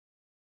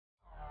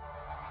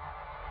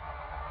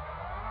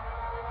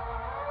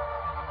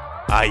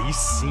Aí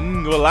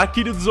sim, olá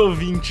queridos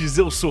ouvintes,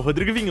 eu sou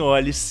Rodrigo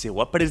Vignoli,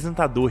 seu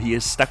apresentador, e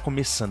está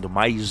começando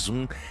mais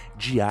um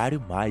Diário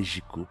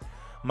Mágico.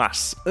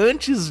 Mas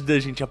antes da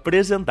gente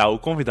apresentar o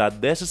convidado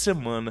dessa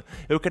semana,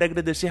 eu quero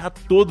agradecer a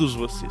todos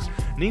vocês.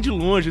 Nem de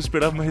longe eu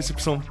esperava uma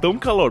recepção tão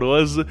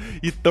calorosa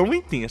e tão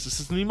intensa.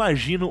 Vocês não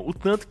imaginam o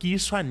tanto que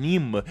isso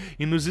anima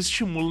e nos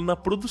estimula na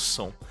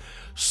produção.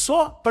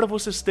 Só para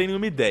vocês terem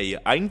uma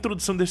ideia, a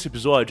introdução desse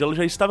episódio ela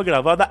já estava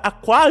gravada há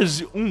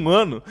quase um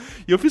ano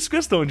e eu fiz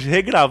questão de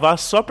regravar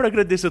só para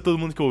agradecer a todo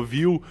mundo que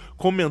ouviu,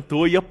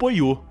 comentou e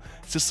apoiou.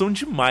 Vocês são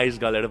demais,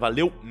 galera,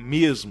 valeu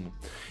mesmo.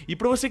 E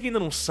para você que ainda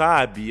não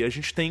sabe, a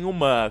gente tem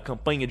uma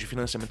campanha de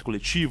financiamento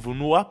coletivo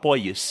no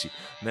Apoia-se,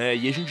 né?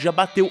 E a gente já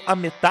bateu a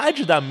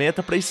metade da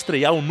meta para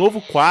estrear um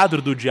novo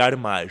quadro do Diário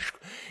Mágico.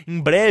 Em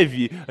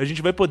breve, a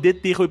gente vai poder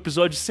ter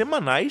episódios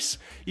semanais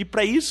e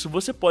para isso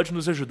você pode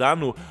nos ajudar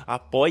no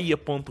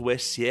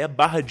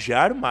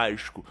apoia.se/Diário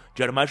Mágico.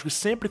 Diário Mágico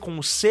sempre com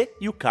o C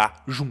e o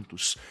K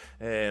juntos.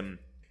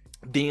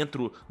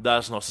 Dentro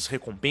das nossas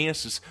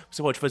recompensas,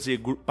 você pode fazer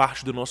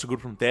parte do nosso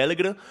grupo no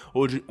Telegram,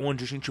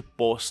 onde a gente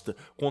posta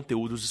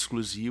conteúdos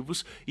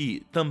exclusivos, e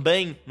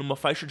também numa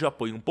faixa de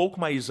apoio um pouco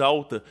mais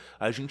alta,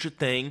 a gente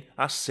tem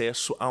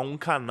acesso a um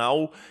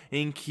canal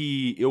em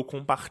que eu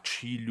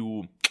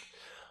compartilho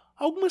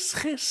algumas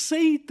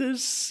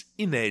receitas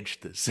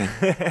inéditas.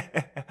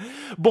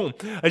 Bom,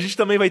 a gente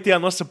também vai ter a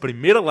nossa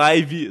primeira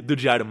live do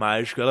Diário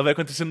Mágico. Ela vai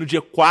acontecer no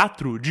dia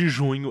 4 de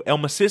junho, é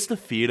uma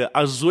sexta-feira,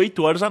 às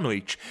 8 horas da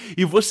noite.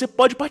 E você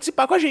pode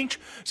participar com a gente.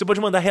 Você pode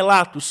mandar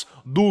relatos,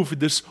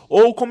 dúvidas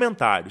ou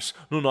comentários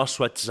no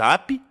nosso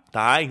WhatsApp,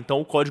 tá?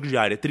 Então o código de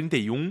área é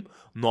 31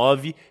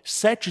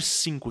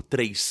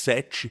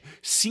 97537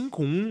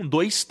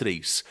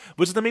 5123.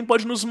 Você também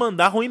pode nos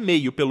mandar um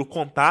e-mail pelo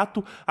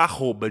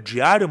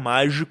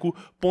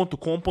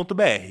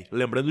contato@diariomagico.com.br.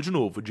 Lembrando de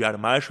novo, Diário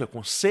Mágico é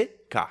com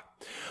CK.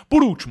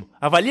 Por último,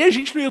 avalie a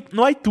gente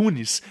no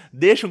iTunes,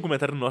 deixa um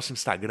comentário no nosso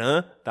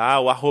Instagram, tá?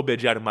 O @ é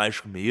Diário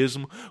Mágico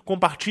mesmo,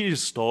 compartilhe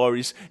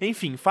stories,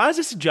 enfim, faz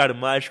esse Diário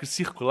Mágico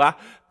circular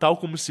tal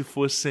como se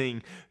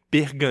fossem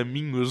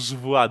pergaminhos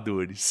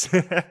voadores.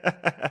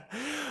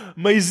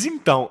 Mas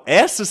então,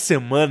 essa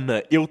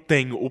semana eu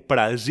tenho o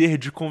prazer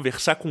de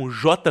conversar com o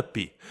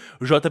JP.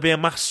 O JP é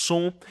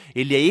maçom,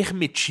 ele é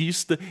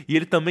hermetista e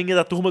ele também é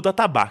da turma do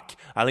Atabaque,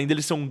 além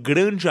dele ser um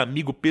grande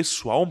amigo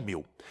pessoal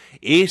meu.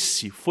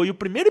 Esse foi o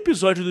primeiro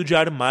episódio do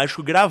Diário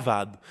Mágico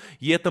gravado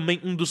e é também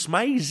um dos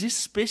mais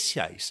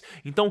especiais.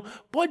 Então,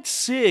 pode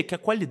ser que a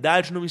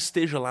qualidade não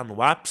esteja lá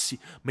no ápice,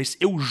 mas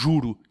eu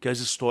juro que as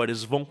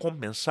histórias vão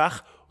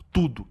compensar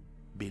tudo,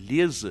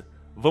 beleza?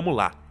 Vamos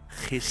lá,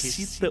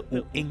 recita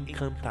o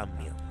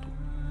encantamento.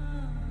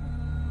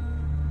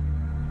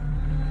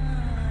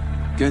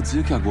 Quer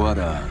dizer que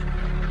agora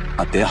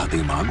a Terra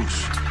tem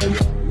magos?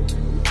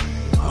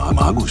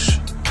 Magos?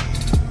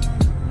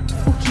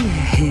 O que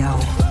é real?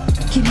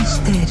 Que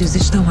mistérios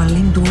estão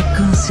além do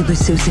alcance dos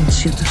seus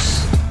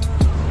sentidos?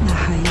 Na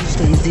raiz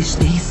da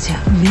existência,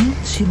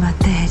 mente e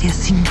matéria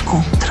se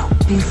encontram.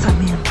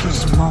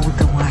 Pensamentos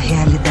moldam a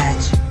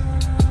realidade.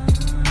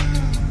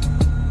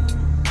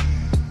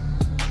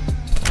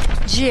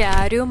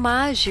 Diário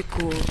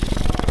Mágico.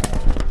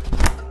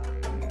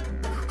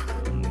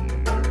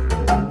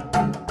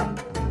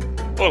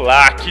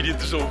 Olá,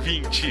 queridos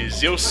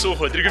ouvintes, eu sou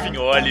Rodrigo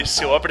Vignoli,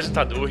 seu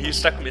apresentador, e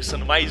está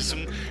começando mais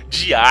um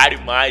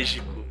Diário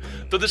Mágico.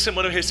 Toda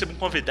semana eu recebo um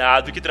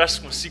convidado que traz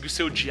consigo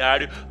seu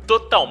diário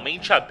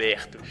totalmente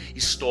aberto.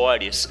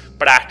 Histórias,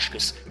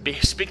 práticas,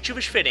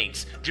 perspectivas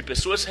diferentes de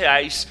pessoas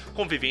reais,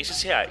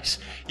 convivências reais.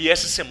 E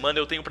essa semana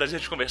eu tenho o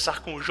prazer de conversar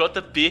com o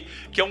JP,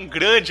 que é um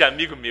grande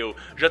amigo meu.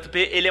 JP,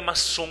 ele é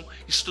maçom,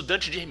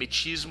 estudante de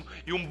hermetismo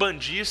e um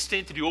bandista,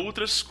 entre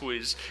outras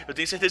coisas. Eu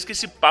tenho certeza que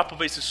esse papo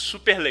vai ser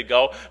super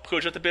legal, porque o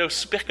JP é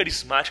super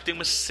carismático, tem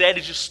uma série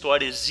de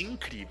histórias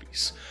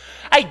incríveis.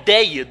 A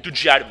ideia do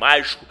Diário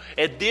Mágico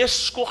é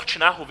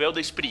descortinar o véu da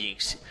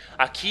experiência.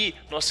 Aqui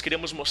nós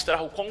queremos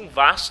mostrar o quão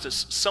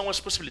vastas são as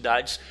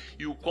possibilidades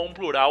e o quão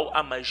plural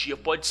a magia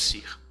pode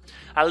ser.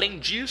 Além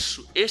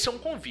disso, esse é um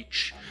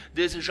convite.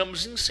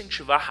 Desejamos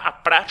incentivar a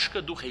prática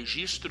do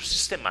registro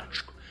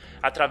sistemático.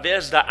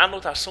 Através da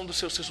anotação dos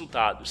seus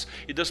resultados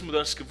e das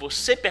mudanças que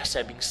você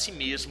percebe em si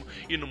mesmo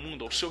e no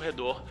mundo ao seu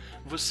redor,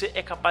 você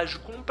é capaz de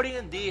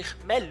compreender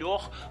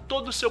melhor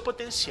todo o seu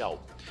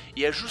potencial.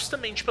 E é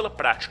justamente pela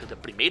prática da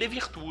primeira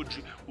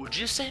virtude, o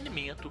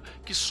discernimento,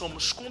 que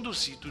somos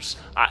conduzidos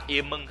à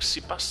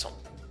emancipação.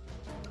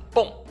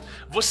 Bom,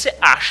 você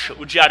acha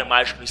o Diário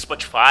Mágico no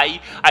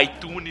Spotify,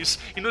 iTunes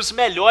e nos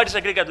melhores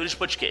agregadores de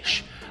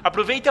podcast.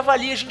 Aproveita e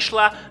avalia a gente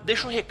lá,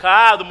 deixa um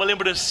recado, uma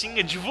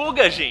lembrancinha,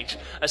 divulga a gente.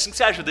 Assim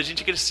você ajuda a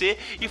gente a crescer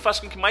e faz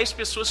com que mais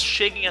pessoas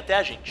cheguem até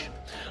a gente.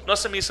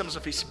 Nós também estamos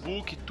no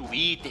Facebook,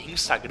 Twitter,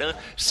 Instagram,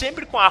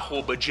 sempre com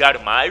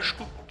 @Diário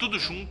Mágico, tudo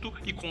junto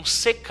e com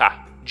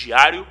CK,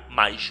 Diário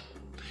Mágico.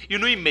 E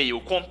no e-mail,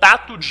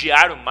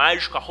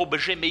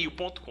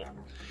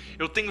 contato@diariomagico@gmail.com.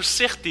 Eu tenho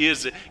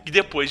certeza que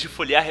depois de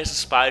folhear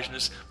essas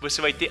páginas,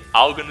 você vai ter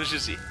algo a nos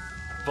dizer.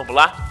 Vamos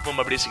lá? Vamos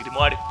abrir esse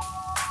grimório?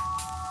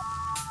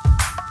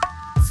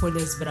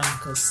 folhas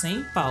brancas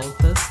sem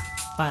pautas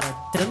para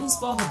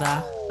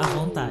transbordar à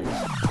vontade.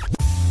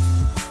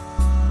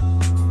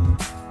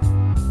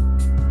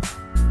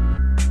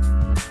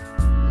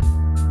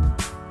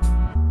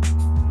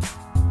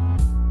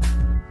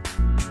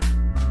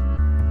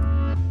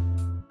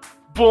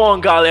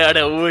 Bom,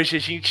 galera, hoje a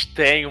gente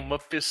tem uma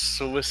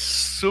pessoa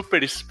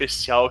super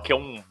especial, que é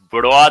um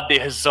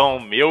brotherzão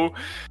meu,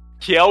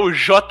 que é o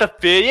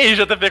JP. E aí,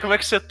 JP, como é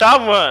que você tá,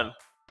 mano?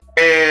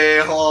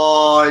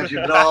 Rod,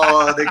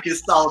 brother, que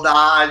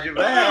saudade,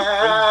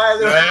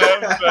 velho!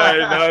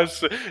 Velho,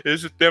 nossa,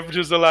 esse tempo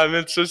de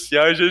isolamento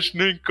social a gente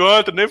não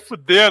encontra, nem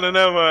fudendo,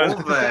 né, mano?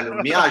 Pô, velho,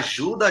 me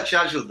ajuda a te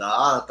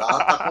ajudar,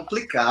 tá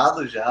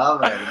complicado já,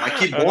 velho. Mas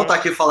que bom tá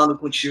aqui falando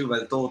contigo,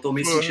 velho. Tô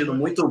me sentindo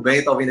muito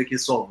bem, tá ouvindo aqui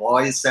sua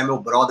voz. Você é meu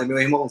brother, meu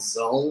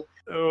irmãozão.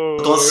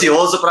 Tô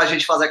ansioso pra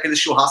gente fazer aquele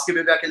churrasco e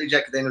beber aquele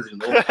Jack Daniels de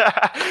novo.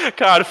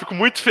 Cara, eu fico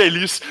muito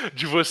feliz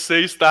de você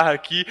estar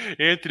aqui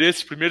entre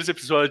esses primeiros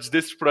episódios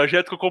desse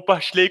projeto que eu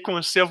compartilhei com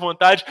você à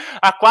vontade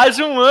há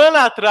quase um ano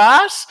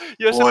atrás.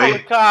 E você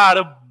falou,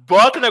 cara,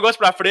 bota o negócio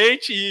pra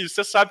frente. E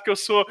você sabe que eu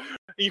sou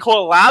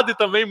enrolado e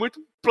também muito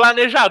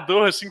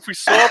planejador, assim, fui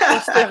só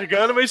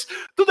postergando, mas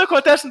tudo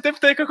acontece no tempo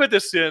que tem que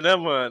acontecer, né,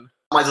 mano?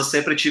 Mas eu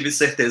sempre tive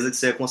certeza que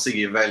você ia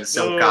conseguir, velho. Você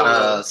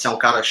é um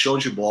cara show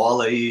de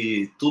bola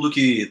e tudo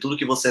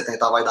que você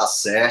tentar vai dar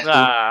certo.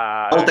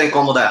 Não tem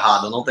como dar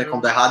errado, não tem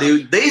como dar errado.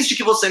 E desde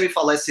que você me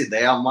falou essa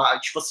ideia,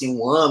 tipo assim,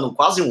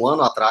 quase um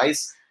ano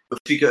atrás,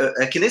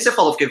 é que nem você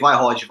falou, fiquei, vai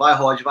Rod,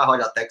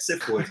 até que você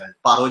foi, velho.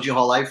 Parou de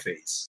enrolar e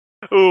fez.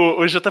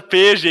 O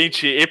JP,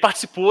 gente, ele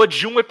participou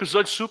de um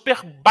episódio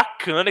super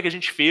bacana que a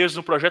gente fez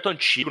no projeto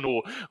antigo,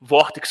 no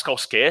Vortex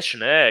Caoscast,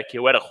 né, que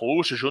eu era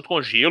host junto com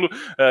o Gelo.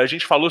 A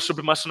gente falou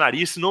sobre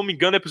maçonaria, se não me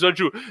engano,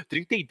 episódio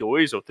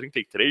 32 ou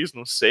 33,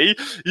 não sei,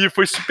 e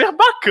foi super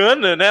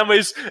bacana, né,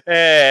 mas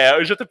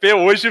o JP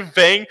hoje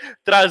vem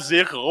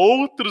trazer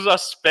outros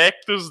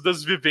aspectos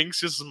das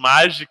vivências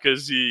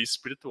mágicas e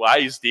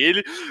espirituais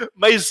dele,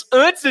 mas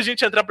antes da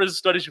gente entrar para as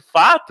histórias de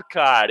fato,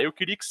 cara, eu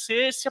queria que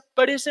você se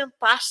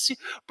apresentasse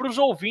para os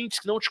ouvintes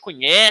que não te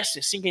conhecem,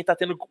 assim, quem tá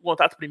tendo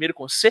contato primeiro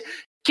com você.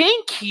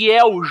 Quem que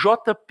é o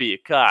JP,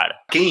 cara?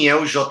 Quem é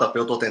o JP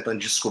eu tô tentando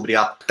descobrir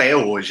até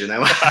hoje, né?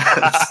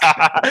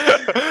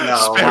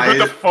 Não,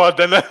 pergunta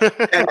foda, né?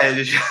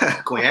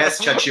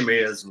 Conhece-te a ti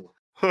mesmo.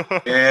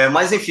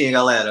 Mas enfim,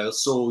 galera,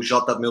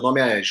 meu nome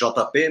é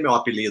JP, meu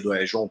apelido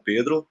é João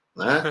Pedro,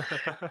 né?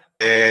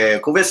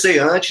 Conversei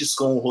antes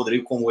com o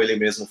Rodrigo, como ele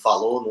mesmo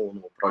falou,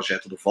 no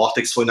projeto do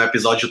Vortex, foi no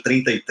episódio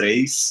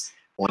 33,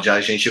 onde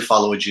a gente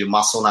falou de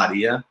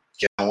maçonaria,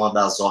 que é uma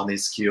das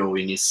ordens que eu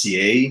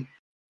iniciei.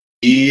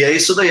 E é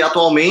isso daí.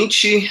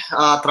 Atualmente,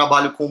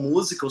 trabalho com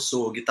música, eu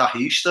sou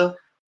guitarrista,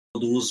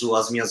 produzo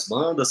as minhas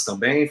bandas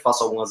também,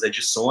 faço algumas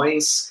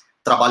edições,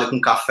 trabalho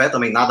com café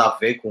também, nada a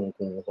ver com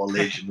o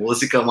rolê de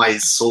música,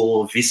 mas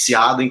sou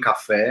viciado em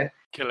café.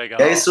 Que legal.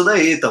 É isso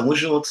daí, tamo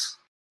juntos.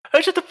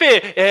 JP,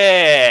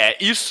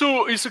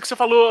 isso que você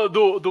falou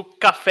do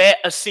café,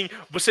 assim,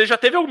 você já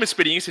teve alguma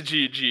experiência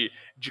de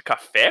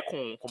café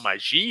com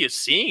magia,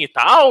 assim, e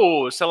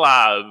tal? Sei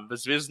lá,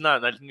 às vezes na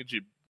linha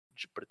de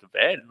Preto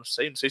Velho, não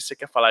sei se você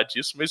quer falar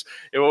disso, mas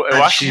eu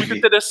acho muito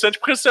interessante,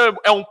 porque você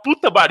é um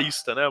puta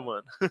barista, né,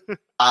 mano?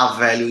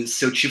 Velho,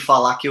 se eu te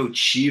falar que eu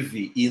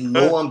tive, e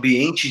no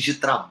ambiente de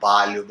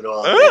trabalho,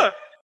 brother...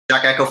 Já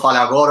quer que eu fale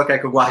agora ou quer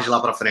que eu guarde lá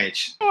pra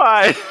frente?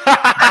 Vai.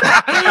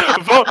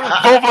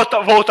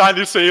 Vamos voltar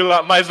nisso aí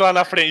mais lá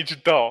na frente,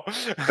 então.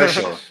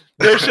 Fechou.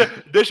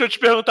 Deixa eu te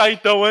perguntar,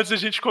 então, antes da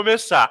gente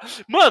começar.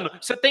 Mano,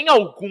 você tem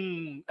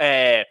algum,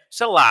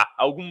 sei lá,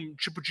 algum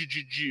tipo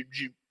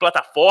de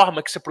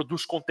plataforma que você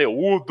produz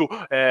conteúdo,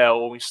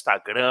 ou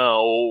Instagram,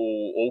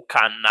 ou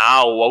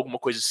canal, alguma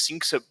coisa assim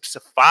que você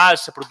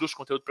faz, você produz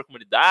conteúdo pra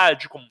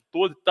comunidade como um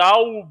todo e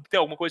tal? Tem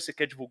alguma coisa que você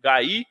quer divulgar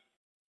aí?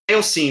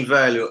 Tenho sim,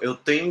 velho. Eu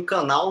tenho um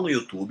canal no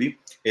YouTube,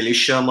 ele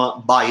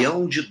chama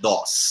Baião de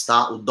Dós,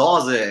 tá? O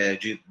Dós é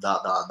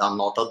da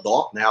nota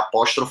Dó, né?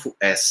 Apóstrofo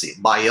S.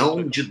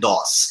 Baião de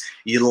Dós.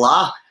 E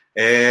lá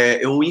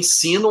eu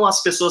ensino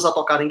as pessoas a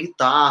tocarem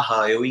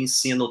guitarra, eu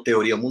ensino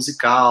teoria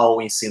musical,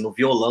 ensino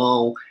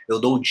violão, eu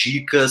dou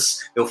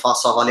dicas, eu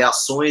faço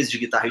avaliações de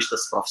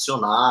guitarristas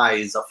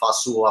profissionais, eu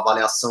faço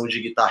avaliação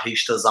de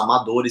guitarristas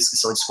amadores que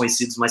são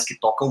desconhecidos, mas que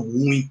tocam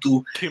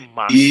muito. Que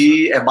massa.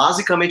 E é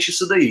basicamente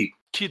isso daí.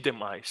 Que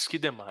demais.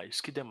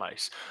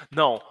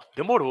 Não,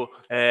 demorou.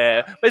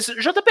 Mas,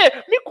 JP,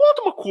 me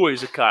conta uma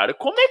coisa, cara.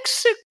 Como é que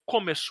você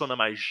começou na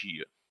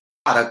magia?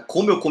 Cara,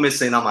 como eu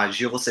comecei na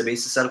magia, eu vou ser bem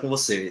sincero com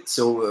você.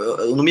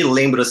 Eu não me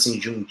lembro, assim,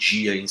 de um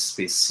dia em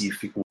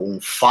específico, um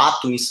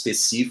fato em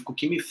específico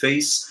que me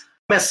fez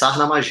começar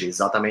na magia,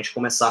 exatamente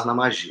começar na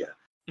magia.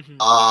 Uhum.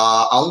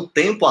 Há um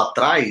tempo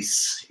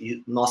atrás,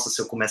 e nossa,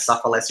 se eu começar a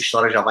falar essa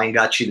história já vai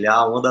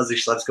engatilhar uma das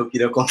histórias que eu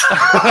queria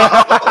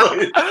contar.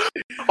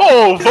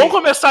 Vamos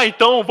começar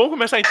então, pode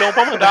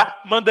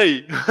manda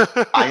aí.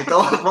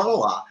 Então vamos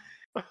lá.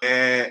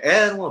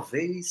 Era uma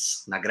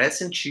vez na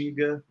Grécia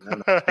Antiga,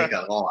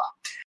 vamos lá.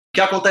 O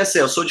que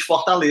aconteceu? Eu sou de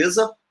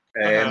Fortaleza,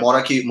 Moro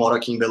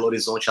aqui em Belo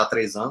Horizonte há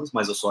 3 anos,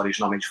 mas eu sou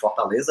originalmente de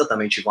Fortaleza,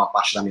 também tive uma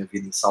parte da minha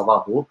vida em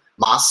Salvador,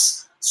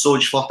 mas sou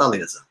de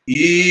Fortaleza.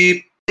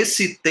 E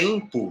esse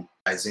tempo,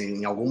 mas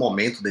em algum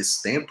momento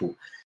desse tempo,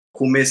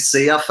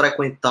 comecei a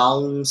frequentar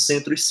um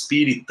centro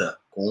espírita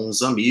com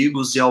uns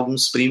amigos e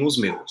alguns primos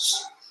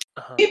meus.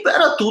 E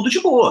era tudo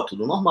de boa,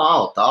 tudo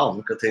normal, tal,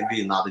 nunca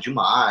teve nada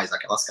demais,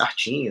 aquelas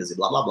cartinhas e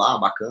blá blá blá,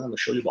 bacana,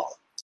 show de bola.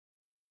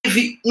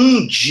 Teve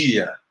um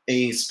dia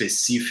em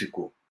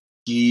específico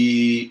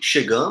que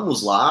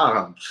chegamos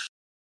lá,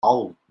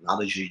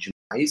 nada de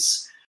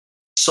demais,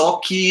 só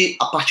que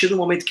a partir do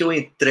momento que eu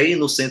entrei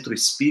no centro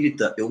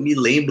espírita, eu me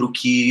lembro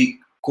que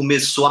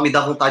começou a me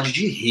dar vontade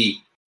de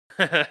rir.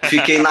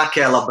 Fiquei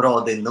naquela,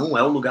 brother, não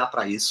é o lugar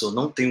pra isso, eu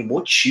não tenho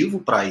motivo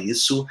pra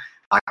isso.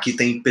 Aqui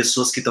tem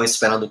pessoas que estão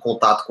esperando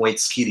contato com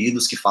entes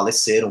queridos que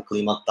faleceram, o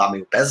clima tá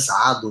meio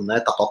pesado, né?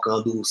 Tá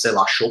tocando, sei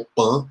lá,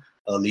 Chopin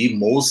ali,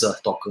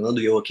 Mozart tocando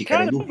e eu aqui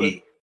querendo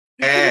rir.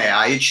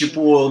 Aí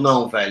tipo,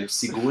 não, velho,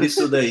 segura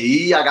isso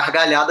daí e a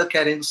gargalhada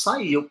querendo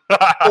sair. Eu,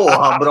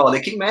 porra,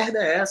 brother, que merda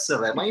é essa,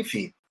 velho? Mas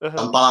enfim,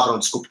 um palavrão,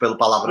 desculpa pelo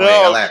palavrão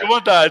aí, galera.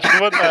 Fica à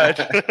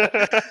vontade.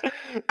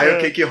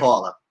 Aí o que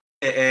rola?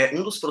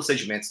 Um dos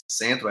procedimentos do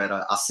centro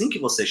era, assim que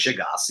você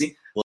chegasse,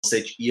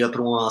 você ia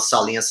para uma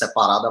salinha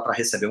separada para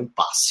receber um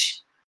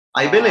passe.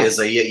 Aí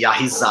beleza, e a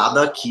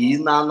risada aqui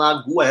na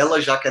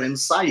goela já querendo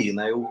sair,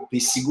 né? Eu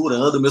me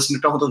segurando, meus me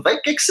perguntando, velho,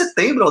 o que você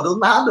tem, brother?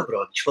 Nada,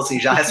 brother. Tipo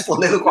assim, já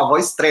respondendo com a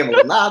voz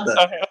extrema, nada.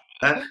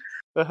 Né?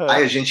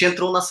 Aí a gente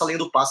entrou na salinha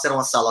do passe, era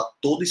uma sala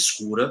toda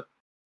escura,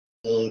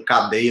 com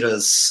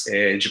cadeiras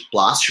de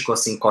plástico,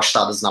 assim,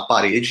 encostadas na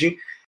parede.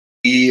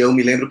 E eu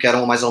me lembro que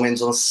eram mais ou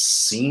menos umas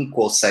 5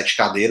 ou 7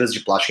 cadeiras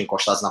de plástico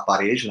encostadas na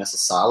parede nessa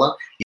sala.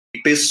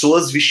 E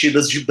pessoas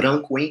vestidas de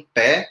branco em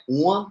pé,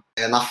 uma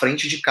na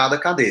frente de cada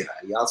cadeira.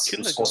 E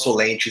os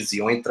consulentes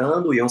iam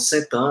entrando, iam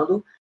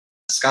sentando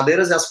as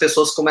cadeiras e as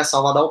pessoas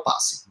começavam a dar o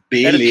passe.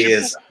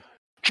 Beleza. Era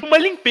tipo uma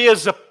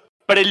limpeza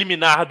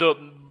preliminar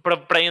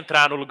pra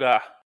entrar no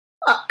lugar.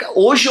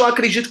 Hoje eu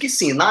acredito que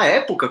sim. Na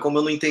época, como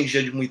eu não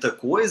entendia de muita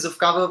coisa, eu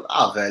ficava,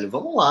 velho,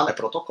 vamos lá, né?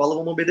 Protocolo,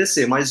 vamos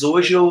obedecer. Mas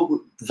hoje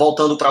eu,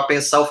 voltando pra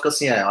pensar, eu fico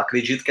assim, eu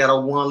acredito que era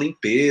alguma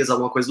limpeza,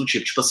 alguma coisa do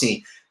tipo. Tipo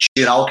assim,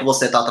 tirar o que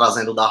você tá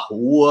trazendo da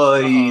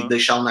rua e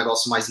deixar um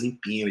negócio mais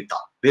limpinho e tal.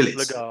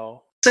 Beleza.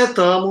 Legal.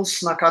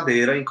 Sentamos na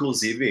cadeira,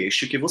 inclusive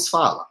este que vos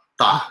fala.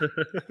 Tá.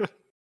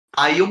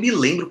 Aí eu me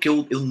lembro que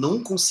eu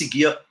não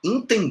conseguia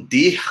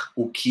entender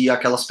o que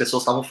aquelas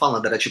pessoas estavam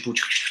falando. Era tipo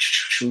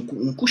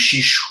um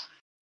cochicho.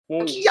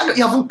 E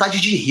a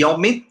vontade de rir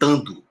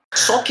aumentando.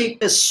 Só que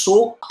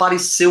começou a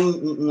aparecer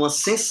uma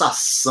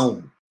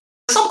sensação.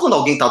 Sabe quando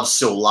alguém tá do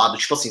seu lado?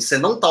 Tipo assim, você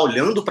não tá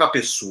olhando pra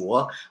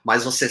pessoa,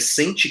 mas você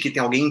sente que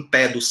tem alguém em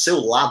pé do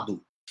seu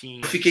lado. Sim.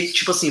 Eu fiquei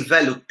tipo assim,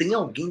 velho, tem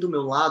alguém do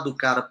meu lado,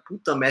 cara,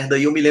 puta merda.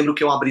 E eu me lembro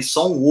que eu abri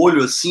só um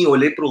olho assim,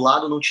 olhei pro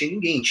lado, não tinha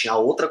ninguém. Tinha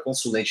outra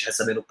consulente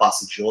recebendo o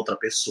passe de outra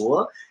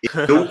pessoa,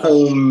 eu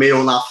com o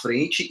meu na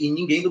frente e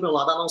ninguém do meu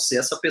lado, a não ser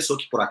essa pessoa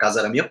que por acaso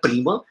era minha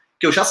prima,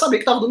 que eu já sabia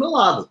que tava do meu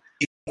lado.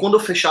 E quando eu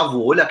fechava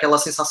o olho, aquela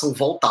sensação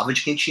voltava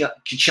de que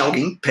tinha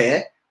alguém em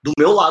pé do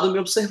meu lado me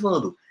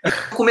observando. Eu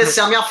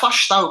comecei a me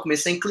afastar, eu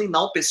comecei a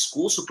inclinar o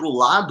pescoço pro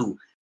lado.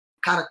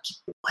 Cara, que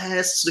porra é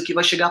essa? Isso daqui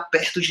vai chegar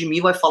perto de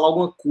mim, vai falar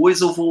alguma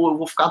coisa, eu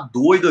vou ficar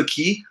doido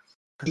aqui.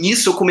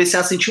 Nisso eu comecei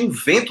a sentir um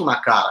vento na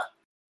cara.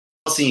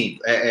 Assim,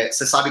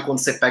 você sabe quando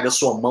você pega a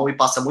sua mão e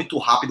passa muito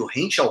rápido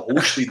rente ao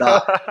rosto e dá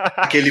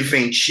aquele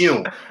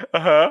ventinho?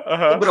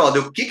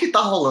 Brother, o que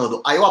tá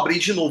rolando? Aí eu abri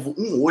de novo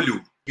um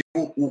olho e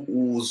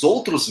os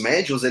outros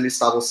médiuns, eles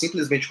estavam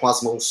simplesmente com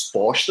as mãos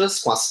postas,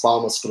 com as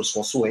palmas para os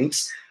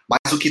consulentes,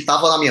 mas o que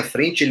tava na minha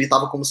frente, ele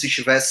tava como se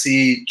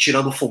estivesse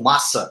tirando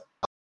fumaça,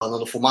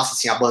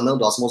 assim,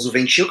 abanando as mãos. O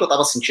ventinho que eu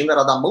tava sentindo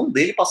era da mão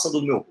dele passando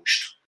no meu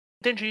rosto.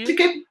 Entendi.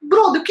 Fiquei,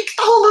 brother, o que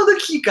tá rolando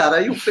aqui, cara?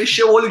 Aí eu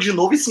fechei o olho de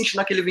novo e senti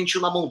naquele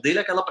ventinho na mão dele,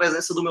 aquela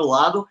presença do meu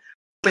lado.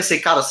 Pensei,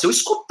 cara, se eu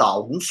escutar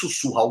algum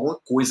sussurro, alguma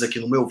coisa aqui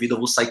no meu ouvido, eu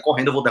vou sair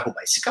correndo, eu vou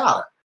derrubar esse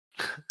cara.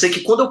 Sei que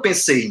quando eu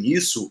pensei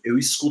nisso, eu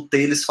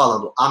escutei eles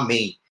falando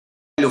amém.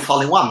 Eu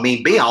falei um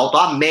amém bem alto,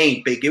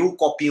 amém. Peguei o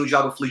copinho de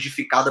água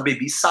fluidificada,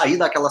 bebi e saí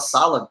daquela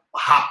sala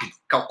rápido,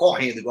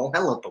 correndo, igual um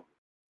relâmpago.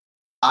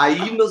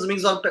 Aí meus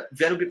amigos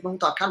vieram me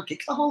perguntar, cara, o que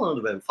tá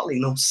rolando, velho? Eu falei,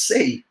 não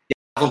sei. E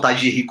a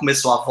vontade de rir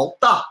começou a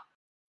voltar.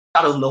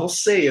 Cara, eu não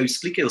sei. Eu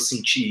expliquei, eu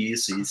senti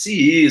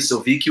isso. Eu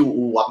vi que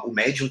o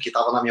médium que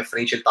tava na minha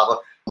frente, ele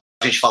tava,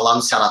 a gente falar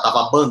no Ceará,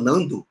 tava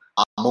abanando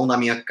a mão na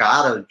minha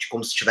cara,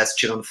 como se estivesse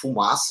tirando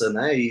fumaça,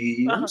 né?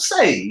 E não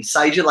sei. E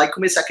saí de lá e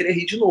comecei a querer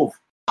rir de novo.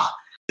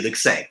 Vida que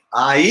segue.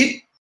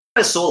 Aí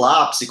começou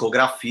lá a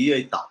psicografia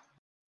e tal.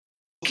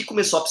 O que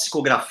começou a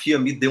psicografia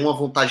me deu uma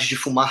vontade de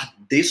fumar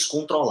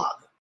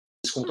descontrolada.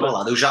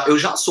 Eu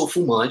já sou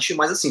fumante,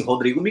 mas assim,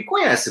 Rodrigo me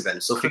conhece,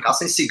 velho. Se eu ficar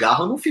sem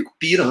cigarro, eu não fico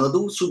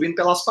pirando, subindo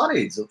pelas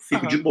paredes. Eu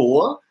fico de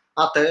boa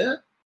até o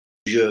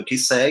dia que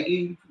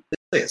segue,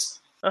 beleza.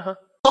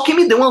 Só que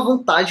me deu uma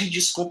vontade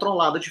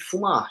descontrolada de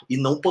fumar. E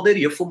não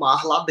poderia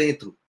fumar lá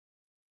dentro.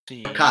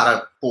 Sim.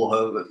 Cara, porra,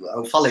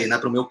 eu falei, né,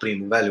 pro meu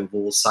primo, velho, eu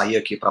vou sair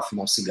aqui pra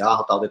fumar um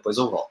cigarro e tal, depois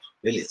eu volto.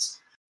 Beleza.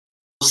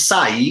 Eu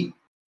saí,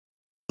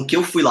 no que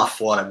eu fui lá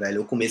fora, velho,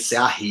 eu comecei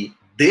a rir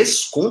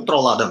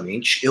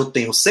descontroladamente. Eu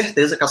tenho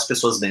certeza que as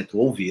pessoas dentro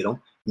ouviram.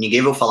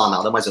 Ninguém veio falar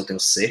nada, mas eu tenho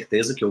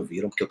certeza que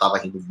ouviram, porque eu tava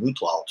rindo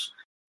muito alto.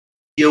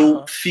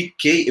 Eu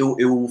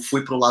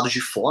fui pro lado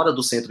de fora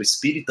do centro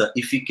espírita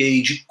e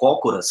fiquei de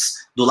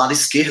cócoras do lado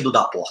esquerdo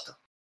da porta.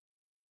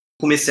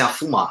 Comecei a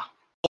fumar,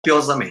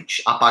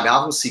 copiosamente.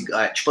 Apagava um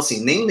cigarro, tipo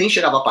assim, nem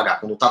chegava a apagar.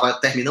 Quando eu tava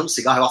terminando o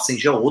cigarro, eu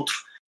acendia outro,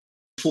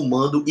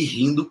 fumando e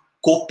rindo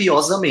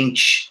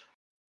copiosamente.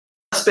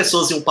 As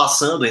pessoas iam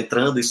passando,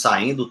 entrando e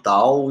saindo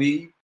tal,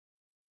 e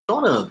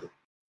ignorando.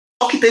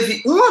 Só que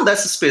teve uma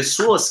dessas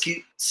pessoas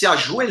que se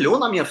ajoelhou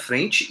na minha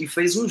frente e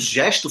fez uns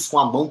gestos com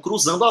a mão,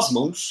 cruzando as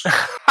mãos.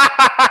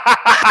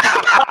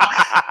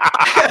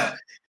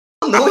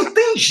 Eu não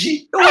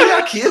entendi. Eu olhei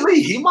aquilo e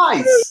ri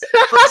mais.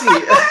 Tipo assim,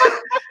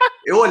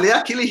 eu olhei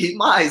aquilo e ri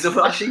mais.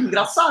 Eu achei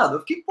engraçado. Eu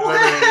fiquei, porra,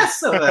 é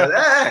essa,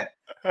 velho?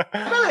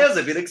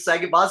 Beleza, vida que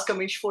segue,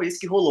 basicamente foi isso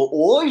que rolou.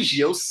 Hoje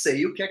eu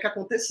sei o que é que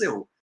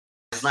aconteceu.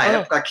 Mas na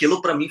época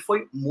aquilo pra mim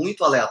foi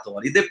muito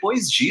aleatório. E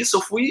depois disso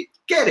eu fui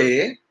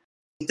querer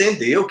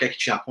entender o que é que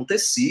tinha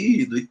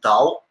acontecido e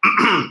tal.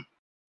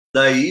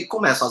 Daí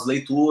começam as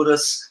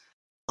leituras,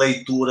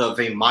 leitura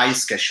vem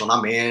mais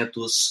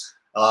questionamentos,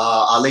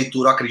 a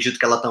leitura eu acredito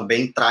que ela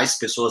também traz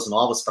pessoas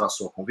novas para a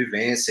sua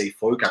convivência, e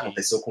foi o que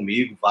aconteceu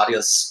comigo.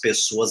 Várias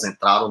pessoas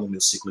entraram no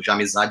meu ciclo de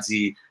amizades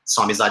e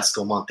são amizades que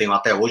eu mantenho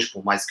até hoje,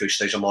 por mais que eu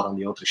esteja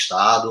morando em outro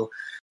estado.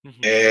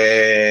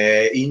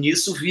 E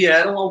nisso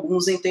vieram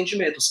alguns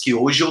entendimentos, que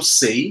hoje eu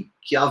sei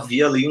que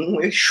havia ali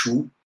um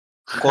Exu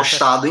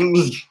encostado em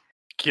mim.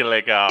 Que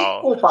legal.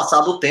 E com o passar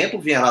do tempo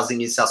vieram as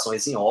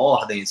iniciações em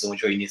ordens,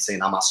 onde eu iniciei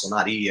na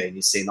maçonaria,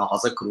 iniciei na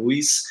Rosa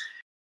Cruz,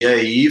 e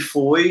aí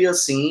foi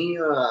assim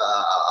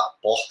a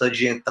porta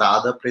de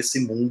entrada para esse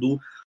mundo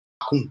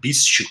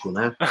macumbístico,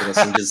 né, por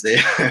assim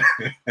dizer.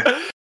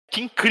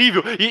 Que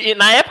incrível! E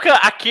na época,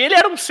 aquele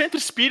era um centro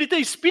espírita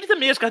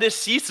mesmo,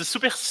 kardecista,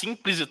 super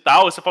simples e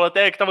tal. Você falou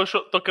até que tava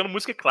tocando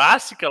música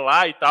clássica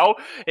lá e tal.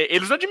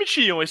 Eles não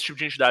admitiam esse tipo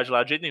de entidade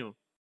lá de jeito nenhum.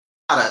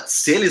 Cara,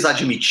 se eles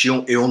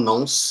admitiam, eu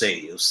não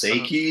sei. Eu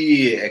sei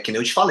que, é que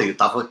nem eu te falei, eu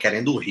tava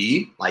querendo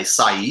rir, mas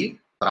sair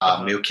pra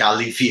meio que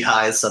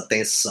aliviar essa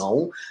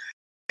tensão.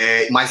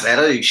 Mas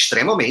era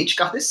extremamente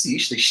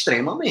kardecista,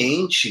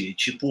 extremamente.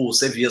 Tipo,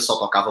 você via, só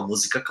tocava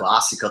música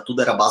clássica,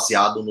 tudo era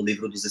baseado no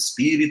Livro dos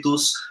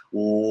Espíritos.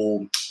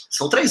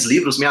 São 3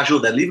 livros, me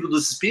ajuda. É Livro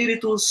dos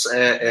Espíritos...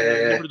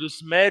 O Livro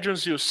dos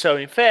Médiuns e o Céu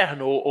e o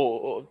Inferno?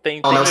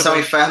 Não, não é o Céu e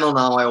o Inferno,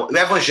 não. É o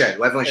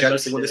Evangelho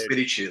segundo o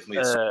Espiritismo.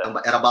 Isso.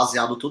 Era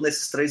baseado tudo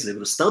nesses 3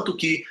 livros. Tanto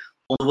que,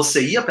 quando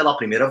você ia pela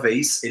primeira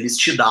vez, eles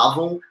te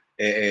davam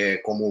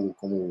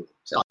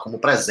como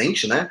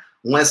presente, né?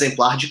 Um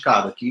exemplar de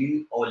cada.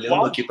 Que,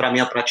 olhando aqui para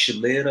minha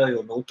prateleira,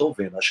 eu não tô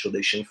vendo. Acho que eu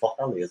deixei em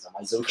Fortaleza.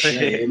 Mas eu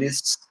tinha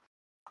eles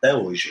até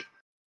hoje.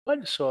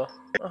 Olha só.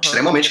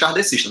 Extremamente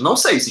kardecista. Não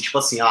sei se, tipo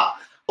assim, lá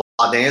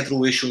dentro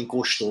o Exu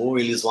encostou,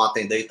 eles vão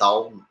atender e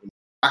tal.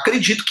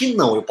 Acredito que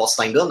não, eu posso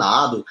estar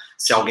enganado.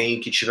 Se alguém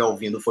que estiver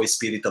ouvindo for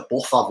espírita,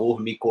 por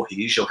favor, me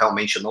corrija. Eu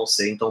realmente não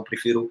sei, então eu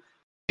prefiro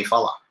nem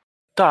falar.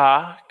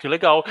 Tá, que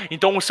legal.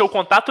 Então o seu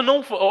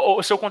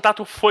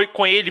contato foi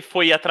com ele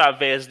foi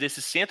através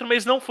desse centro,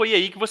 mas não foi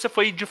aí que você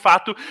foi de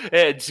fato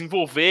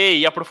desenvolver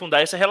e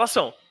aprofundar essa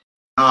relação.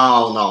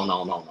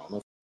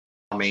 Não.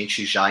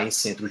 Realmente já em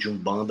centro de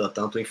Umbanda,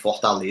 tanto em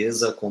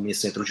Fortaleza como em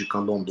centro de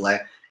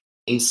Candomblé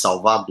em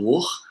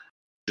Salvador,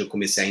 eu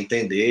comecei a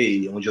entender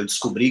e onde eu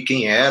descobri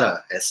quem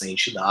era essa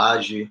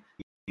entidade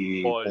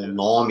e com o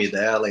nome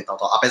dela e tal.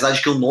 Apesar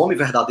de que o nome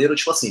verdadeiro,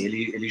 tipo assim,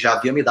 ele já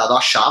havia me dado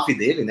a chave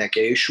dele, né, que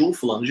é Exu,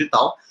 fulano de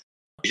tal.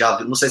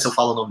 Não sei se eu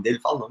falo o nome dele,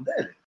 falo o nome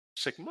dele.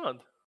 Você que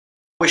manda.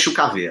 O Exu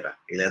Caveira,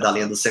 ele é da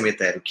linha do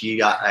cemitério, que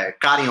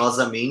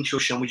carinhosamente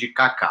eu chamo de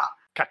Cacá.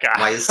 Cacá.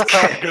 Mas,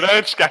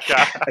 grande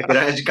Cacá.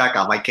 Grande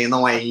Cacá, mas quem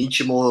não é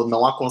íntimo,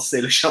 não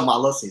aconselho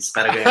chamá-lo assim.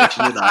 Espera ganhar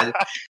intimidade.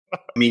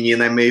 O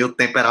menino é meio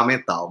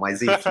temperamental,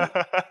 mas enfim.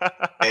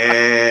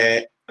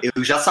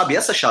 Eu já sabia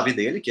essa chave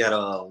dele, que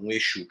era um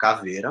Exu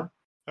Caveira.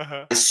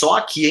 Só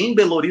aqui em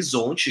Belo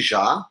Horizonte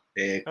já,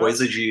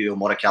 eu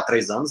moro aqui há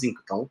 3 anos,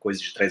 então coisa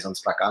de 3 anos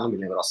pra cá, não me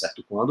lembro ao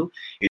certo quando,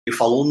 ele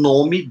falou o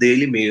nome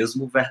dele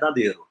mesmo,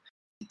 verdadeiro.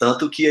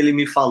 Tanto que ele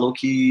me falou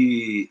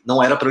que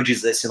não era para eu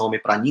dizer esse nome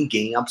para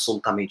ninguém,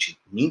 absolutamente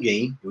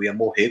ninguém. Eu ia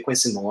morrer com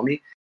esse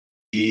nome.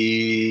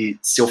 E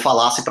se eu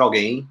falasse para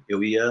alguém,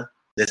 eu ia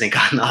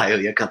desencarnar,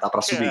 eu ia cantar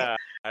para subir.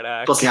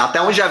 Então, assim,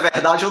 até onde é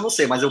verdade eu não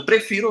sei, mas eu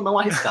prefiro não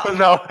arriscar.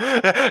 Não,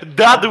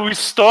 dado o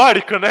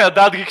histórico, né?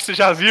 Dado o que você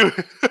já viu.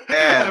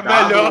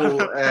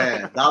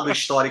 Dado o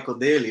histórico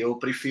dele, eu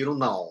prefiro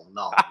não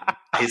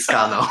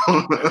arriscar, não.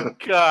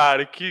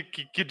 Cara,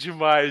 que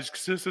demais, que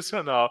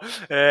sensacional.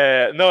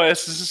 Não,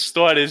 essas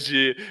histórias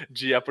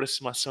de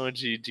aproximação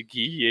de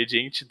guia, de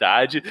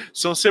entidade,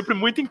 são sempre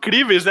muito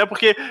incríveis, né?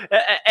 Porque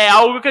é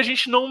algo que a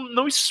gente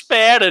não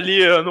espera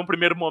ali num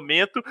primeiro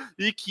momento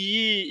e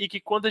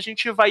que quando a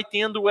gente vai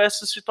tendo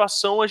essa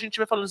situação, a gente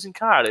vai falando assim,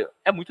 cara,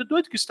 é muito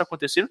doido que isso tá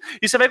acontecendo.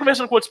 E você vai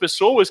conversando com outras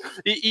pessoas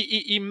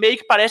e meio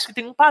que parece que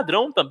tem um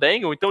padrão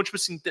também, ou então, tipo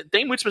assim,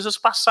 tem muitas pessoas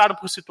que passaram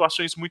por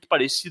situações muito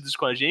parecidas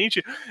com a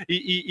gente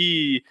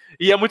e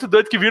é muito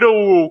doido que vira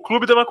o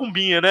clube da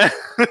macumbinha, né?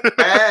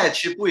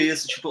 Tipo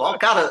isso. Tipo,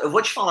 cara, eu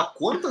vou te falar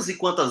quantas e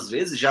quantas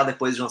vezes, já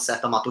depois de uma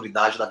certa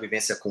maturidade da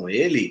vivência com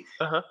ele,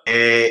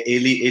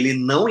 ele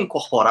não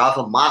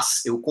incorporava,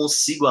 mas eu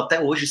consigo até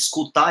hoje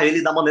escutar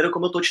ele da maneira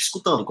como eu tô te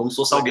escutando, como se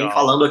fosse alguém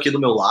falando aqui do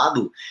meu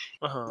lado.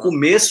 No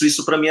começo,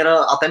 isso pra mim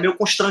era até meio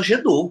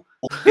constrangedor.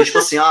 Porque, tipo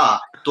assim,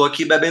 tô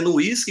aqui bebendo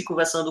uísque,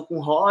 conversando com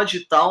o Rod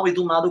e tal, e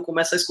do nada eu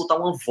começo a escutar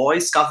uma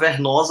voz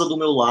cavernosa do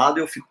meu lado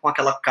e eu fico com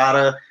aquela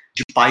cara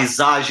de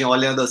paisagem,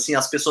 olhando assim,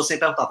 as pessoas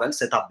sempre perguntam, velho,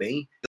 você tá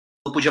bem?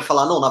 Eu não podia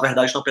falar, não, na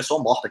verdade tem uma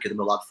pessoa morta aqui do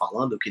meu lado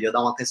falando, eu queria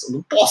dar uma atenção,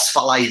 não posso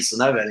falar isso,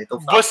 né, velho? Então,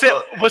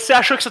 você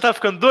achou que você tava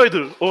ficando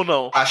doido ou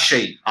não?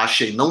 Achei,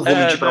 não vou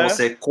mentir pra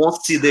você,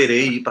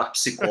 considerei ir pra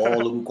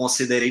psicólogo,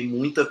 considerei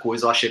muita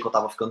coisa, eu achei que eu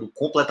tava ficando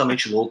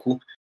completamente louco,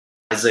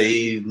 mas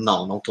aí,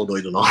 não tô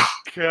doido, não.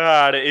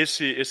 Cara,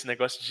 esse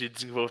negócio de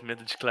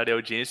desenvolvimento de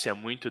clareaudiência é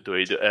muito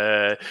doido.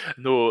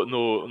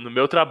 No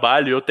meu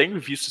trabalho, eu tenho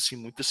visto assim,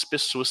 muitas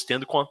pessoas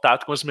tendo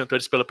contato com os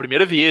mentores pela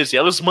primeira vez, e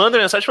elas mandam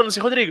mensagem falando assim,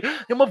 Rodrigo,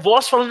 tem uma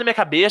voz falando na minha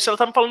cabeça, ela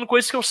tá me falando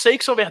coisas que eu sei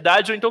que são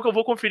verdade, ou então que eu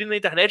vou conferir na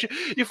internet,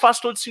 e faz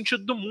todo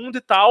sentido do mundo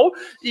e tal,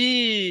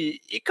 e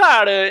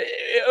cara,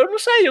 eu não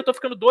sei, eu tô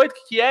ficando doido,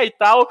 o que é e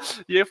tal,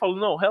 e aí eu falo,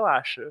 não,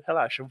 relaxa,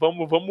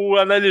 vamos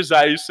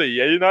analisar isso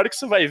aí. Aí na hora que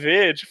você vai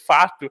ver, de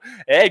fato,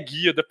 é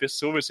guia da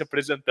pessoa se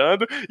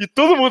apresentando, e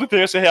todo mundo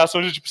tem essa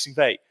reação de tipo assim,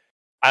 véi,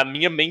 a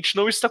minha mente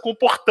não está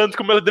comportando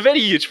como ela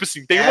deveria, tipo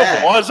assim, tem uma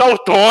voz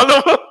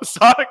autônoma,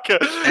 saca?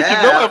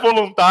 Que não é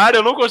voluntária,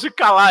 eu não consigo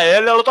calar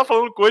ela tá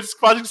falando coisas que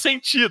fazem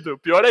sentido, o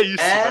pior é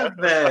isso. Né?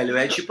 Velho,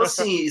 é tipo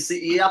assim,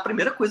 e é a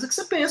primeira coisa que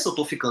você pensa, eu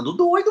tô ficando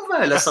doido,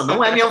 velho, essa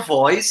não é minha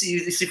voz,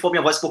 e se for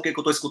minha voz, por que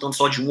eu tô escutando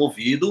só de um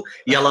ouvido,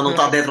 e ela não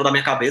tá dentro da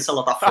minha cabeça,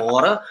 ela tá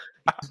fora,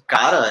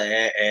 cara,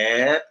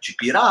 é de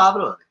pirar,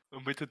 brother. É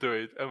muito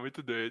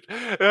doido.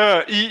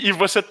 E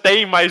você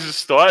tem mais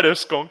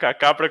histórias com o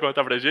Kaká pra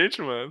contar pra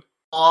gente, mano?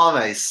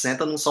 Velho,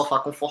 senta num sofá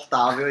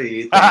confortável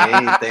aí,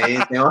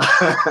 tem uma...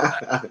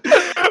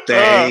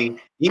 tem.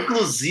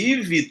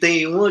 Inclusive,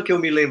 tem uma que eu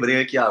me lembrei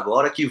aqui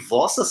agora, que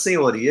Vossa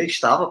Senhoria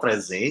estava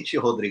presente,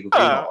 Rodrigo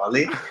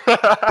Pinoli.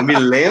 Eu me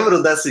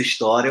lembro dessa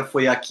história,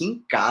 foi aqui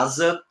em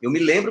casa, eu me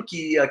lembro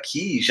que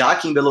já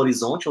aqui em Belo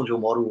Horizonte, onde eu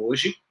moro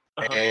hoje,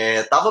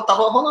 tava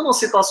rolando umas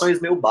situações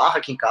meio barra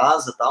aqui em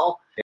casa e tal,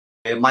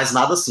 mas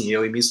nada assim,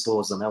 eu e minha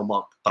esposa, né?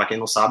 Pra quem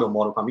não sabe, eu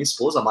moro com a minha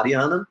esposa, a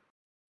Mariana.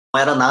 Não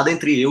era nada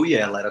entre eu e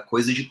ela, era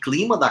coisa de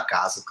clima da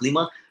casa,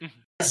 clima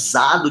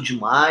pesado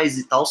demais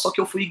e tal, só que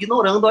eu fui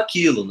ignorando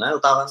aquilo, né?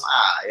 Eu tava,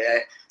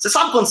 Você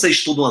sabe quando você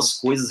estuda umas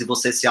coisas e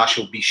você se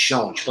acha o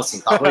bichão? Tipo assim,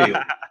 tava eu.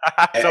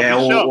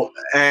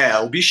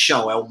 O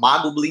bichão, é o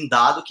mago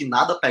blindado que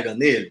nada pega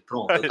nele.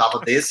 Pronto, eu tava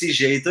desse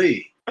jeito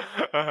aí.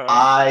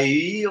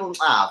 Aí,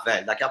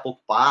 velho, daqui a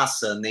pouco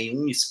passa,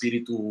 nenhum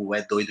espírito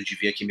é doido de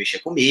vir aqui mexer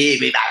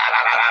comigo, e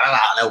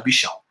né, o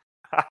bichão.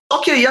 Só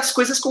que aí as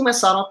coisas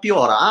começaram a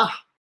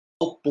piorar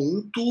ao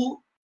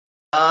ponto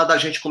da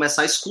gente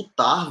começar a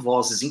escutar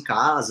vozes em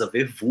casa,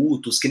 ver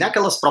vultos, que nem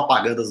aquelas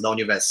propagandas da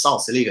Universal,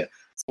 se liga?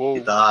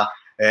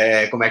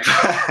 Como é que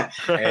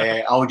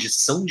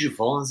audição de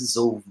vozes,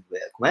 ou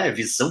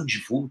visão de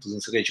vultos, não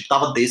sei o que, tipo,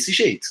 tava desse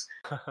jeito.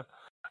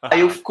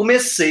 Aí eu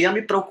comecei a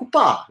me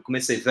preocupar. Eu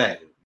comecei,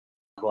 velho,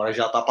 agora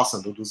já tá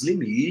passando dos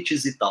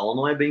limites e tal,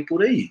 não é bem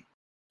por aí.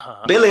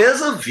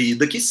 Beleza,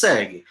 vida que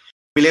segue.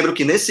 Me lembro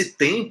que nesse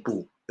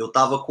tempo eu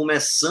tava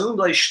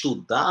começando a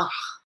estudar,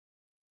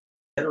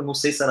 eu não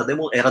sei se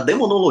era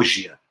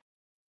demonologia.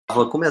 Eu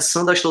tava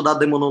começando a estudar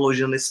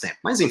demonologia nesse tempo.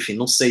 Mas enfim,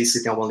 não sei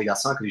se tem alguma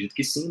ligação, acredito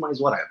que sim, mas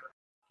whatever.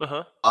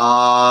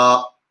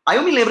 Aí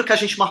eu me lembro que a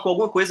gente marcou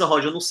alguma coisa,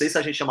 Roger, eu não sei se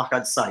a gente ia marcar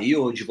de sair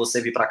ou de você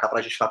vir pra cá pra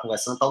gente ficar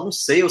conversando e tal, não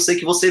sei, eu sei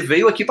que você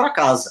veio aqui pra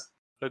casa.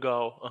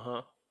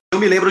 Legal, Eu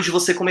me lembro de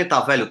você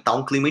comentar, velho, tá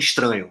um clima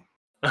estranho.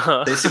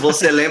 Não sei se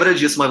você lembra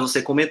disso, mas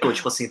você comentou,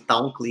 tipo assim, tá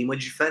um clima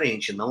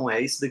diferente, não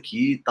é isso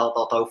daqui, tal.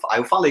 Aí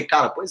eu falei,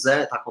 cara, pois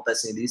é, tá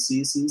acontecendo isso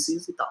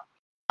e tal.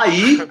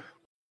 Aí,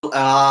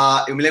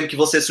 eu me lembro que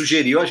você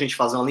sugeriu a gente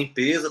fazer uma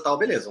limpeza e tal,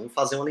 beleza, vamos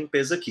fazer uma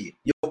limpeza aqui.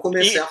 E eu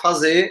comecei a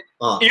fazer...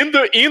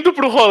 Indo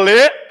pro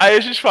rolê, aí a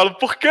gente fala,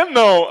 por que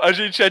não? A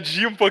gente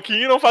adia um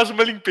pouquinho e não faz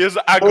uma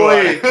limpeza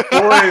agora.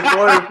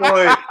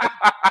 Foi.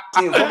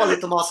 Sim, vamos ali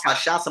tomar umas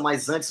cachaças,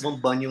 mas antes vamos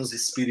banir uns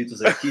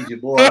espíritos aqui, de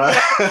boa.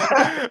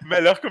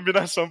 Melhor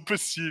combinação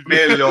possível.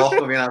 Melhor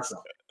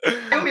combinação.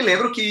 Eu me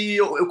lembro que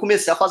eu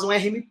comecei a fazer um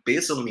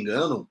RMP, se eu não me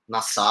engano,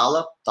 na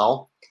sala,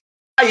 tal.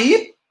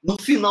 Aí...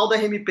 No final da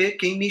RMP,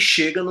 quem me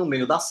chega no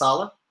meio da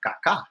sala?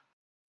 Kaká.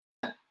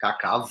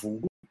 Kaká,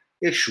 vulgo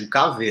Exu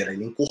Caveira.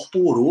 Ele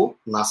incorporou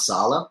na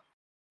sala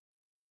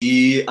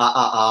e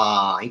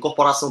a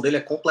incorporação dele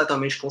é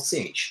completamente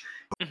consciente.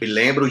 Eu me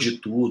lembro de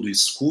tudo,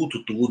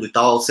 escuto tudo e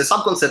tal. Você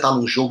sabe quando você tá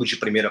num jogo de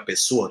primeira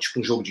pessoa, tipo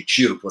um jogo de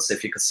tiro, que você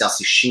fica se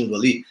assistindo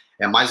ali?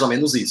 É mais ou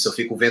menos isso. Eu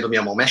fico vendo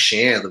minha mão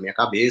mexendo, minha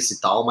cabeça e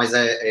tal, mas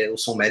eu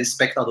sou um mero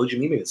espectador de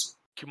mim mesmo.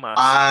 Que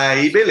massa.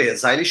 Aí,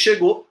 beleza. Aí ele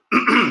chegou,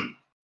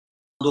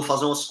 mandou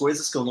fazer umas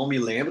coisas que eu não me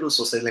lembro. Se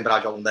você lembrar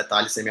de algum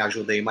detalhe, você me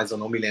ajuda aí, mas eu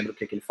não me lembro o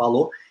que ele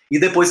falou. E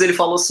depois ele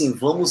falou assim,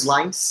 vamos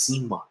lá em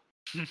cima.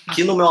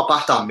 Aqui no meu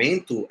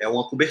apartamento é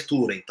uma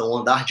cobertura, então o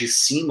andar de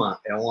cima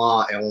é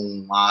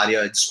uma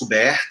área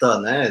descoberta,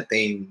 né?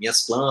 Tem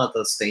minhas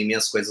plantas, tem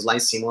minhas coisas lá em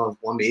cima,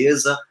 uma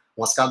mesa,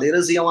 umas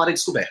cadeiras e é uma área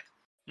descoberta.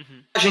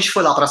 A gente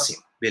foi lá pra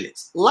cima,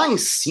 beleza. Lá em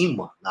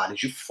cima, na área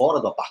de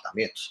fora do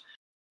apartamento,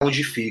 é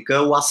onde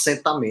fica o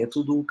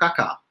assentamento do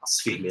Kaká,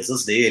 as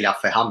firmezas dele, a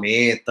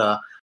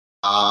ferramenta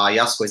e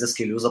as coisas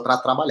que ele usa para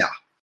trabalhar.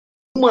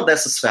 Uma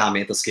dessas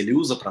ferramentas que ele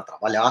usa para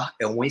trabalhar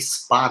é uma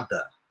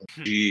espada,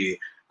 onde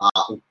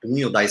o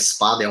punho da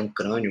espada é um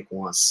crânio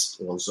com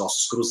os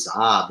ossos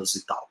cruzados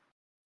e tal.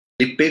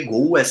 Ele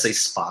pegou essa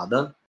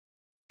espada,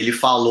 ele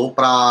falou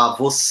para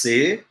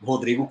você,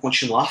 Rodrigo,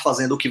 continuar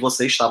fazendo o que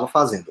você estava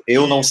fazendo.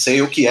 Eu não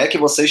sei o que é que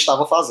você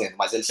estava fazendo,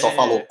 mas ele só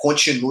falou,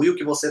 continue o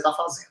que você está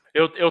fazendo.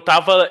 Eu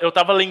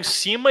tava lá em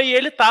cima e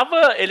ele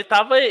tava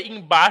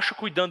embaixo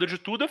cuidando de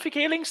tudo, eu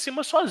fiquei lá em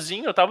cima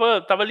sozinho, eu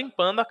tava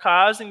limpando a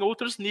casa em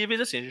outros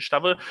níveis, assim, a gente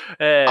tava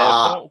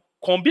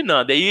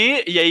combinando.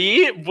 E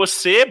aí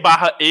você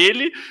 /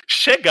 ele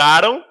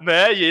chegaram,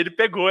 né? E ele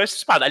pegou essa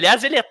espada.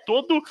 Aliás, ele é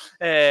todo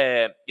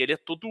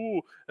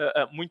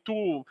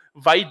muito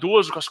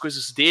vaidoso com as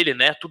coisas dele,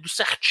 né? Tudo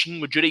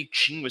certinho,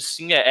 direitinho,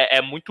 assim.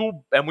 É muito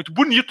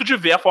bonito de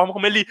ver a forma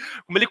como ele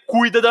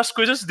cuida das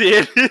coisas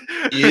dele.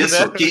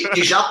 Isso, né?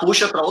 que já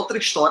puxa pra outra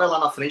história lá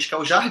na frente, que é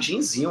o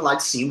jardinzinho lá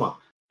de cima.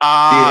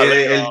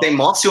 Ele tem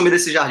maior ciúme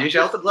desse jardim,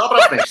 já é outra lá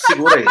pra frente.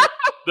 Segura aí.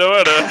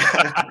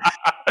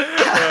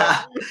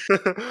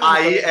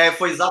 Aí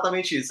foi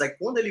exatamente isso. Aí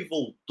quando ele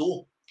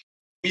voltou,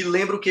 me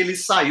lembro que ele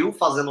saiu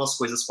fazendo umas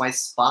coisas com a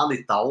espada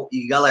e tal.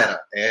 E galera,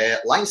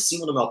 lá em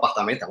cima do meu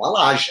apartamento é uma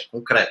laje,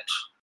 concreto.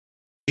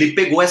 Ele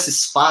pegou essa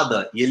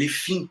espada e ele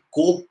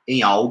fincou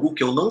em algo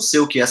que eu não sei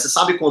o que é. Você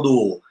sabe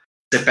quando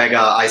você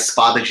pega a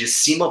espada de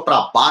cima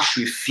pra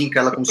baixo e finca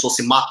ela como se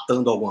fosse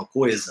matando alguma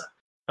coisa?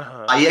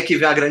 Aí é que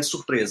vem a grande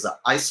surpresa.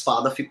 A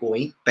espada ficou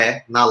em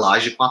pé na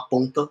laje com a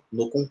ponta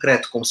no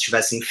concreto, como se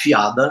estivesse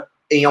enfiada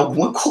em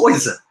alguma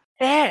coisa.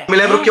 Eu me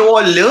lembro que eu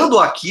olhando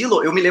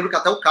aquilo, eu me lembro que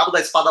até o cabo da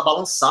espada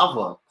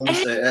balançava.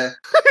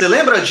 Você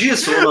lembra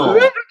disso ou não?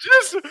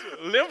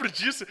 Lembro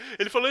disso.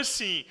 Ele falou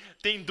assim,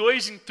 tem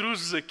 2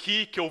 intrusos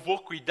aqui que eu vou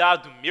cuidar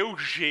do meu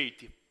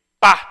jeito.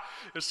 Pá!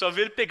 Eu só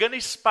vi ele pegando a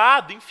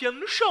espada e enfiando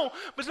no chão.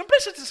 Mas não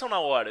prestei atenção na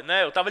hora,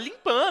 né? Eu tava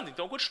limpando,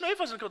 então eu continuei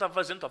fazendo o que eu tava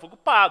fazendo, tava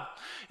ocupado.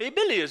 E aí,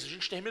 beleza, a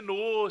gente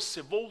terminou,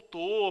 você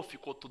voltou,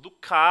 ficou tudo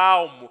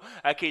calmo,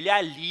 aquele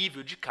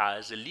alívio de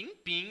casa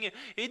limpinha.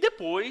 E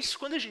depois,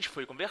 quando a gente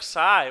foi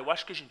conversar, eu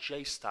acho que a gente já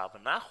estava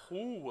na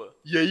rua.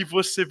 E aí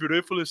você virou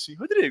e falou assim,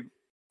 Rodrigo,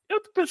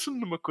 eu tô pensando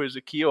numa coisa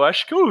aqui, eu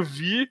acho que eu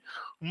vi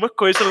uma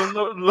coisa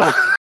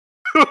lá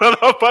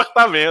no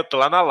apartamento,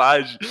 lá na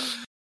laje.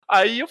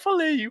 Aí eu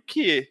falei, o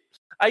quê?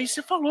 Aí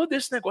você falou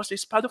desse negócio da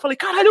espada, eu falei,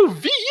 caralho, eu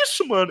vi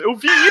isso, mano, eu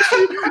vi isso.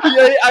 E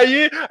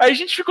aí a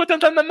gente ficou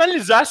tentando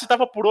analisar se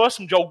tava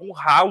próximo de algum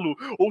ralo,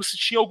 ou se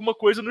tinha alguma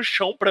coisa no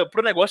chão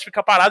pro negócio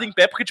ficar parado em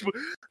pé, porque, tipo,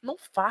 não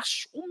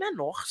faz o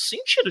menor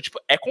sentido, tipo,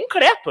 é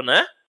concreto,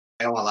 né?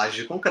 É uma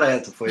laje de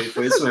concreto, foi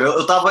isso mesmo.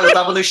 Eu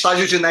tava no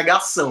estágio de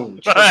negação,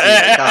 tipo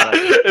assim, cara.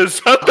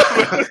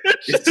 Exatamente.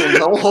 Isso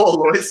não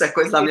rolou, isso é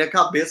coisa da minha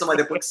cabeça, mas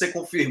depois que você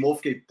confirmou, eu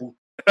fiquei, puta.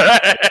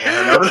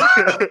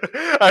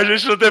 A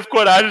gente não teve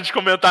coragem de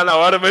comentar na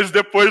hora, mas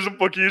depois um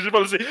pouquinho a gente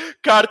falou assim,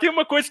 cara, tem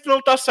uma coisa que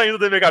não tá saindo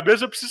da minha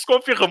cabeça, eu preciso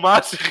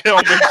confirmar se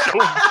realmente eu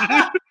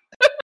vi.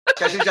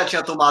 Que a gente já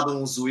tinha tomado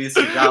uns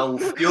uísque, já o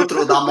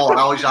filtro da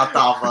moral já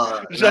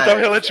tava... Já tava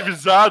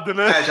relativizado,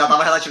 né? Já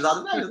tava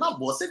relativizado. Na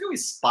boa, você viu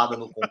espada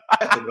no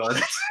concreto,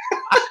 brother?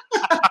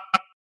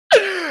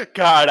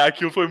 Cara,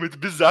 aquilo foi muito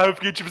bizarro,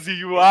 porque tipo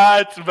assim,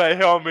 what, vai,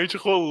 realmente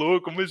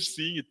rolou, como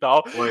assim e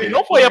tal. E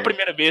não foi a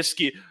primeira vez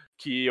que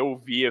eu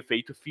vi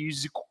efeito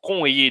físico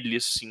com ele,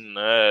 assim,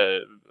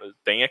 né?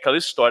 Tem aquela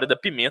história da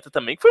pimenta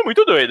também, que foi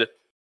muito doida.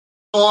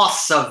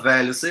 Nossa,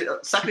 velho, você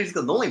acredita que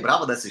eu não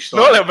lembrava dessa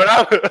história? Não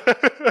lembrava?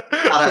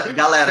 Cara,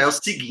 galera, é o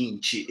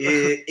seguinte,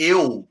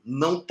 eu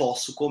não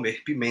posso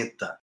comer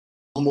pimenta.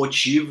 Por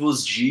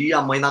motivos de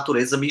a mãe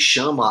natureza me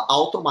chama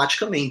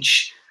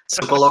automaticamente. Se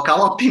eu colocar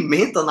uma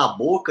pimenta na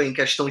boca, em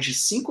questão de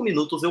 5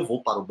 minutos eu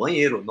vou para o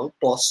banheiro. Não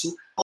posso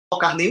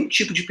colocar nenhum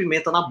tipo de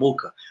pimenta na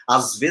boca.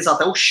 Às vezes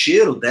até o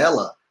cheiro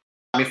dela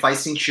me faz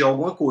sentir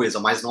alguma coisa,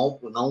 mas não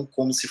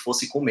como se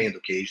fosse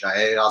comendo, que já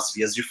é as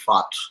vias de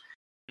fato.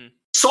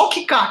 Só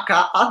que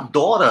Kaká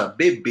adora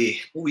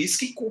beber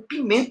uísque com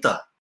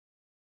pimenta.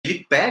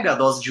 Ele pega a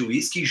dose de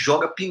uísque e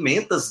joga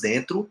pimentas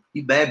dentro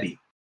e bebe.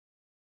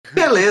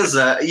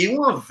 Beleza, e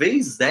uma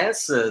vez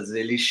dessas,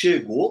 ele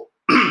chegou,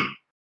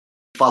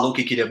 falou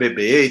que queria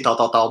beber e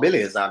tal,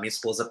 beleza. A minha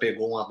esposa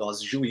pegou uma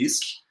dose de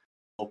uísque,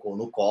 colocou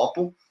no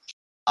copo,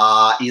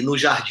 e no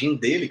jardim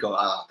dele, que eu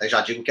até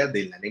já digo que é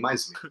dele, né? Nem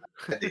mais meu, né?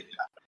 É dele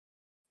já.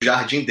 No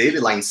jardim dele,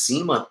 lá em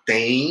cima,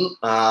 tem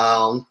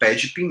um pé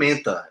de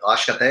pimenta. Eu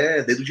acho que até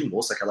é dedo de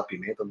moça aquela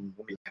pimenta, não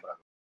vou me lembrar.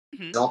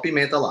 É uma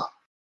pimenta lá.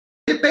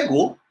 Ele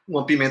pegou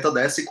uma pimenta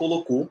dessa e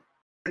colocou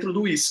dentro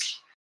do uísque.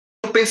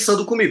 Eu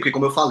pensando comigo, porque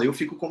como eu falei, eu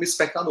fico como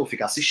espectador,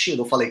 fico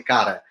assistindo. Eu falei,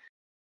 cara,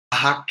 tá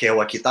Raquel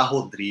aqui, tá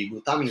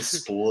Rodrigo, tá minha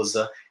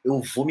esposa,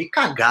 eu vou me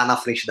cagar na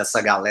frente dessa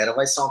galera,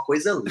 vai ser uma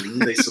coisa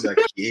linda isso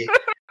daqui.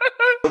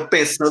 Eu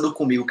pensando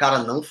comigo, cara,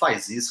 não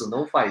faz isso,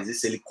 não faz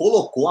isso. Ele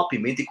colocou a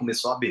pimenta e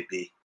começou a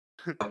beber.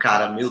 Eu,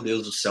 cara, meu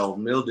Deus do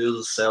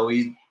céu,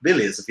 e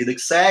beleza, vida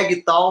que segue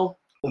e tal,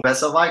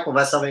 conversa vai,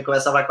 conversa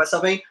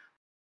vem,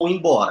 vou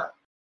embora.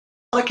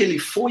 Na hora que ele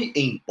foi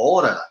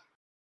embora,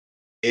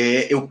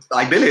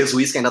 aí beleza, o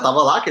uísque ainda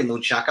tava lá, que ele não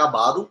tinha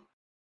acabado,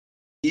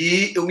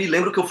 e eu me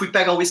lembro que eu fui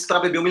pegar o uísque pra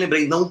beber, eu me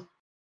lembrei, não,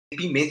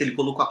 tem pimenta, ele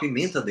colocou a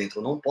pimenta dentro,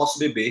 eu não posso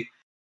beber.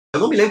 Eu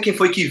não me lembro quem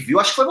foi que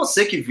viu, acho que foi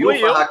você que viu,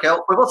 foi a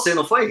Raquel, foi você,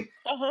 não foi?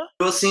 Uhum.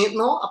 Eu assim,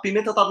 não, a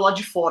pimenta tá do lado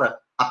de fora.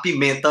 A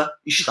pimenta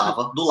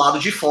estava do lado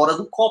de fora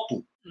do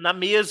copo. Na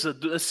mesa,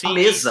 assim. Na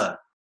mesa.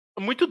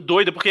 Muito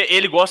doido, porque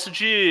ele gosta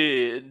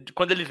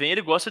quando ele vem,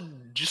 ele gosta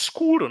de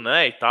escuro,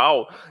 né, e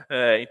tal.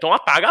 Então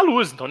apaga a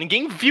luz. Então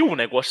ninguém viu o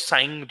negócio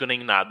saindo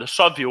nem nada.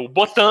 Só viu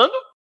botando.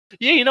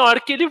 E aí, na hora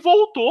que ele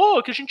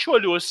voltou, que a gente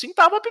olhou assim,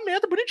 tava a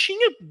pimenta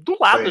bonitinha do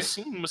lado,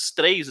 assim, umas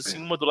 3, assim,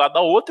 uma do lado da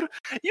outra.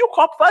 E o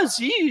copo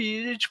vazio.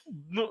 E, tipo,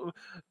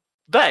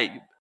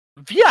 véi,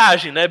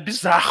 viagem, né?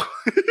 Bizarro.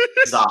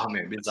 Bizarro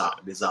mesmo,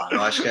 bizarro.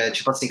 Eu acho que é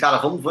tipo assim, cara,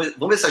 vamos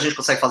ver se a gente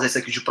consegue fazer isso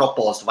aqui de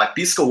propósito. Vai,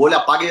 pisca o olho,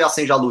 apaga e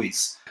acende a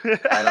luz.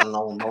 Aí ela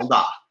não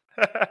dá.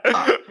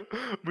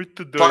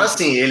 Muito doido. Fora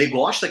assim, ele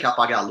gosta que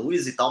apague a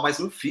luz e tal, mas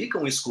não fica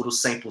um escuro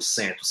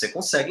 100%. Você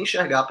consegue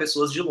enxergar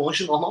pessoas de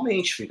longe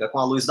normalmente, fica com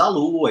a luz da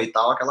lua e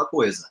tal, aquela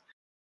coisa.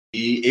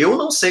 E eu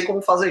não sei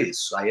como fazer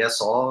isso, aí é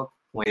só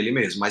com ele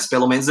mesmo. Mas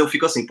pelo menos eu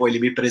fico assim, pô, ele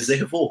me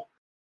preservou.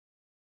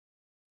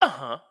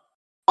 Aham.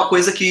 Uma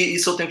coisa que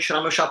isso eu tenho que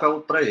tirar meu chapéu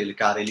pra ele,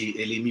 cara.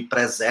 Ele me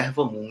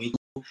preserva muito,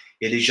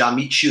 ele já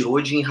me tirou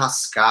de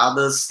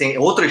enrascadas. Tem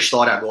outra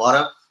história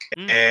agora.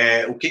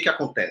 O que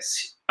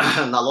acontece?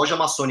 Na loja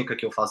maçônica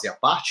que eu fazia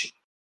parte,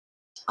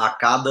 a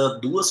cada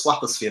 2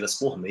 quartas-feiras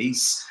por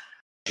mês,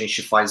 a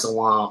gente faz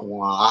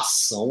uma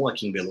ação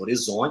aqui em Belo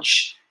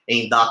Horizonte,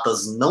 em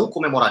datas não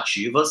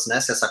comemorativas, né?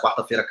 Se essa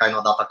quarta-feira cai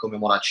numa data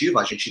comemorativa,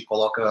 a gente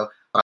coloca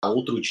para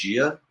outro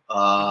dia,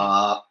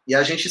 e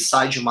a gente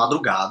sai de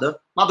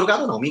madrugada.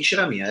 Madrugada não,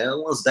 mentira minha, é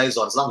umas 10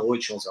 horas da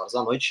noite, 11 horas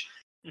da noite.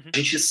 A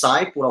gente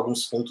sai por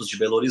alguns pontos de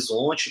Belo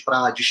Horizonte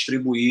para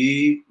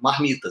distribuir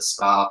marmitas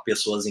para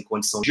pessoas em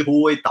condição de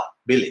rua e tal.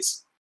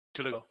 Beleza.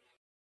 Que legal.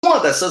 Uma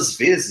dessas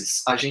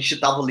vezes, a gente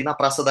estava ali na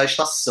Praça da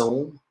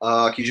Estação,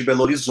 aqui de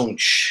Belo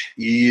Horizonte.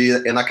 E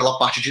é naquela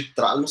parte de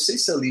trás, não sei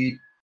se ali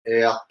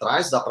é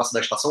atrás da Praça da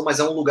Estação, mas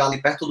é um lugar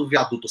ali perto do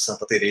viaduto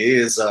Santa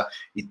Teresa,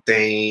 e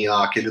tem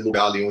aquele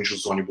lugar ali onde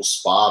os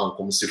ônibus param,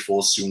 como se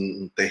fosse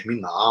um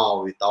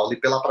terminal e tal, ali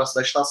pela Praça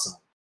da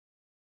Estação.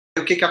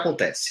 E o que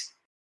acontece?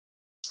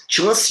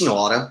 Tinha uma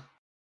senhora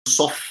no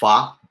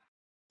sofá,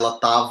 ela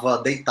estava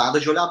deitada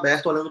de olho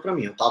aberto olhando para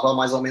mim. Eu estava a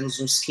mais ou menos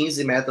uns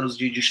 15 metros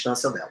de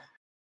distância dela.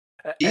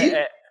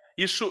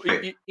 Isso,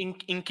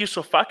 em que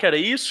sofá que era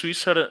isso?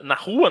 Isso era na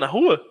rua? Na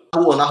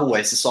rua.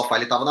 Esse sofá,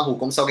 ele tava na rua.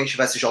 Como se alguém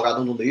tivesse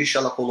jogado no lixo,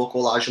 ela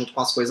colocou lá junto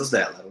com as coisas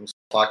dela. Era um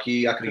sofá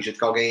que acredito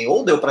que alguém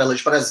ou deu para ela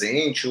de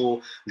presente,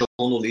 ou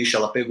jogou no lixo,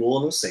 ela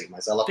pegou, não sei.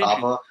 Mas ela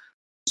tava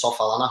no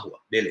sofá lá na rua.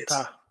 Beleza.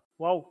 Tá.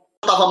 Uau.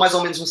 Eu tava a mais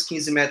ou menos uns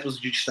 15 metros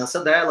de distância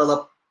dela.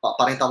 Ela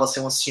aparentava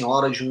ser uma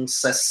senhora de uns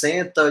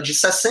 60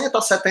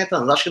 a 70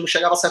 anos. Acho que não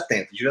chegava a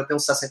 70. Devia ter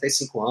uns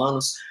 65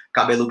 anos.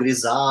 Cabelo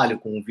grisalho,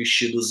 com um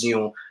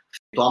vestidozinho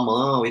feito à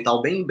mão e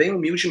tal, bem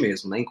humilde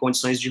mesmo, né, em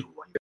condições de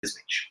rua,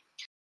 infelizmente.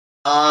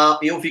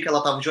 Eu vi que ela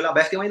estava de olho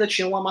aberto e eu ainda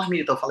tinha uma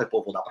marmita. Eu falei,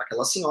 pô, vou dar para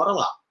aquela senhora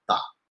lá.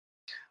 Tá.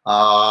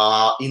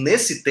 E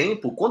nesse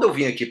tempo, quando eu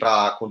vim aqui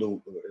quando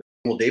eu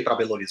mudei para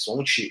Belo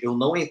Horizonte, eu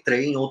não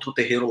entrei em outro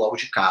terreiro logo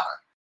de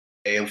cara.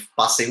 Eu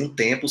passei um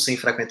tempo sem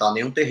frequentar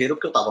nenhum terreiro,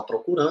 porque eu estava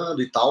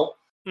procurando e tal.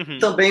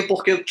 Também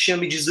porque eu tinha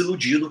me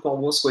desiludido com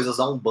algumas coisas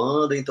da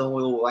Umbanda, então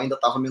eu ainda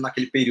estava meio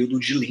naquele período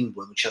de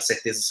limbo. Eu não tinha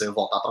certeza se eu ia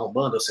voltar para a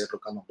Umbanda, ou se eu ia para o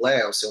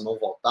Candomblé, ou se eu não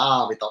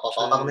voltava e tal. Eu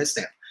estava nesse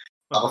tempo.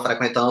 Estava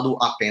frequentando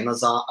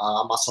apenas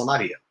a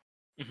maçonaria.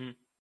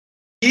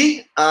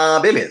 E,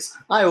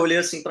 beleza. Aí eu olhei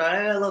assim para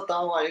ela,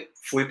 tal, aí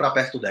fui para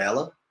perto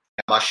dela,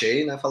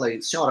 abaixei, né,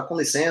 falei, senhora, com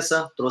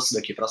licença, trouxe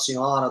daqui para a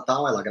senhora,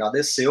 tal. Ela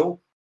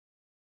agradeceu.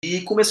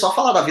 E começou a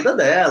falar da vida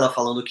dela,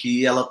 falando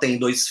que ela tem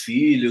 2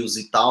 filhos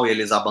e tal, e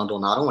eles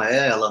abandonaram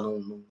ela,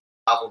 não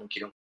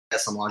queriam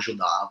essa, não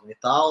ajudavam e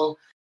tal.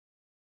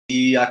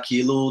 e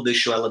aquilo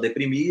deixou ela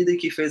deprimida e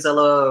que fez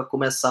ela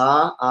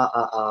começar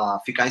a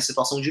ficar em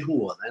situação de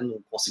rua, né?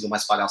 Não conseguiu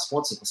mais pagar as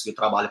contas, não conseguiu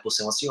trabalho por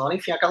ser uma senhora,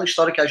 enfim, aquela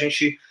história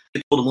que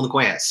todo mundo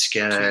conhece, que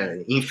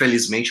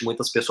infelizmente,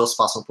 muitas pessoas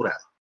passam por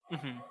ela.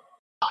 Uhum.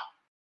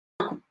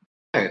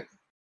 Comecei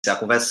a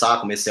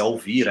conversar, comecei a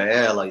ouvir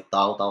ela e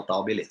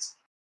tal, beleza.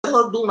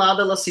 Ela, do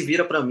nada, ela se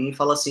vira pra mim e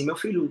fala assim, meu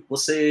filho,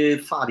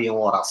 você faria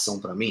uma oração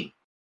pra mim?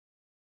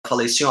 Eu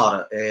falei,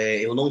 senhora,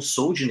 eu não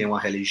sou de nenhuma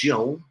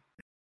religião,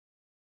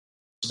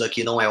 isso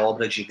daqui não é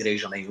obra de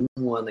igreja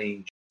nenhuma,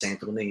 nem de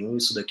centro nenhum,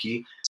 isso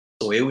daqui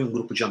sou eu e um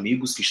grupo de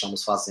amigos que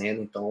estamos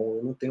fazendo, então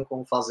eu não tenho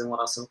como fazer uma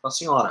oração para a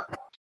senhora.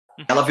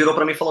 Ela virou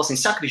para mim e falou assim,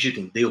 você acredita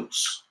em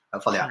Deus? Eu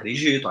falei,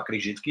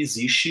 acredito que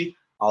existe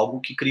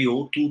algo que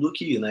criou tudo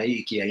aqui, né,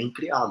 e que é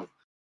incriado.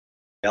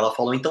 Ela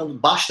falou, então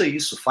basta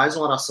isso, faz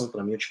uma oração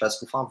para mim, eu te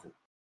peço por favor.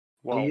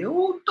 Uau. E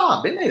eu, tá,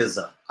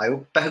 beleza. Aí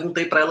eu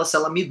perguntei para ela se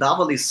ela me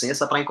dava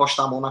licença para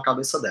encostar a mão na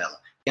cabeça dela.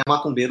 Quem é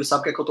macumbeiro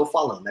sabe o que é que eu tô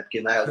falando, né?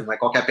 Porque não é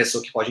qualquer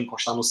pessoa que pode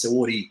encostar no seu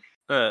ori,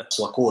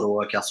 sua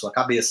coroa, que é a sua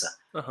cabeça.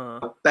 Uhum.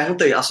 Eu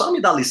perguntei, a senhora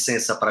me dá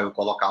licença para eu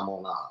colocar a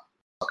mão na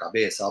sua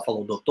cabeça? Ela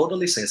falou, dou toda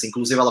licença.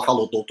 Inclusive ela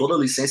falou, dou toda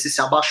licença e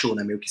se abaixou,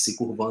 né? Meio que se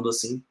curvando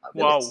assim.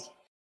 Uau!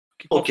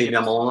 Coloquei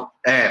minha mão...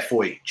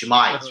 foi,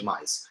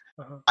 demais.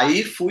 Uhum.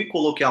 Aí fui,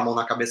 coloquei a mão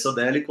na cabeça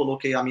dela e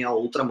coloquei a minha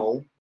outra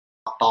mão,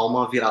 a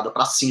palma virada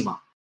para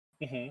cima.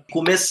 Uhum.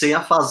 Comecei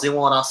a fazer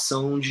uma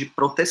oração de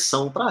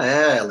proteção para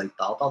ela e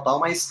tal,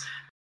 mas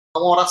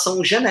uma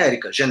oração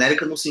genérica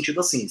no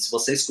sentido assim, se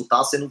você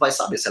escutar, você não vai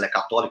saber se ela é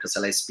católica, se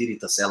ela é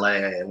espírita, se ela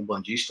é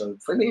umbandista,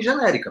 foi bem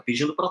genérica,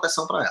 pedindo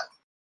proteção para ela.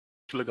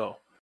 Que legal.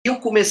 E eu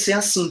comecei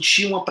a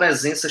sentir uma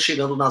presença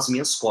chegando nas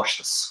minhas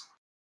costas.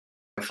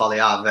 Eu falei,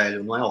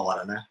 velho, não é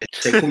hora, né?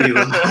 Sei comigo,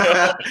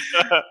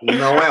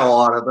 não é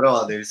hora,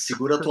 brother,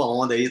 segura tua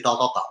onda aí e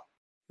tal.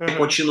 Eu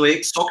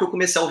continuei, só que eu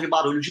comecei a ouvir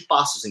barulho de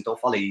passos, então eu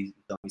falei,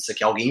 então isso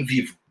aqui é alguém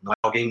vivo, não é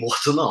alguém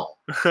morto, não.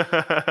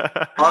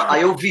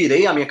 Aí eu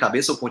virei a minha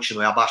cabeça, eu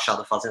continuei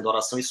abaixado fazendo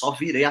oração e só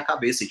virei a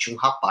cabeça, e tinha um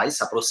rapaz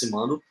se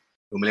aproximando,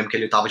 eu me lembro que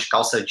ele tava de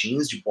calça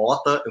jeans, de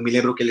bota, eu me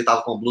lembro que ele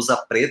tava com a blusa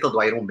preta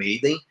do Iron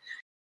Maiden,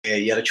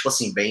 e era tipo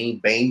assim,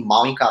 bem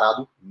mal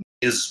encarado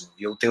mesmo,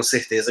 e eu tenho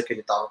certeza que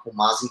ele tava com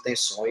más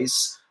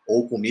intenções,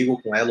 ou comigo,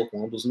 ou com ela, ou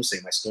com ambos, não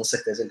sei, mas com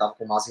certeza ele tava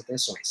com más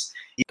intenções.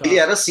 E ele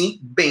era, assim,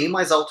 bem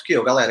mais alto que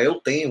eu. Galera, eu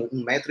tenho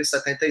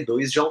 1,72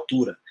 m de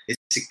altura.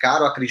 Esse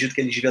cara, eu acredito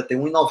que ele devia ter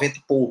 1,90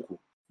 e pouco,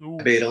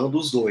 beirando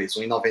os dois,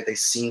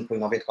 1,95,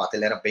 1,94.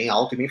 Ele era bem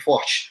alto e bem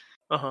forte.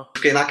 Uhum.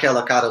 Fiquei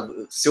naquela, cara,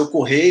 se eu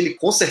correr, ele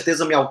com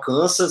certeza me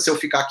alcança, se eu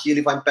ficar aqui,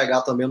 ele vai me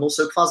pegar também, eu não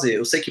sei o que fazer.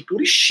 Eu sei que,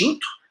 por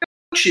instinto,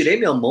 eu tirei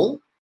minha mão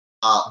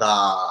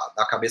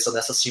da cabeça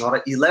dessa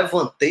senhora e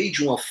levantei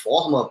de uma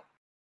forma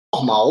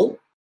normal.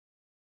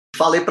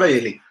 Falei pra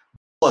ele,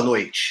 boa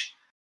noite.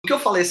 No que eu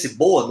falei esse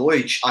boa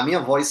noite, a minha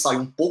voz saiu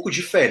um pouco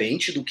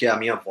diferente do que a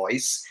minha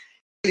voz.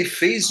 Ele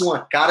fez uma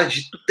cara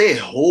de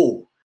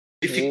terror.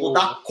 Ele ficou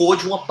da cor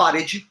de uma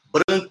parede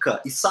branca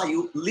e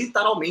saiu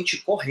literalmente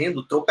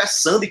correndo,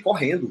 tropeçando e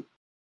correndo.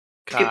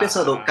 Fiquei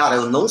pensando, cara,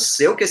 eu não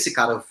sei o que esse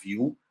cara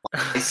viu,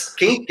 mas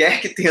quem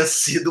quer que tenha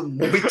sido,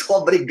 muito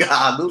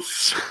obrigado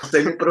por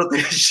ter me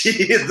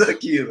protegido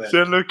aqui, velho.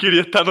 Você não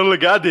queria estar no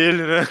lugar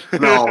dele, né?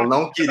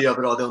 Não queria,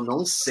 brother. Eu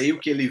não sei o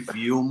que ele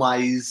viu,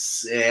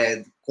 mas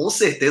com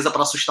certeza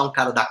pra assustar um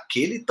cara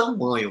daquele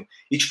tamanho.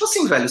 E tipo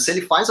assim, velho, se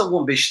ele faz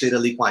alguma besteira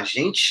ali com a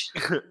gente,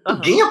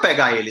 ninguém ia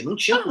pegar ele. Não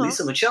tinha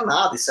polícia, não tinha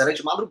nada. Isso era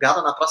de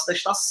madrugada na praça da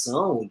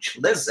estação,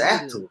 tipo,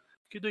 deserto.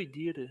 Que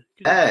doideira.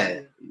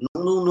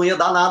 Não ia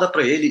dar nada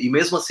pra ele. E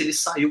mesmo assim ele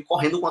saiu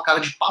correndo com a cara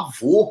de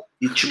pavor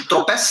e tipo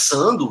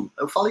tropeçando.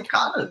 Eu falei,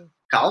 cara,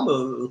 calma,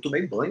 eu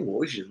tomei banho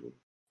hoje.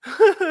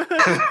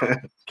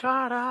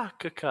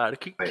 Caraca, cara,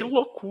 que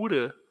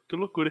loucura. Que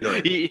loucura.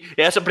 E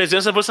essa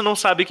presença você não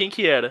sabe quem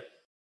que era?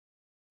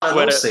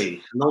 Não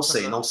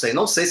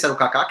sei se era o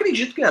Kaká.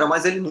 Acredito que era,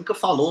 mas ele nunca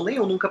falou, nem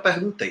eu nunca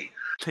perguntei.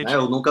 Né?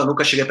 Eu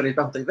nunca cheguei pra ele e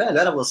perguntei, velho,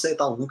 era você e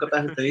tal? Nunca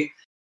perguntei.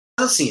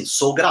 Mas assim,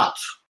 sou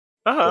grato.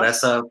 Por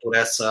essa,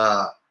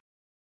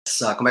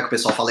 como é que o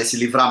pessoal fala, esse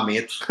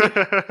livramento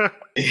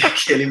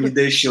que ele me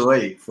deixou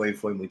aí,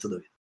 foi muito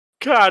doido.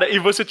 Cara, e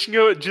você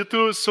tinha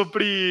dito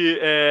sobre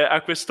a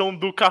questão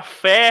do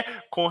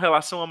café com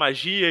relação à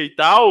magia e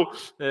tal.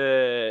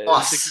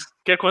 Nossa. Você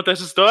quer contar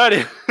essa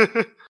história?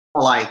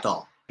 Vamos lá,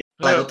 então.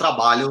 Eu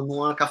trabalho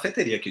numa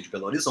cafeteria aqui de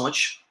Belo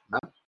Horizonte, né?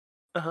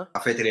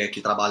 Cafeteria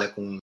que trabalha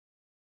com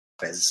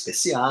cafés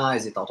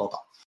especiais e tal.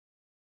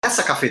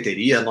 Nessa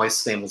cafeteria,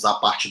 nós temos a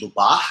parte do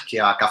bar, que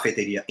é a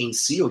cafeteria em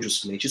si, onde os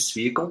clientes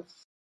ficam.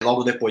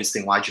 Logo depois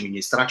tem o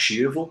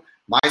administrativo.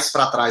 Mais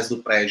para trás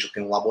do prédio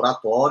tem um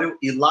laboratório.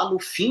 E lá no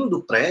fim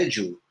do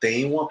prédio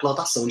tem uma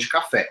plantação de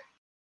café.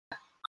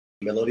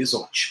 Em Belo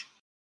Horizonte.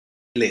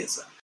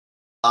 Beleza.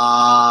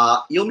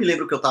 E eu me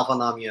lembro que eu estava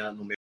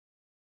no meu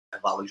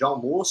intervalo de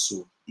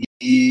almoço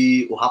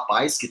e o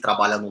rapaz que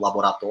trabalha no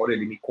laboratório,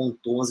 ele me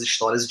contou umas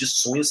histórias de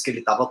sonhos que ele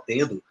estava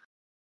tendo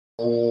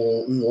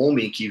um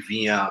homem que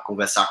vinha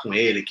conversar com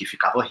ele, que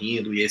ficava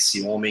rindo, e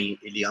esse homem,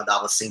 ele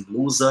andava sem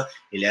blusa,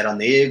 ele era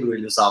negro,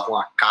 ele usava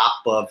uma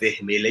capa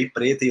vermelha e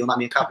preta, e eu na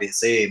minha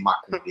cabeça, ei,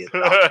 macumbeiro.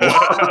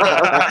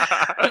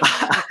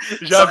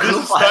 Já vi essa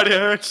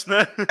história antes,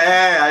 né?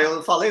 Aí eu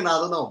não falei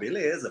nada, não,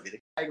 beleza, vida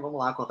que segue, vamos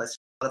lá, contar essa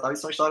história, tal, e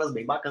são histórias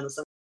bem bacanas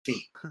também,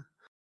 enfim.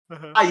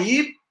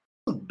 Aí,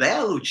 um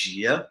belo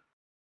dia,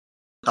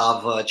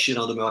 tava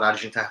tirando meu horário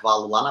de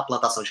intervalo lá na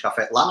plantação de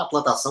café. Lá na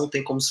plantação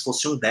tem como se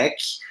fosse um deck.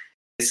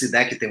 Esse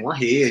deck tem uma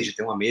rede,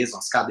 tem uma mesa,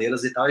 umas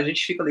cadeiras e tal, e a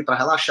gente fica ali para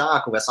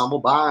relaxar, conversar uma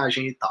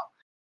bobagem e tal.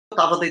 Eu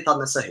tava deitado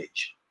nessa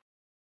rede.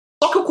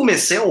 Só que eu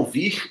comecei a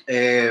ouvir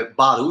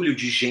barulho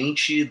de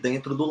gente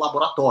dentro do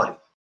laboratório.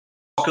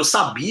 Só que eu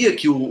sabia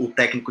que o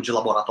técnico de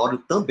laboratório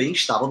também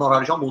estava no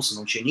horário de almoço,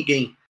 não tinha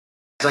ninguém.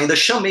 Mas eu ainda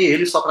chamei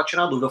ele só para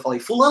tirar dúvida. Eu falei,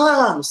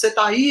 fulano, você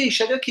tá aí?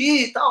 Chega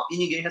aqui e tal. E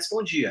ninguém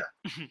respondia.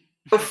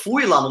 Eu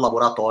fui lá no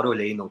laboratório,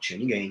 olhei, não tinha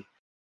ninguém.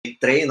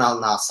 Entrei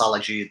na sala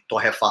de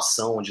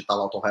torrefação, onde tá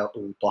lá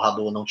o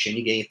torrador, não tinha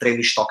ninguém. Entrei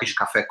no estoque de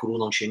café cru,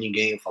 não tinha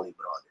ninguém. Eu falei,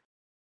 brother,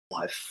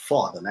 porra, é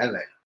foda, né,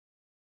 velho?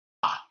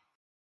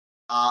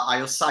 Aí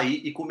eu saí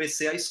e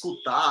comecei a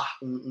escutar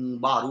um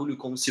barulho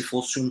como se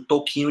fosse um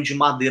toquinho de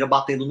madeira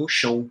batendo no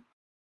chão.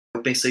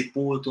 Eu pensei,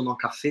 pô, eu tô numa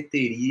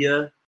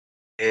cafeteria,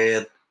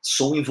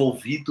 sou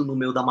envolvido no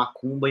meio da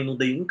macumba e não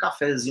dei um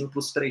cafezinho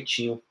pros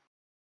pretinhos.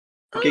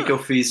 O que eu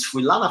fiz?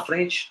 Fui lá na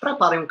frente,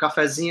 preparei um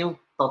cafezinho,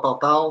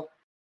 tal.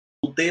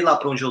 Voltei lá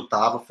pra onde eu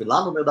tava, fui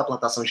lá no meio da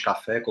plantação de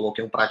café,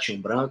 coloquei um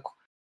pratinho branco,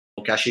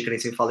 coloquei a xícara em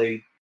cima e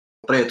falei,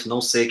 preto, não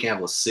sei quem é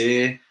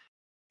você,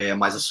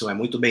 mas o senhor é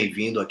muito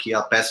bem-vindo aqui,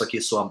 eu peço aqui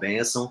sua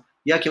bênção,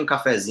 e aqui um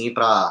cafezinho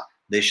pra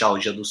deixar o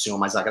dia do senhor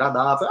mais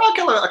agradável.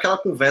 Aquela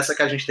conversa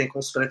que a gente tem com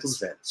os pretos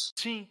velhos.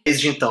 Sim.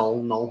 Desde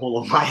então, não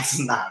rolou mais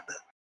nada.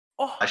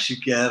 Oh.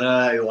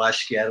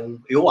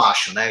 Eu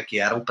acho, né, que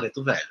era um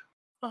preto velho.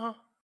 Uhum.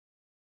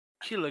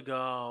 Que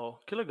legal.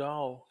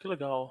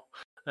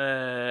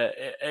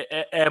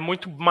 É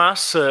muito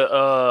massa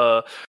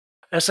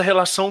essa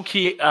relação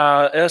que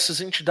essas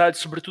entidades,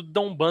 sobretudo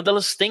da Umbanda,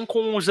 elas têm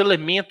com os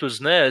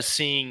elementos, né?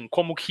 Assim,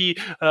 como que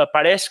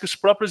parece que os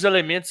próprios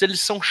elementos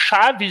eles são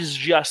chaves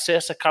de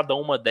acesso a cada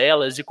uma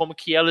delas e como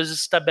que elas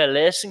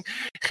estabelecem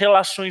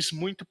relações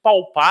muito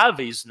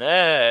palpáveis,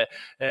 né?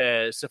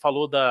 Você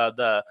falou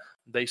da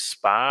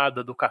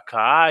espada, do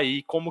cacá,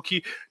 e como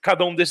que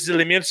cada um desses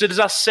elementos eles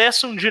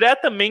acessam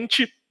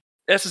diretamente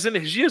essas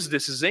energias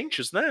desses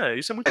entes, né?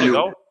 Isso é muito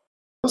legal.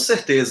 Com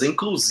certeza.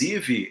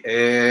 Inclusive,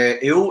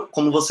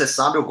 como você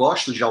sabe, eu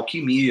gosto de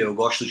alquimia, eu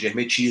gosto de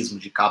hermetismo,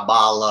 de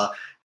cabala.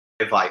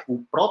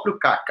 O próprio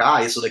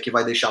Kaká, isso daqui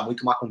vai deixar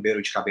muito macumbeiro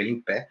de cabelo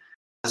em pé,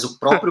 mas o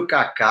próprio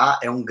Kaká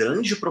é um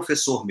grande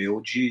professor meu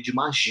de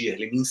magia.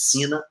 Ele me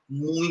ensina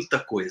muita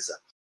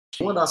coisa.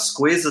 Uma das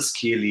coisas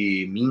que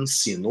ele me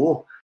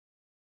ensinou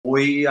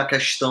foi a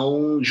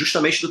questão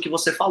justamente do que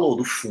você falou,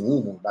 do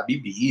fumo, da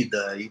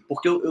bebida, e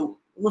porque eu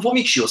não vou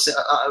mentir,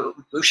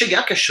 eu cheguei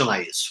a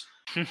questionar isso.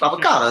 Eu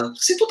falava, cara,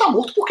 se tu tá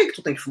morto, por que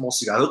tu tem que fumar um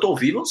cigarro? Eu tô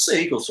vivo, eu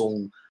sei que eu sou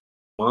um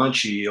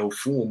fumante, eu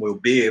fumo, eu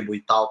bebo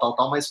e tal,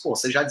 mas, pô,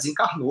 você já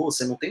desencarnou,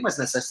 você não tem mais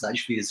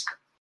necessidade física.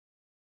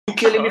 O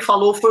que ele me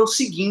falou foi o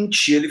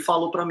seguinte, ele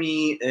falou pra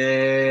mim,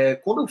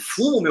 quando eu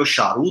fumo meu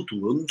charuto,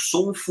 eu não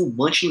sou um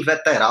fumante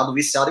inveterado,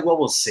 viciado igual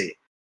você.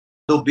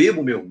 Quando eu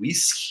bebo meu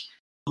whisky,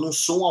 eu não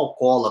sou um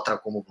alcoólatra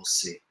como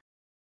você.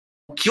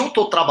 O que eu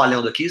tô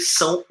trabalhando aqui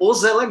são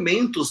os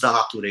elementos da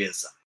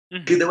natureza.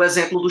 Ele deu o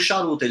exemplo do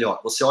charuto. Ele,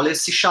 você olha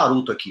esse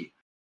charuto aqui.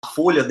 A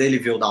folha dele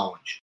veio da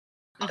onde?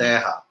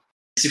 Terra.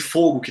 Esse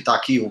fogo que tá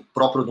aqui, o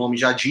próprio nome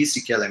já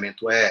disse que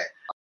elemento é.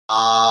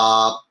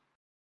 A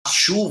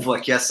chuva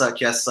que a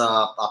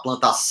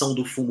plantação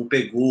do fumo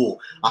pegou,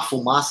 a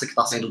fumaça que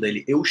tá saindo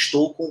dele. Eu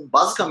estou com,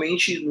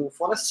 basicamente, não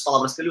foram essas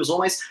palavras que ele usou,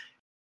 mas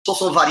só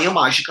sou varinha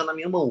mágica na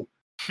minha mão.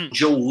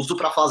 Onde eu uso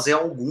para fazer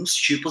alguns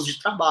tipos de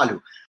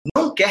trabalho.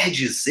 Não quer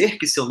dizer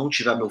que se eu não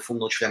tiver meu fumo,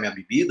 não tiver minha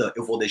bebida,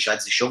 eu vou deixar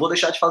de existir, eu vou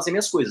deixar de fazer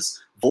minhas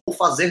coisas. Vou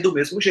fazer do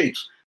mesmo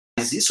jeito.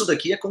 Mas isso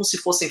daqui é como se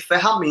fossem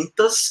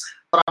ferramentas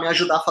para me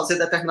ajudar a fazer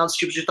determinados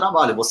tipos de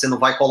trabalho. Você não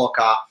vai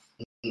colocar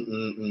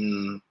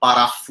um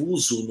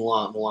parafuso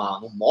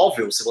num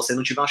móvel se você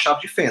não tiver uma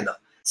chave de fenda.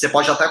 Você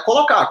pode até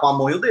colocar com a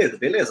mão e o dedo,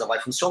 beleza, vai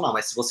funcionar.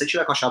 Mas se você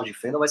tiver com a chave de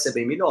fenda, vai ser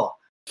bem melhor.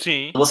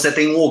 Sim. Você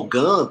tem um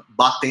Ogã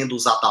batendo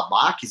os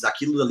atabaques,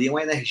 aquilo ali é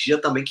uma energia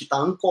também que está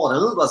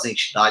ancorando as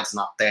entidades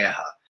na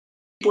Terra.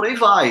 E por aí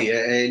vai.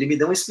 Ele me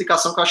deu uma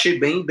explicação que eu achei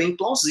bem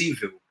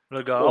plausível.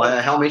 Legal. Pô,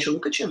 realmente eu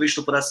nunca tinha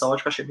visto por essa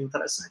ótica, achei bem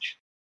interessante.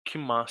 Que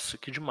massa,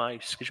 que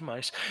demais.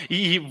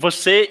 E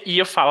você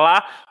ia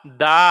falar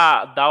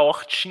da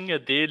hortinha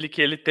dele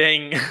que ele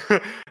tem.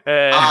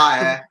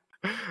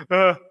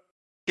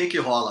 O que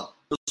rola?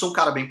 Eu sou um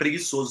cara bem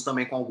preguiçoso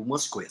também com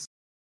algumas coisas.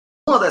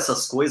 Uma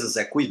dessas coisas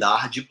é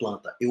cuidar de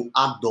planta. Eu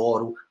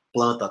adoro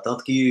planta,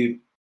 tanto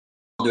que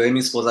quando eu e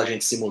minha esposa a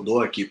gente se mudou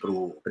aqui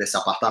para esse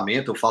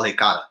apartamento, eu falei,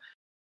 cara,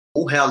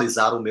 vou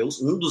realizar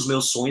um dos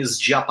meus sonhos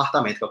de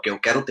apartamento, porque eu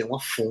quero ter uma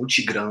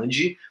fonte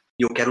grande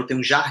e eu quero ter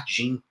um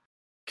jardim.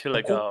 Que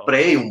legal.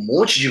 Comprei um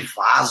monte de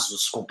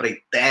vasos,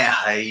 comprei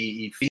terra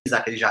e fiz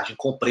aquele jardim.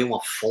 Comprei uma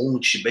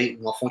fonte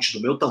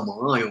do meu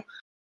tamanho.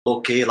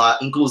 Coloquei lá,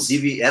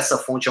 inclusive essa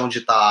fonte é onde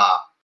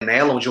está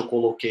nela, onde eu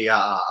coloquei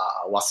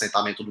o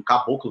assentamento do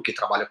caboclo que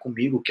trabalha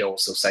comigo, que é o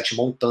seu Sete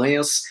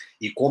Montanhas.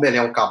 E como ele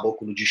é um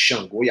caboclo de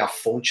Xangô e a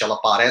fonte ela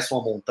parece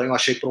uma montanha, eu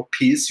achei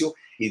propício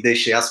e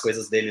deixei as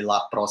coisas dele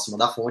lá próximo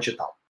da fonte e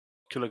tal.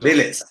 Que legal.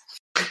 Beleza.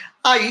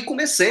 Aí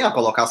comecei a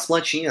colocar as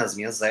plantinhas, as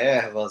minhas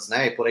ervas,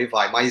 né, e por aí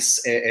vai.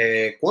 Mas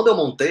quando eu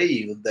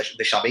montei,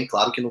 deixar bem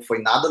claro que não foi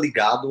nada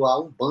ligado a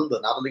Umbanda,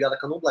 nada ligado a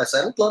Candomblé.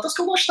 Eram plantas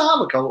que eu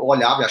gostava, que eu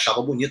olhava e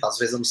achava bonita. Às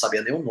vezes eu não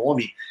sabia nem o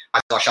nome,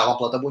 mas eu achava uma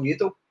planta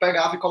bonita, eu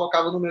pegava e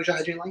colocava no meu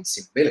jardim lá em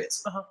cima.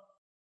 Beleza. Uhum.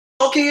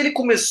 Só que ele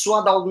começou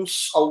a dar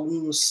alguns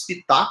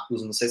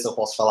pitacos, não sei se eu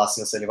posso falar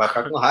assim ou se ele vai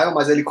ficar com raiva,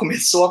 mas ele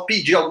começou a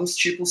pedir alguns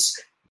tipos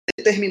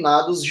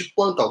determinados de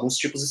planta, alguns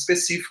tipos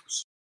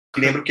específicos.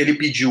 Eu lembro que ele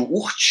pediu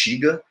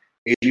urtiga,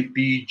 ele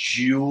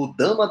pediu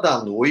dama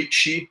da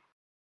noite,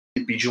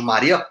 ele pediu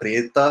Maria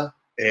Preta,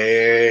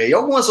 e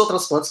algumas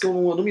outras plantas que eu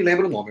não me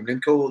lembro o nome. Eu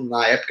lembro que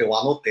na época eu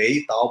anotei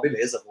e tal,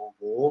 beleza,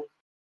 vou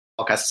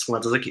colocar essas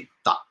plantas aqui.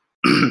 Tá.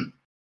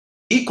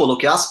 E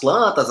coloquei as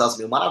plantas, as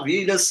mil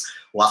maravilhas.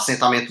 O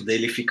assentamento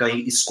dele fica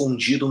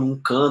escondido num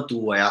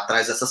canto,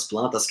 atrás dessas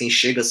plantas. Quem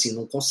chega assim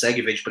não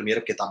consegue ver de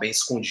primeira porque tá bem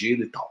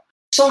escondido e tal.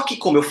 Só que,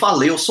 como eu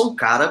falei, eu sou um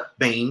cara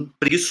bem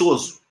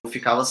preguiçoso. Eu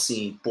ficava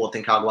assim,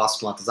 tem que aguar as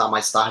plantas,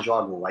 mais tarde eu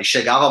aguo. Aí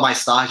chegava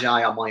mais tarde,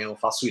 amanhã eu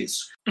faço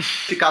isso.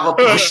 Ficava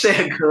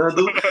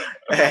postergando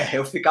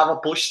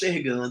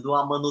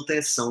a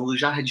manutenção do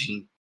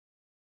jardim.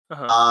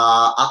 Uhum.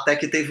 Até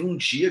que teve um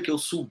dia que eu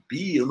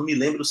subi, eu não me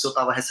lembro se eu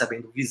estava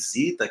recebendo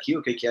visita aqui,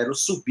 o que era, eu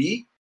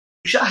subi,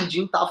 o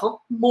jardim estava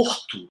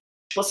morto.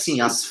 Tipo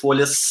assim, as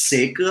folhas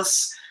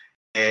secas,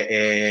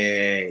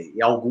 e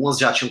algumas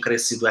já tinham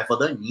crescido erva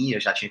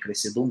daninha, já tinha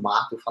crescido um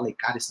mato. Eu falei,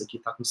 cara, isso daqui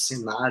tá com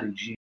cenário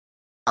de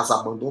casa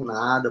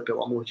abandonada,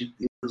 pelo amor de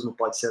Deus, não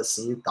pode ser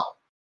assim e tal.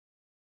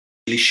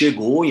 Ele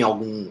chegou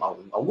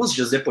alguns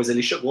dias depois,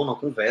 ele chegou numa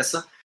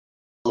conversa,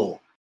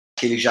 falou,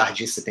 aquele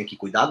jardim você tem que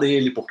cuidar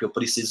dele, porque eu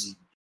preciso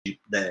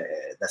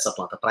dessa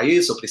planta para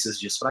isso, eu preciso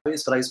disso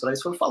para isso.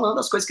 Foi falando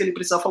as coisas que ele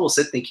precisava, falou,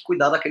 você tem que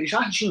cuidar daquele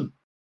jardim,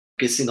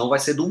 porque senão vai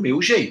ser do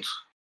meu jeito.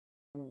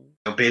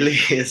 Eu,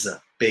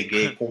 beleza.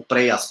 Peguei,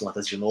 comprei as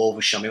plantas de novo,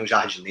 chamei um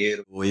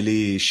jardineiro.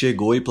 Ele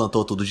chegou e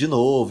plantou tudo de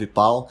novo e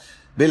pau.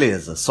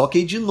 Beleza, só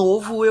que de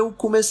novo eu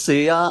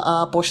comecei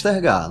a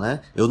postergar,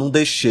 né? Eu não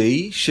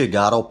deixei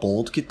chegar ao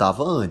ponto que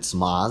estava antes,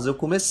 mas eu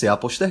comecei a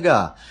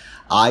postergar.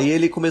 Aí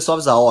ele começou a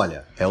avisar,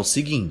 olha, é o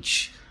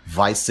seguinte,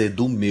 vai ser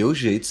do meu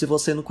jeito se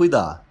você não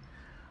cuidar.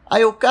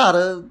 Aí eu,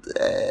 cara,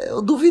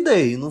 eu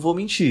duvidei, não vou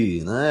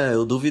mentir, né?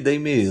 Eu duvidei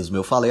mesmo.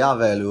 Eu falei,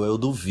 velho, eu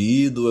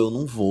duvido, eu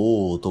não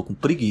vou, tô com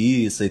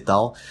preguiça e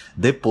tal.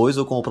 Depois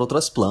eu compro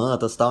outras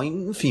plantas e tal.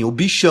 Enfim, o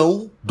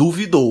bichão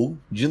duvidou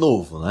de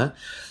novo, né?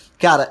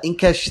 Cara, em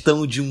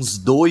questão de uns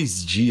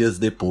 2 dias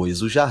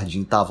depois, o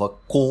jardim tava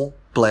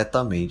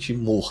completamente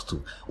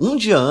morto. Um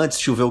dia antes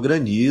choveu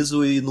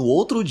granizo e no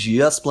outro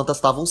dia as plantas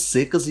estavam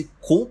secas e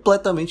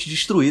completamente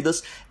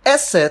destruídas,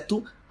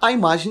 exceto a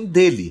imagem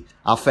dele,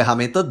 a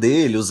ferramenta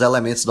dele, os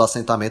elementos do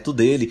assentamento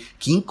dele,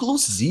 que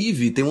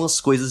inclusive tem umas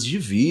coisas de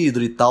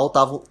vidro e tal,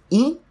 estavam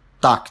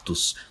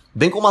intactos.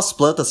 Bem como as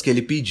plantas que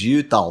ele pediu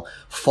e tal.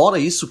 Fora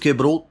isso,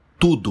 quebrou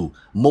tudo.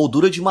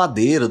 Moldura de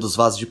madeira dos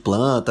vasos de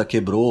planta,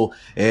 quebrou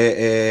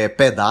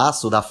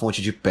pedaço da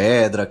fonte de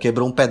pedra,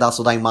 quebrou um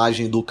pedaço da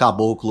imagem do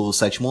caboclo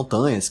Sete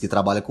Montanhas, que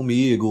trabalha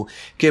comigo,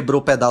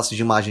 quebrou pedaço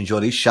de imagem de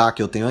orixá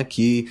que eu tenho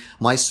aqui,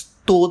 mas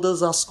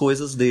todas as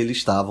coisas dele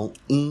estavam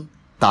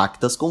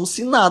intactas, como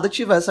se nada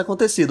tivesse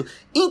acontecido.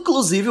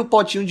 Inclusive o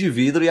potinho de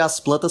vidro e as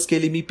plantas que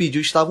ele me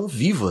pediu estavam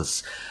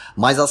vivas.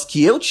 Mas as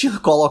que eu tinha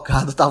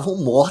colocado estavam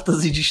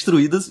mortas e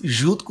destruídas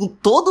junto com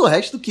todo o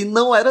resto que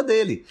não era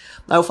dele.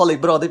 Aí eu falei,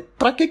 brother,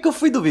 pra que eu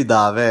fui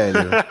duvidar,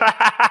 velho?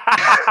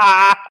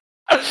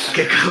 Por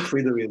que eu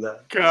fui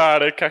duvidar?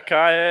 Cara,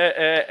 Kaká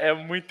é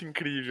muito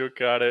incrível,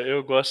 cara.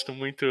 Eu gosto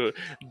muito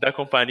da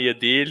companhia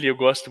dele, eu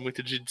gosto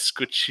muito de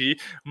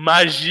discutir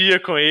magia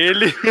com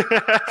ele.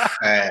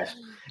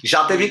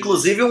 Já teve,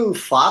 inclusive, um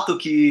fato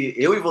que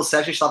eu e você,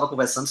 a gente estava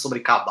conversando sobre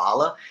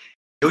cabala.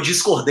 Eu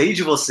discordei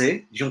de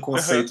você, de um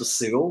conceito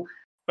seu.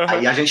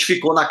 Aí a gente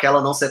ficou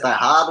naquela, não, você tá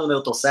errado,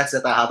 eu tô certo, você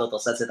tá errado, eu tô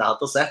certo, você tá errado, eu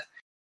tô certo.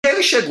 E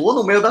ele chegou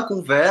no meio da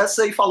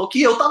conversa e falou que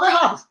eu tava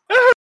errado.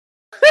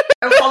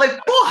 Eu falei,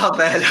 porra,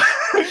 velho.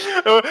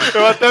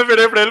 Eu até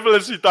virei pra ele e falei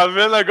assim, tá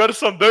vendo? Agora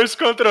são 2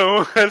 contra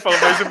 1. Ele falou,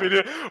 mas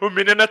o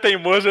menino é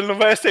teimoso, ele não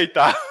vai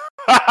aceitar.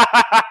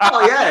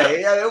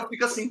 Eu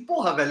fico assim,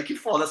 porra, velho, que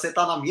foda, você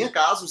tá na minha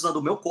casa usando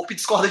o meu corpo e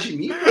discorda de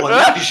mim, porra,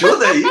 me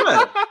ajuda aí,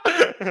 velho.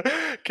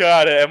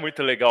 Cara, é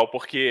muito legal,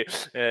 porque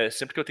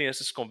sempre que eu tenho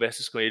essas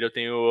conversas com ele, eu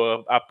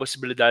tenho a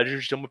possibilidade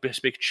de ter uma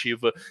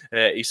perspectiva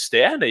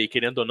externa, e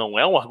querendo ou não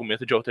é um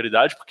argumento de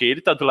autoridade, porque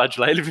ele tá do lado de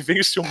lá, ele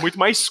vivenciou muito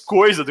mais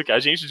coisa do que a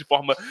gente de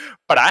forma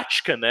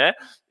prática, né?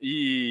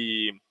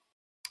 E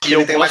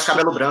ele tem mais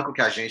cabelo branco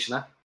que a gente,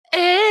 né?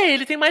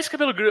 Ele tem mais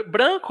cabelo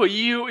branco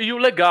e o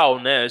legal,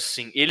 né,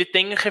 assim, ele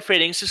tem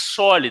referências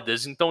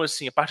sólidas, então,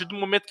 assim, a partir do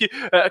momento que,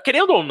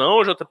 querendo ou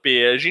não,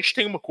 JP, a gente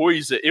tem uma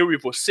coisa, eu e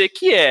você,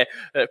 que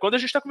quando a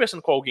gente tá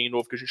conversando com alguém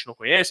novo que a gente não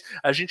conhece,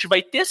 a gente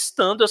vai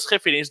testando as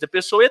referências da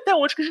pessoa e até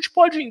onde que a gente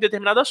pode ir em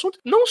determinado assunto,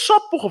 não só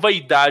por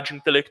vaidade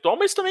intelectual,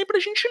 mas também pra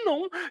gente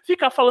não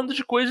ficar falando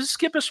de coisas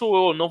que a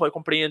pessoa não vai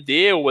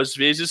compreender, ou às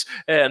vezes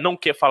não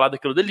quer falar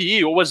daquilo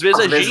dali, ou às vezes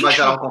Às vezes vai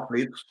gerar um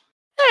conflito.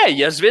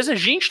 E às vezes a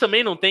gente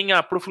também não tem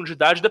a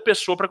profundidade da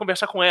pessoa para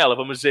conversar com ela,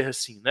 vamos dizer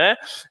assim, né?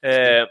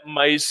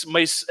 Mas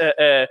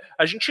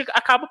a gente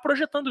acaba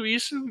projetando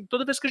isso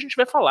toda vez que a gente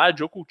vai falar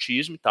de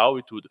ocultismo e tal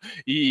e tudo.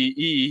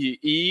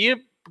 E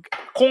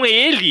com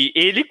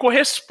ele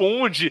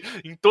corresponde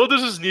em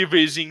todos os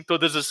níveis e em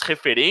todas as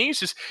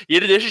referências, e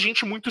ele deixa a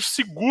gente muito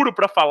seguro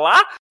para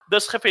falar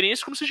das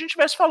referências como se a gente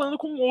estivesse falando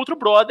com um outro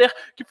brother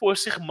que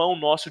fosse irmão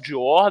nosso de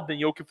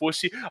ordem ou que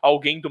fosse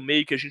alguém do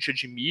meio que a gente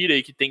admira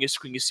e que tem esse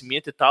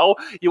conhecimento e tal.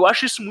 E eu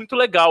acho isso muito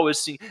legal,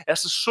 assim,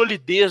 essa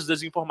solidez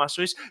das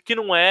informações que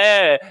não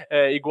é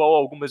igual a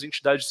algumas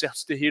entidades de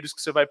certos terreiros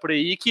que você vai por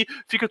aí que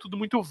fica tudo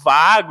muito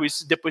vago e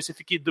depois você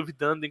fica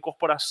duvidando da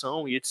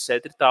incorporação e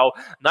etc e tal.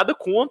 Nada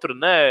contra,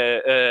 né,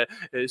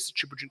 esse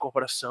tipo de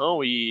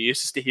incorporação e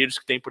esses terreiros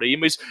que tem por aí,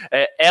 mas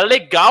é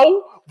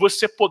legal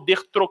você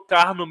poder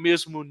trocar no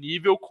mesmo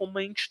nível com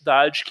uma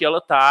entidade que ela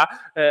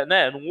tá,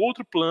 num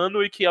outro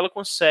plano e que ela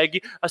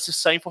consegue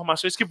acessar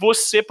informações que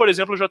você, por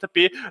exemplo,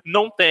 JP,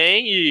 não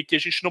tem e que a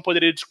gente não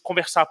poderia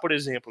conversar, por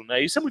exemplo,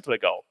 né? Isso é muito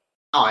legal.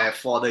 Não, é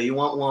foda. E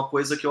uma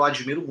coisa que eu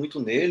admiro muito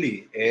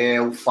nele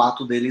é o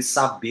fato dele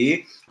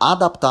saber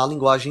adaptar a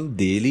linguagem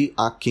dele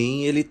a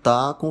quem ele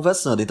tá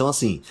conversando. Então,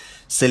 assim,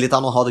 se ele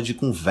tá numa roda de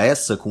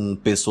conversa com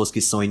pessoas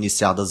que são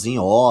iniciadas em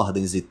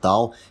ordens e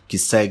tal, que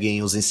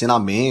seguem os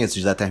ensinamentos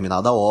de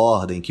determinada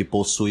ordem, que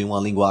possuem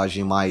uma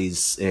linguagem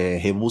mais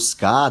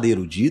rebuscada,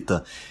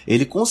 erudita,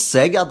 ele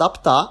consegue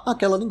adaptar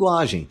aquela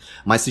linguagem.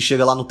 Mas se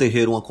chega lá no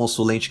terreiro uma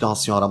consulente que é uma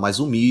senhora mais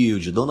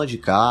humilde, dona de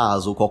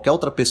casa, ou qualquer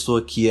outra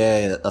pessoa que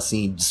é,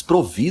 assim,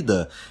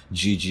 desprovida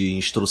de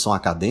instrução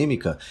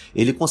acadêmica,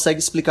 ele consegue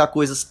explicar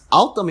coisas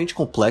altamente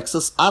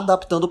complexas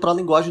adaptando para a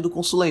linguagem do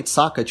consulente,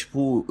 saca?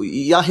 Tipo,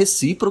 e a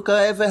recíproca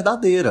é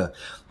verdadeira.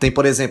 Tem,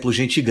 por exemplo,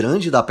 gente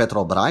grande da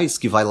Petrobras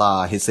que vai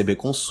lá receber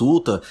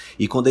consulta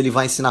e quando ele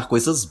vai ensinar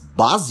coisas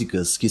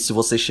básicas que se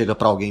você chega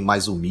para alguém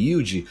mais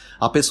humilde,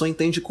 a pessoa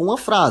entende com uma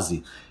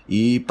frase.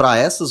 E para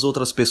essas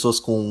outras pessoas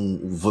com,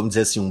 vamos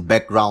dizer assim, um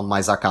background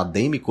mais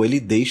acadêmico, ele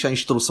deixa a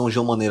instrução de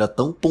uma maneira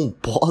tão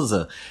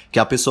pomposa que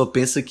a pessoa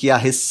pensa que é a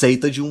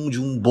receita de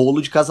um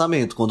bolo de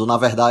casamento, quando na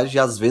verdade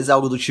às vezes é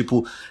algo do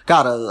tipo,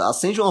 cara,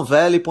 acende uma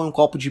vela e põe um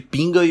copo de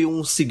pinga e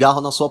um cigarro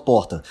na sua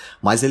porta.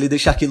 Mas ele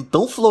deixa aquilo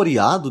tão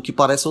floreado que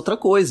parece outra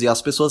coisa e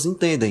as pessoas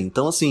entendem.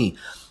 Então, assim,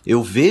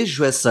 eu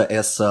vejo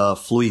essa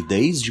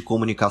fluidez de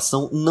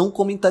comunicação não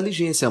como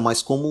inteligência,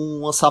 mas como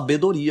uma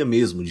sabedoria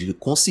mesmo, de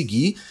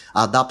conseguir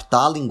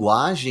adaptar a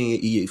linguagem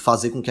e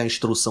fazer com que a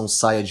instrução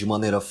saia de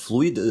maneira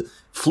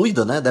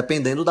fluida, né?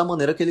 Dependendo da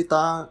maneira que ele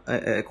tá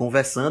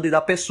conversando e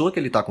da pessoa que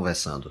ele tá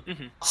conversando.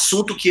 Uhum.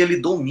 Assunto que ele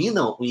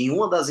domina, em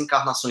uma das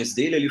encarnações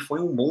dele, ele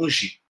foi um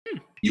monge.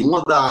 E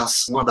uma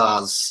das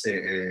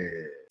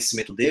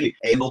conhecimento dele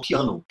é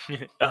enoquiano.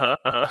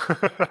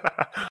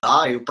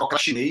 Eu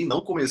procrastinei,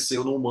 não comecei,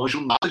 eu não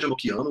manjo nada de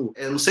enoquiano.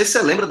 Eu não sei se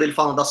você lembra dele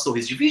falando das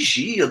torres de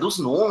vigia, dos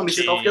nomes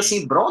e tal. Fiquei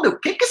assim, brother, o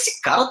que esse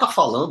cara tá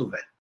falando,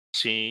 velho?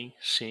 Sim.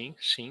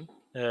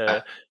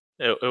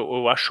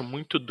 Eu acho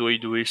muito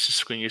doido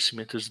esses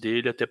conhecimentos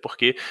dele, até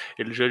porque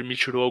ele já me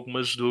tirou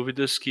algumas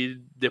dúvidas que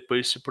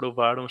depois se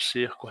provaram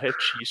ser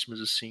corretíssimas,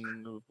 assim,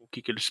 o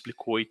que ele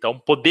explicou e tal. Um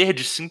poder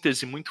de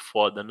síntese muito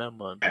foda, né,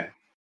 mano?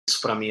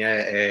 Isso pra mim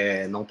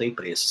não tem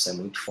preço, isso é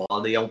muito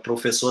foda. E é um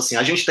professor, assim,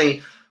 a gente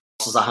tem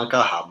nossos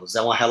arranca-rabos,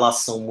 é uma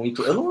relação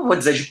muito... Eu não vou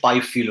dizer de pai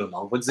e filho,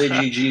 não, vou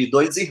dizer de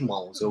dois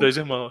irmãos. Dois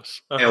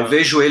irmãos. Eu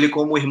vejo ele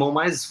como o irmão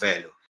mais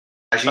velho.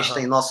 A gente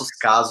tem nossos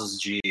casos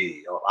de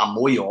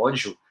amor e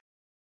ódio,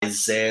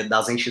 mas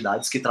das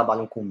entidades que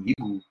trabalham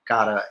comigo,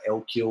 cara, é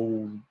o que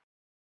eu...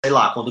 Sei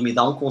lá, quando me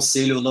dá um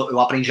conselho, eu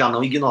aprendi a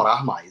não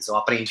ignorar mais. Eu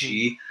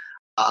aprendi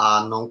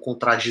a não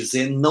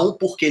contradizer, não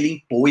porque ele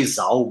impôs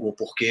algo,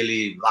 porque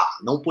ele...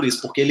 não por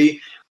isso, porque ele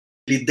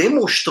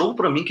demonstrou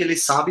pra mim que ele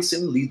sabe ser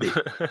um líder.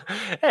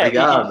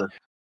 Ligado?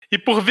 E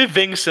por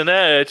vivência,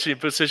 né?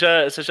 Tipo, você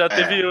já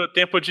teve o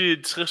tempo de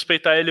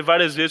desrespeitar ele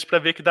várias vezes pra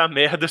ver que dá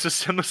merda se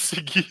você não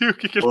seguir o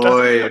que ele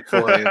foi.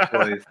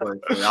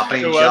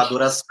 Aprendi a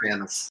duras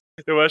penas.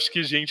 Eu acho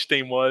que gente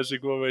teimosa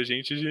igual a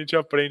gente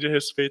aprende a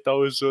respeitar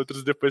os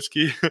outros depois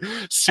que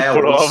se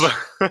prova.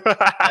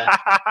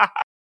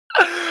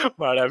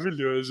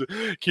 Maravilhoso.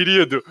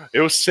 Querido,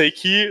 eu sei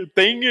que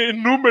tem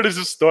inúmeras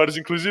histórias,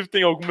 inclusive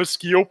tem algumas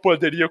que eu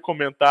poderia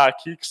comentar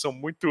aqui, que são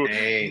muito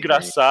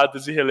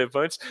engraçadas e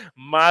relevantes,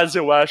 mas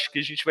eu acho que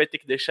a gente vai ter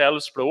que deixar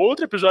elas para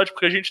outro episódio,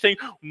 porque a gente tem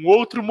um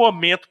outro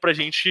momento pra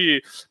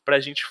gente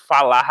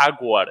falar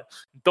agora.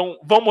 Então,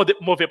 vamos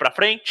mover pra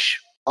frente?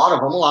 Bora,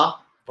 vamos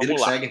lá.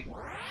 Vamos lá. Segue.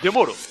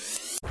 Demorou.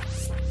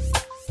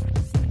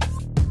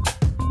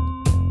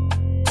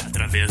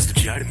 Através do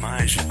Diário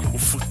Mágico, o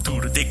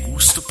futuro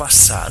degusta o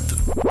passado.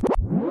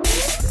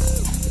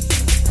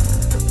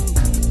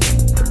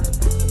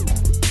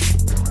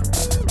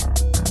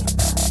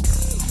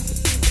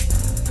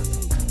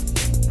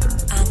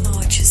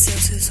 Anote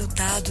seus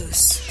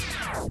resultados.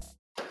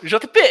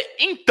 JP,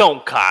 então,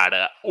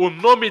 cara, o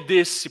nome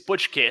desse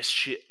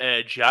podcast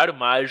é Diário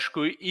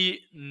Mágico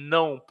e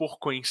não por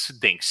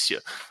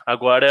coincidência.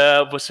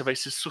 Agora você vai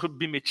ser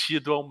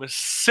submetido a uma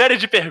série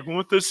de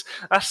perguntas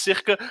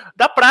acerca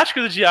da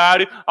prática do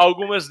diário.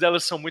 Algumas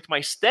delas são muito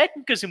mais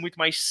técnicas e muito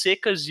mais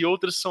secas e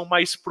outras são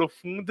mais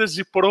profundas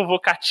e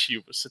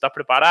provocativas. Você tá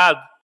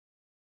preparado?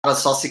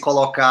 Só se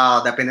colocar,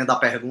 dependendo da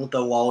pergunta,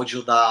 o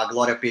áudio da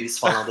Glória Pires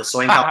falando, eu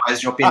sou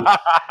incapaz de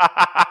opinar.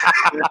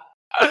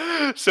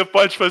 Você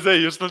pode fazer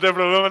isso, não tem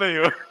problema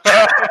nenhum.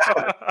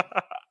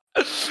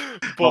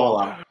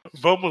 Bom,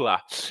 vamos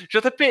lá.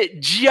 JP,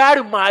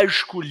 Diário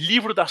Mágico,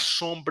 Livro das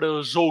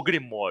Sombras ou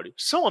Grimório,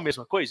 são a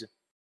mesma coisa?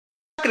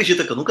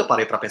 Acredita que eu nunca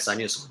parei pra pensar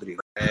nisso,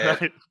 Rodrigo?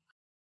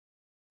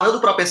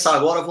 Parando pra pensar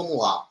agora, vamos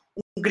lá.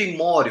 Um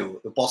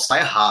Grimório, eu posso estar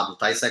errado,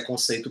 tá? Esse é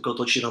conceito que eu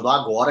tô tirando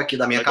agora aqui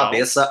da minha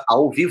cabeça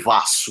ao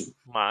vivaço.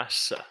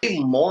 Massa.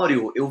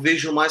 Grimório eu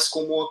vejo mais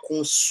como uma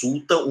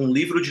consulta, um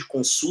livro de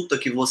consulta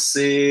que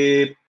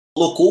você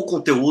colocou o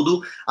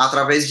conteúdo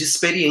através de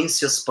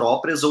experiências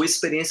próprias ou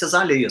experiências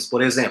alheias.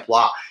 Por exemplo,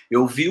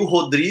 eu vi o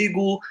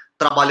Rodrigo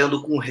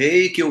trabalhando com o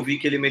reiki, eu vi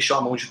que ele mexeu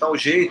a mão de tal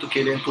jeito, que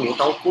ele entrou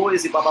tal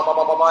coisa e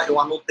babá, eu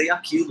anotei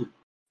aquilo.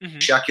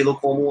 Deixei aquilo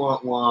como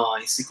uma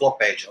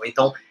enciclopédia.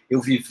 Então,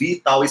 eu vivi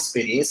tal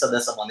experiência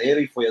dessa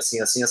maneira e foi assim,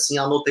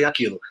 anotei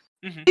aquilo.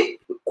 E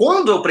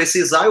quando eu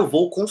precisar, eu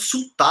vou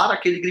consultar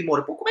aquele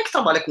Grimório. Pô, como é que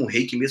trabalha com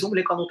reiki mesmo? Eu me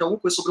lembro que eu anotei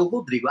alguma coisa sobre o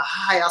Rodrigo.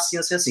 É assim.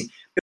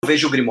 Eu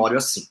vejo o Grimório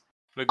assim.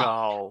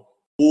 Legal.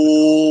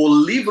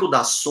 O Livro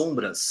das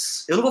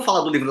Sombras, eu não vou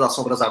falar do Livro das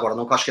Sombras agora,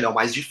 não, que eu acho que ele é o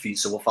mais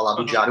difícil. Eu vou falar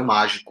do Diário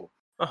Mágico.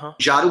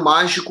 Diário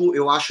Mágico,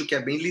 eu acho que é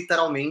bem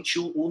literalmente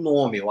o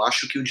nome. Eu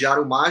acho que o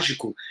Diário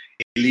Mágico,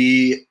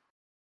 ele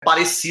é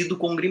parecido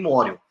com o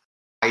Grimório.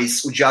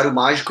 Mas o Diário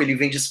Mágico, ele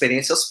vem de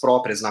experiências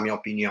próprias, na minha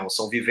opinião.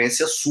 São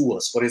vivências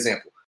suas. Por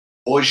exemplo,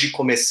 hoje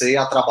comecei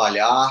a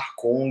trabalhar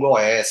com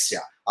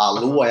Goécia. A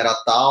lua era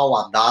tal,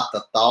 a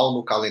data tal,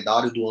 no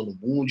calendário do ano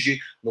Mundi,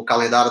 no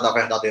calendário da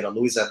verdadeira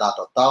luz é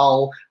data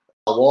tal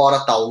hora,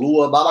 tal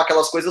lua,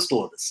 aquelas coisas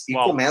todas. E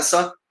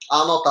começa a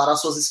anotar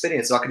as suas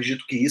experiências. Eu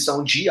acredito que isso é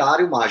um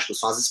diário mágico,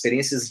 são as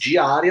experiências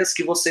diárias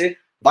que você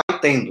vai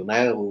tendo,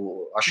 né?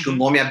 Acho que o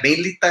nome é bem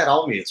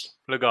literal mesmo.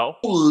 Legal.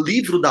 O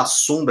Livro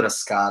das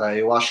Sombras, cara,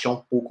 eu acho que é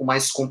um pouco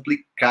mais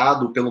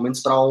complicado, pelo menos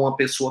para uma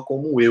pessoa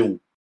como eu.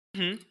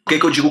 Por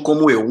que eu digo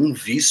como eu? Um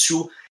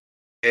vício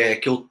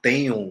que eu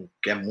tenho,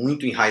 que é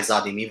muito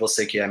enraizado em mim,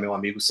 você que é meu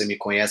amigo, você me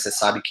conhece, você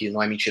sabe que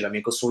não é mentira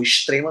minha, que eu sou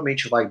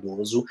extremamente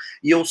vaidoso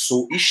e eu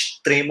sou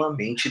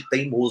extremamente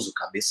teimoso,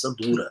 cabeça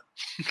dura.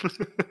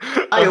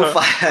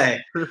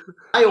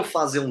 Aí eu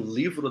fazer um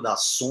Livro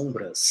das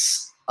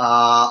Sombras,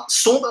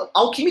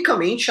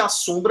 alquimicamente a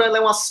sombra ela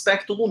é um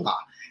aspecto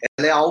lunar.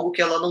 Ela é algo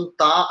que ela não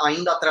está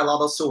ainda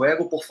atrelada ao seu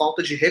ego por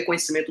falta de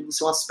reconhecimento do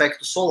seu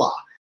aspecto solar.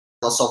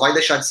 Ela só vai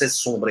deixar de ser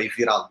sombra e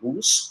virar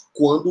luz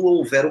quando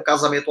houver o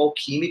casamento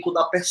alquímico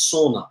da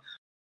persona,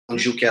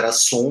 onde o que era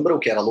sombra, o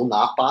que era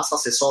lunar, passa a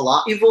ser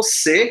solar, e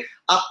você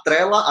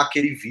atrela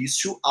aquele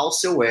vício ao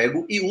seu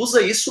ego e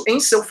usa isso em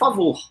seu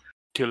favor.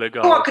 Que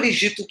legal. Eu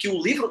acredito que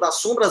o Livro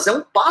das Sombras é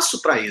um passo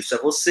para isso, é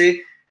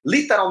você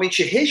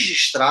literalmente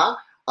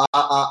registrar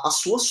as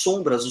suas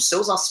sombras, os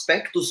seus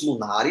aspectos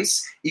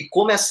lunares e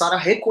começar a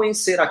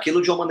reconhecer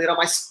aquilo de uma maneira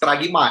mais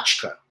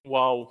pragmática.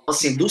 Uau.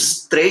 Assim,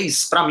 dos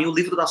três, pra mim, o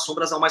Livro das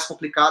Sombras é o mais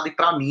complicado e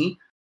pra mim,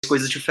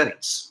 coisas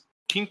diferentes.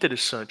 Que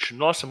interessante.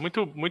 Nossa,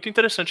 muito, muito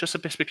interessante essa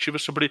perspectiva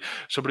sobre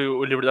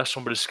o Livro das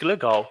Sombras. Que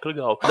legal, que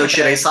legal. Eu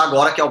tirei isso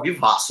agora que é ao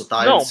vivaço,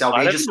 tá? Não, se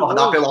alguém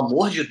discordar, pelo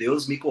amor de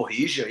Deus, me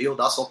corrija e eu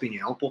dar sua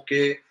opinião,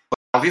 porque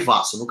é ao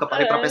vivaço. Nunca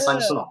parei pra pensar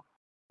nisso, não.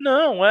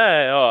 Não,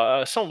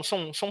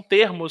 são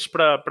termos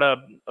para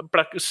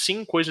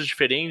sim, coisas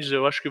diferentes.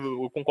 Eu acho que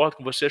eu concordo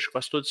com você, acho que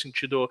faz todo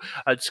sentido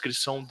a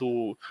descrição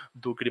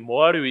do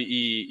Grimório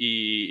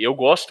e eu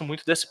gosto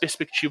muito dessa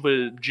perspectiva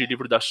de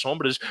Livro das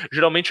Sombras.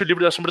 Geralmente o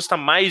Livro das Sombras está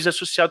mais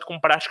associado com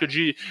prática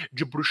de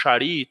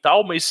bruxaria e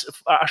tal, mas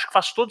acho que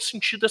faz todo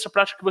sentido essa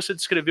prática que você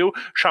descreveu,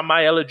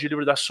 chamar ela de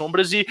Livro das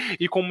Sombras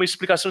e com uma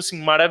explicação assim,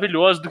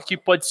 maravilhosa do que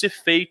pode ser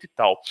feito e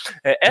tal.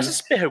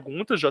 Essas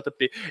perguntas,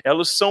 JP,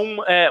 elas são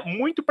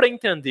muito para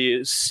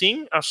entender,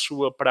 sim, a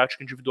sua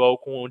prática individual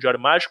com o Diário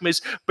Mágico, mas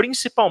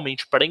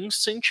principalmente para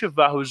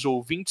incentivar os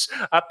ouvintes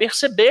a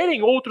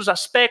perceberem outros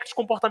aspectos,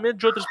 comportamento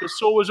de outras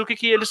pessoas, o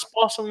que eles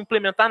possam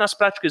implementar nas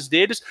práticas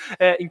deles.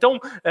 Então,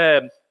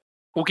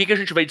 o que a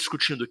gente vai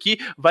discutindo aqui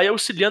vai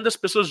auxiliando as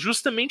pessoas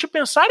justamente a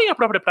pensarem a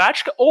própria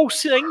prática, ou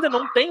se ainda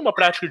não tem uma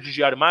prática de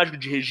diário mágico,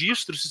 de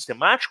registro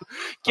sistemático,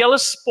 que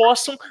elas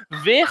possam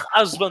ver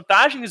as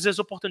vantagens e as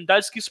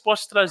oportunidades que isso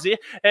possa trazer,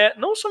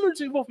 não só no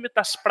desenvolvimento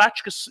das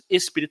práticas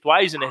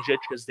espirituais,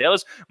 energéticas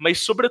delas, mas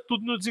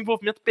sobretudo no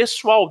desenvolvimento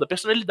pessoal, da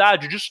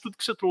personalidade, disso tudo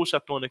que você trouxe à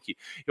tona aqui.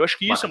 Eu acho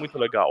que isso é muito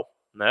legal,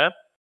 né?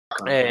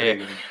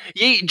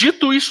 E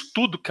dito isso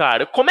tudo,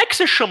 cara, como é que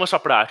você chama a sua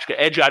prática?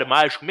 É diário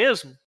mágico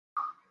mesmo?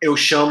 Eu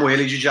chamo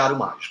ele de diário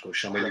mágico.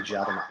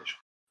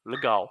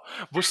 Legal.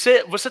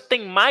 Você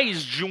tem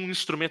mais de um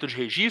instrumento de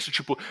registro?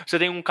 Tipo, você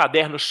tem um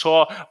caderno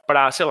só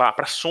pra, sei lá,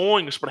 pra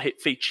sonhos, pra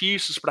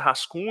feitiços, pra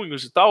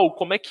rascunhos e tal?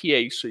 Como é que é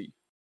isso aí?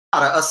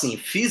 Cara, assim,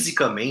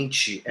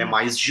 fisicamente é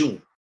mais de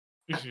um.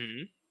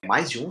 Uhum.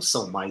 Mais de um?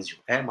 São mais de um.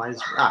 É mais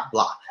de um. Ah,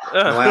 lá.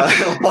 Não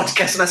é, o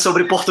podcast não é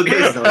sobre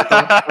português, não.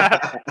 Então...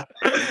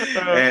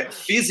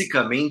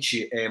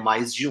 fisicamente é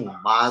mais de um,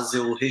 mas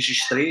eu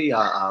registrei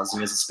as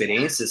minhas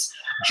experiências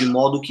de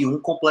modo que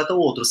um completa o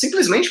outro.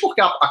 Simplesmente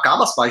porque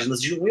acaba as páginas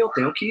de um e eu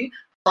tenho que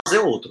fazer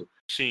outro.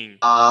 Sim.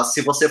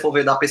 Se você for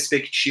ver da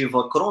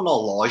perspectiva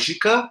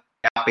cronológica,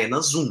 é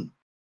apenas um.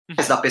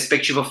 Mas da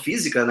perspectiva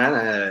física,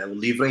 né, o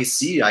livro em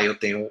si, aí eu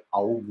tenho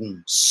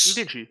alguns.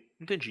 Entendi.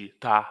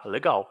 Tá,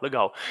 legal.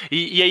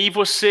 E aí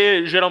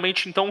você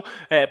geralmente, então,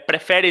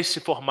 prefere esse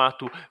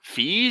formato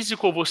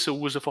físico ou você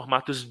usa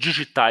formatos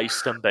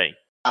digitais também?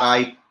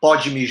 Aí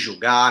pode me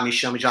julgar, me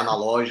chame de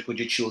analógico,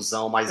 de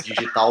tiozão, mas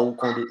digital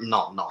quando...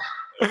 Não.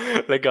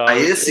 Legal.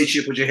 Esse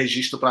tipo de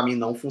registro pra mim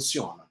não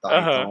funciona,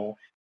 tá? Então,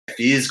 é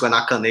físico, é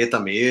na caneta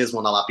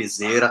mesmo, na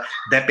lapiseira.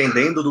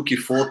 Dependendo do que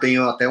for, tem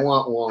até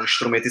um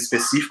instrumento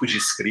específico de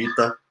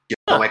escrita.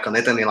 Não é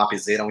caneta nem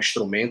lapiseira, é um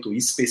instrumento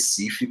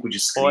específico de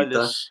escrita.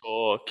 Olha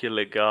só, que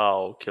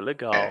legal.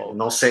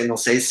 Não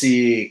sei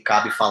se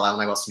cabe falar um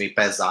negócio meio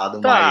pesado,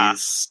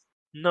 mas...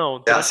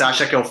 Não. Você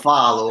acha que eu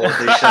falo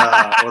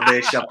ou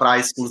deixa pra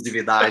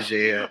exclusividade?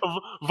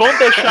 Vamos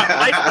deixar,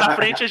 mais pra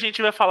frente a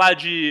gente vai falar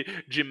de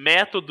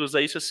métodos,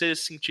 aí se você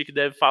sentir que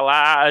deve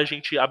falar, a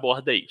gente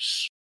aborda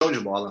isso. Show de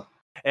bola.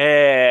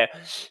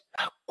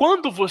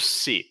 Quando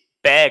você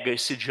pega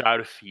esse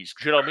diário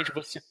físico, geralmente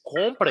você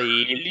compra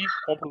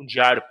um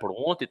diário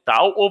pronto e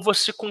tal, ou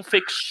você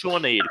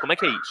confecciona ele? Como é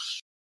que é isso?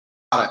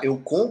 Cara, eu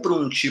compro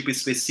um tipo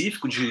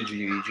específico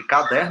de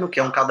caderno, que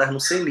é um caderno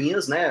sem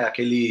linhas, né?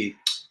 Aquele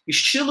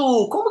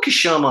estilo... Como que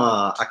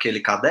chama aquele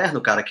caderno,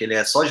 cara? Que ele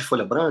é só de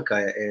folha branca?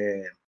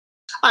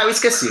 eu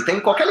esqueci. Tem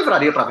em qualquer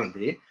livraria para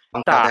vender. É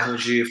um caderno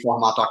de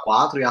formato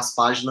A4 e as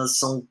páginas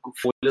são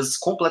folhas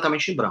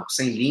completamente em branco,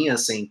 sem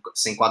linhas,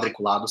 sem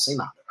quadriculado, sem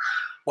nada.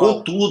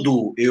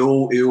 Contudo,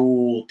 eu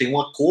tenho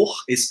uma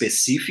cor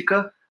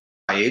específica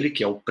para ele,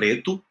 que é o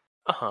preto.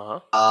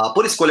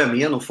 Por escolha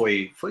minha, não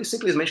foi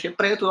simplesmente que é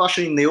preto, eu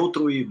acho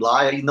neutro e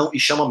blá, e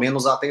chama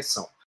menos a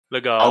atenção.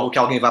 Legal. Algo que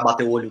alguém vai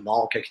bater o olho, não,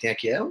 o que é que tem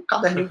aqui é um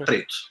caderninho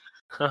preto.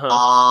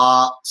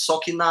 Só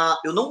que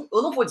eu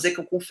não vou dizer que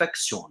eu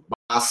confecciono,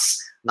 mas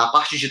na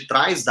parte de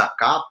trás da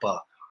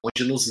capa,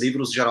 onde nos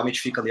livros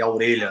geralmente fica ali a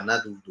orelha,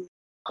 né,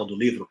 do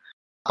livro,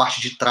 na parte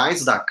de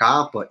trás da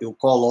capa eu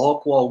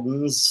coloco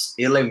alguns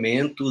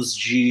elementos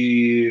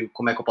de,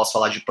 como é que eu posso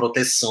falar, de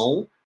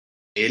proteção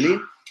dele,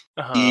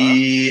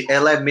 e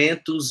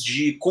elementos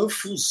de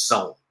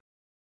confusão.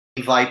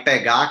 Quem vai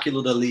pegar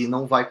aquilo dali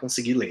não vai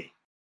conseguir ler.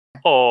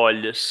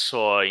 Olha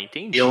só,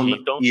 entendi.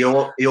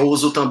 Eu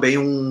uso também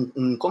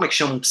como é que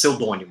chama? Um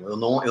pseudônimo.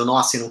 Eu não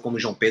assino como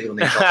João Pedro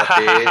nem JP.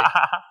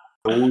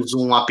 Eu uso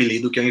um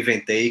apelido que eu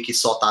inventei que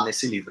só tá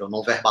nesse livro. Eu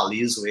não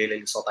verbalizo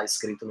ele só tá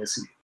escrito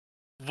nesse livro.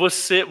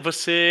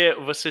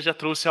 Você já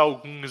trouxe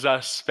alguns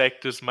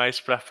aspectos mais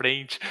pra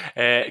frente,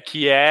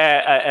 que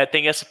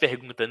tem essa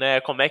pergunta,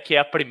 né? Como é que é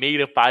a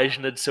primeira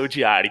página do seu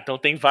diário? Então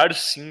tem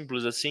vários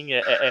símbolos, assim,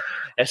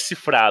 é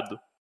cifrado.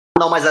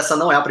 Não, mas essa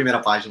não é a primeira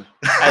página.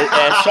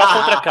 É só a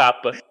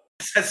contracapa.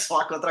 Essa é só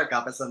a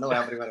contracapa, essa não é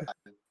a primeira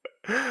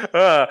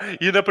página.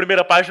 E na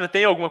primeira página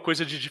tem alguma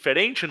coisa de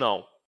diferente,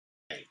 não?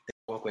 Tem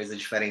alguma coisa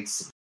diferente,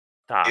 sim.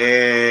 Tá.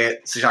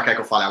 Você já quer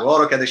que eu fale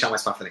agora ou quer deixar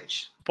mais pra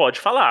frente? Pode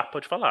falar.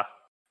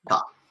 Tá.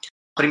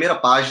 A primeira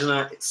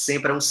página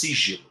sempre é um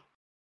sigilo.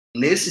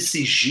 Nesse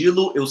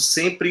sigilo, eu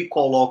sempre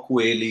coloco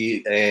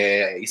ele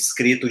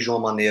escrito de uma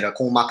maneira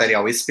com um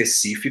material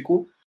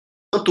específico.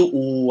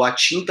 Tanto a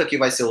tinta que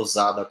vai ser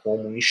usada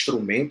como o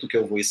instrumento que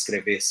eu vou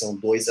escrever são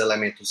dois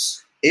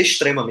elementos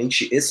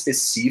extremamente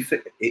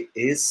específicos.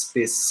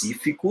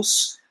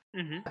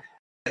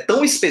 É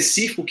tão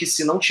específico que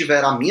se não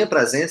tiver a minha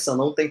presença,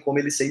 não tem como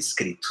ele ser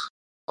escrito.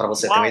 Para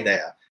você ter uma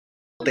ideia.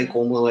 Não tem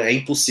como, é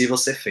impossível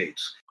ser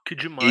feito. Que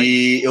demais.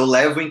 E eu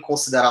levo em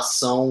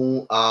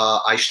consideração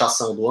a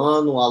estação do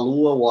ano, a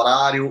lua, o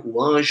horário,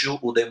 o anjo,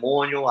 o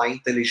demônio, a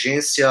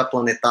inteligência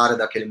planetária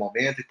daquele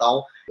momento e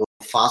tal. Eu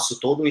faço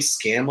todo um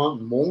esquema,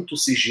 monto o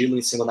sigilo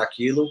em cima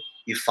daquilo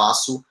e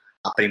faço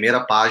a primeira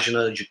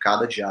página de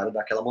cada diário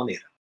daquela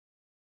maneira.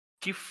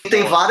 E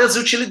tem várias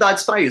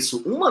utilidades para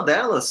isso. Uma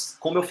delas,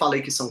 como eu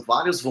falei que são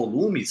vários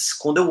volumes,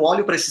 quando eu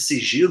olho para esse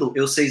sigilo,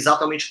 eu sei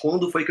exatamente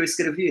quando foi que eu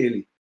escrevi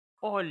ele.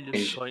 Olha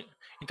só.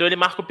 Então ele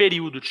marca o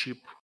período,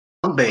 tipo.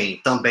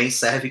 Também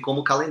serve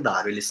como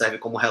calendário. Ele serve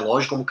como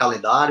relógio, como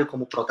calendário,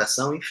 como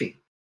proteção, enfim.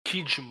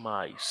 Que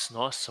demais.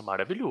 Nossa,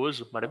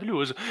 maravilhoso.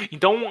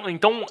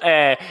 Então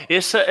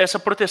essa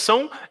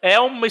proteção é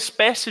uma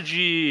espécie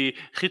de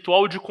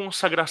ritual de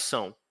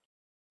consagração.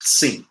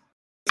 Sim.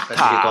 Uma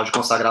espécie de ritual de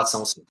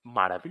consagração, sim.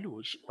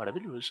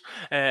 Maravilhoso.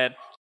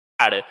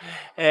 Cara,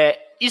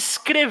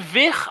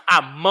 escrever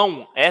à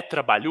mão é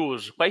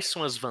trabalhoso? Quais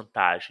são as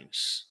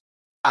vantagens?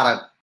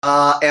 Cara,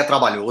 é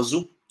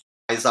trabalhoso,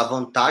 mas a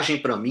vantagem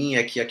pra mim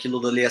é que aquilo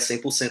dali é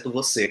 100%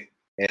 você.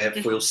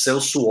 Foi o seu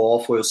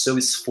suor, foi o seu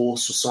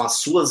esforço, são as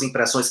suas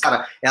impressões.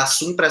 Cara, é a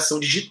sua impressão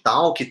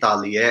digital que tá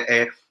ali.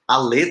 A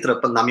letra,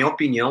 na minha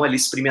opinião, ela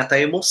exprime até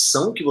a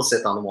emoção que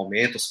você tá no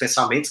momento, os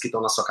pensamentos que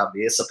estão na sua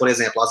cabeça. Por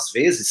exemplo, às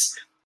vezes,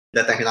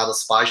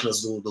 determinadas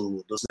páginas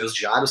dos meus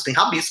diários tem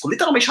rabisco,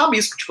 literalmente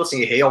rabisco. Tipo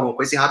assim, errei alguma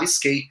coisa e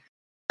rabisquei.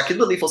 Se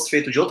aquilo ali fosse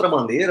feito de outra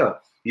maneira,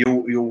 e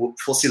eu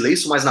fosse ler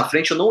isso mais na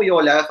frente, eu não ia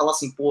olhar e falar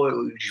assim, pô,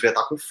 eu devia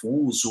estar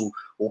confuso,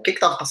 ou o que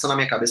tava passando na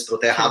minha cabeça pra eu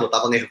ter errado, eu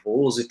tava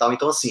nervoso e tal.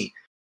 Então, assim,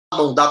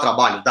 não dá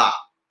trabalho? Dá.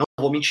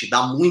 Não vou mentir,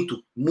 dá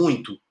muito,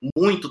 muito,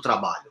 muito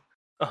trabalho.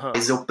 Uhum.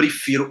 Mas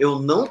eu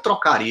não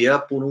trocaria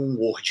por um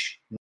Word.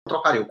 Não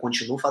trocaria, eu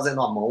continuo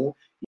fazendo à mão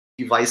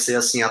e vai ser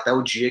assim até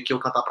o dia que eu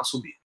cantar pra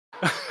subir.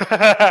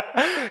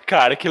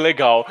 Cara, que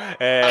legal.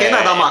 Quem não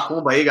é da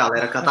macumba aí,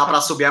 galera, cantar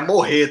pra subir é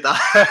morrer, tá?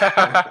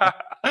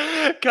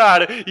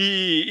 Cara,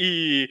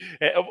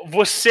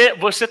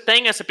 você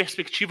tem essa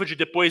perspectiva de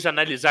depois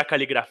analisar a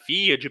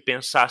caligrafia, de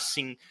pensar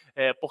assim,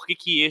 por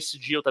que esse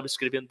dia eu estava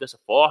escrevendo dessa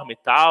forma e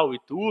tal e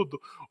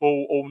tudo,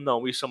 ou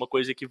não, isso é uma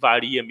coisa que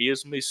varia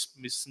mesmo, isso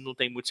não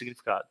tem muito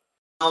significado?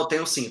 Não,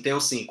 tenho sim.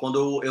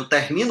 Quando eu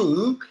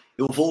termino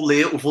eu vou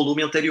ler o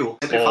volume anterior.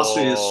 Sempre faço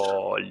isso.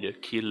 Olha,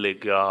 que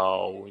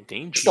legal,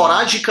 entendi.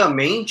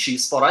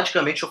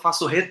 Esporadicamente eu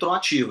faço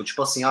retroativo.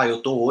 Tipo assim,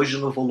 eu tô hoje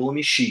no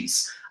volume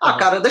X.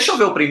 Cara, deixa eu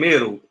ver o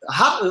primeiro.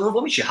 Eu não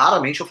vou mentir,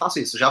 raramente eu faço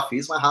isso. Já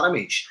fiz, mas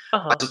raramente.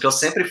 Mas o que eu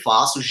sempre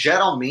faço,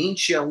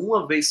 geralmente é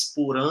uma vez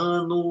por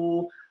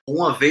ano,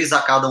 uma vez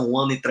a cada 1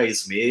 ano e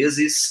 3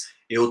 meses.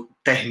 Eu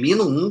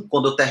termino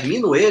quando eu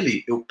termino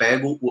ele, eu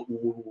pego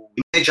o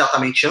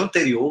imediatamente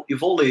anterior e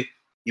vou ler.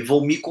 E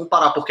vou me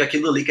comparar, porque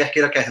aquilo ali, quer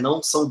queira, quer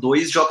não, são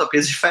 2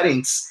 JPs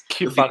diferentes.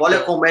 Olha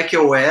como é que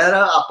eu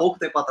era há pouco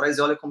tempo atrás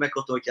e olha como é que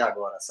eu tô aqui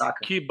agora,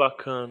 saca? Que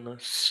bacana,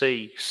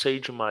 sei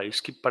demais,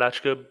 que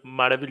prática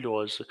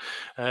maravilhosa.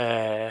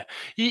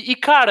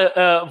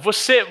 Cara,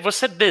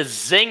 você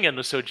desenha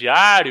no seu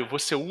diário?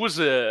 Você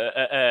usa,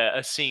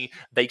 assim,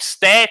 da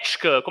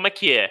estética? Como é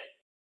que é?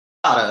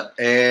 Cara,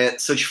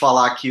 se eu te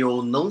falar que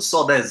eu não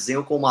só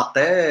desenho, como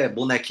até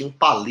bonequinho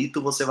palito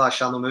você vai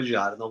achar no meu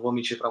diário, não vou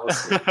mentir pra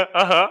você.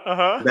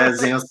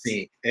 Desenho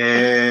assim.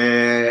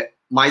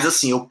 Mas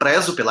assim, eu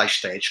prezo pela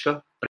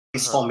estética,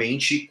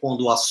 principalmente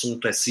quando o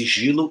assunto é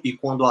sigilo e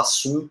quando o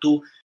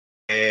assunto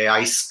é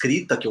a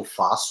escrita que eu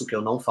faço, que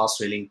eu não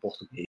faço ele em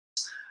português.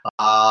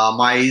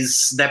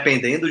 Mas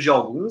dependendo de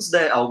alguns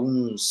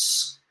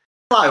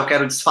eu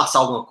quero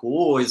disfarçar alguma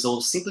coisa,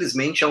 ou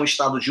simplesmente é um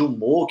estado de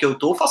humor que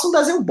eu faço um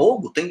desenho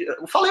bobo.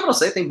 Eu falei pra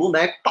você, tem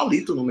boneco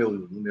palito no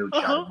meu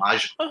diário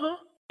mágico.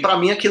 Pra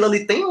mim aquilo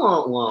ali tem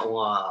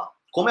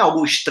como é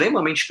algo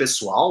extremamente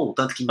pessoal,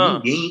 tanto que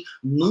ninguém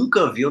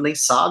nunca viu, nem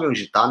sabe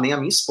onde tá, nem a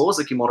minha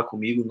esposa que mora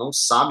comigo não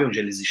sabe onde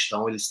eles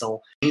estão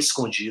bem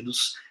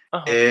escondidos.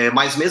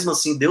 Mas mesmo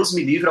assim, Deus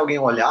me livre, alguém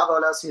olhar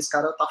assim, esse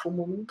cara tá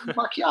fumando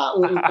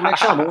como é que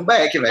chama? Um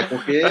beck, velho,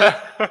 porque...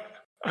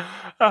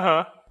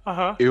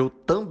 Eu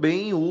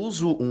também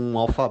uso um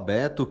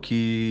alfabeto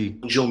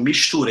onde eu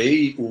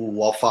misturei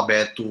o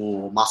alfabeto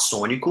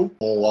maçônico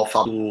com o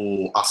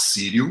alfabeto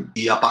assírio,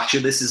 e a partir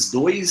desses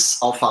 2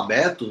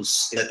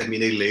 alfabetos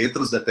determinei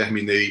letras,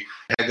 determinei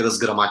regras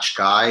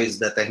gramaticais,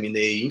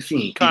 determinei,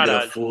 enfim,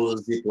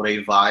 epígrafos e por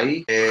aí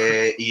vai,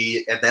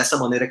 e é dessa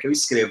maneira que eu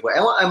escrevo.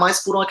 É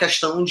mais por uma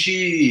questão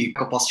de,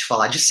 que eu posso te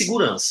falar, de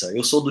segurança.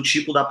 Eu sou do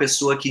tipo da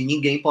pessoa que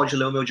ninguém pode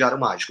ler o meu diário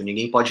mágico,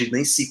 ninguém pode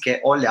nem sequer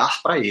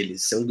olhar para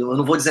eles. Eu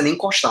não vou dizer nem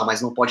encostar,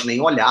 mas não pode nem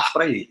olhar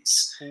para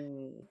eles.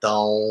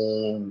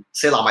 Então,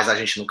 sei lá, mas a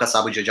gente nunca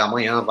sabe o dia de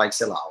amanhã, vai que,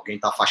 sei lá, alguém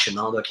tá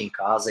faxinando aqui em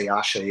casa e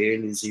acha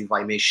eles e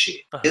vai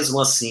mexer.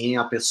 Mesmo assim,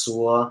 a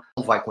pessoa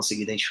não vai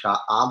conseguir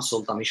identificar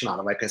absolutamente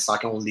nada, vai pensar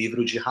que é um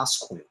livro de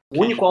rascunho.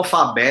 O único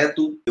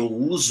alfabeto que eu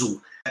uso,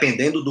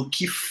 dependendo do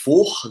que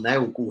for, né,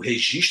 o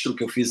registro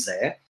que eu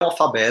fizer, é o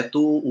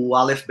alfabeto, o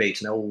Aleph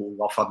Bet, né, o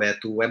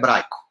alfabeto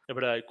hebraico.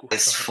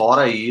 Mas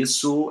fora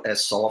isso, é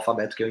só o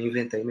alfabeto que eu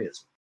inventei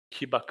mesmo.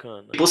 Que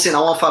bacana. Por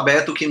sinal, um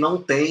alfabeto que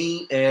não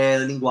tem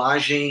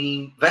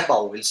linguagem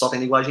verbal, ele só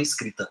tem linguagem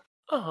escrita.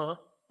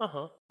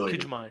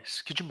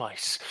 Que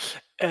demais.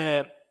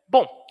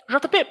 Bom,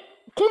 JP,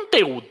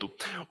 conteúdo.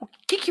 O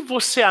que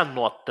você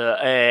anota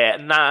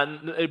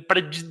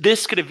para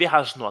descrever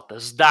as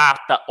notas?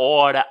 Data,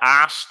 hora,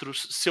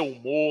 astros, seu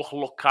humor,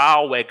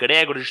 local,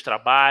 egrégora de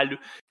trabalho.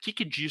 O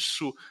que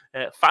disso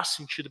faz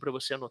sentido para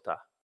você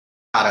anotar?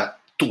 Cara,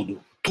 tudo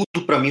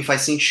para mim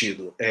faz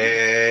sentido.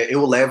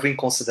 Eu levo em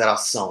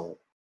consideração,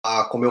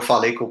 como eu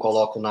falei que eu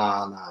coloco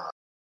na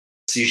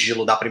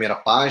sigilo da primeira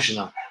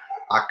página,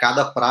 a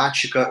cada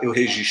prática eu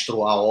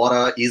registro a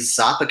hora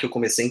exata que eu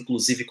comecei,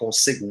 inclusive com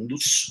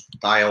segundos,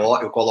 tá?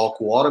 Eu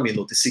coloco hora,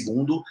 minuto e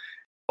segundo,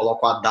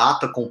 coloco a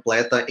data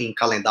completa em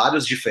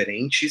calendários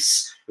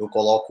diferentes, eu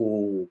coloco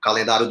o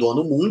calendário do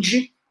ano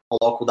Mundi,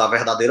 coloco o da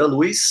verdadeira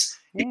luz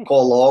e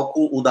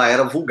coloco o da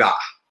era vulgar.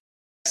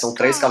 São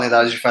 3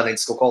 calendários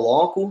diferentes que eu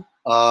coloco.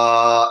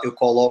 Eu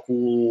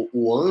coloco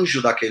o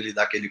anjo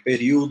daquele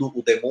período,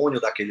 o demônio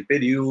daquele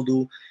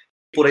período,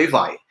 por aí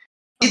vai.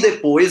 E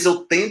depois eu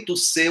tento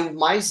ser o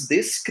mais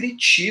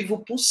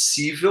descritivo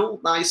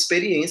possível na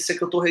experiência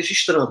que eu estou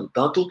registrando.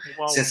 Tanto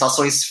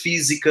sensações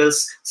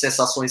físicas,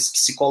 sensações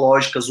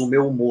psicológicas, o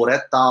meu humor é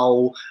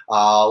tal,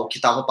 o que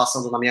estava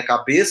passando na minha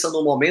cabeça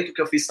no momento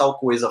que eu fiz tal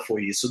coisa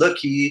foi isso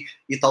daqui,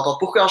 e tal,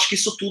 porque eu acho que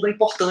isso tudo é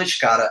importante,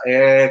 cara.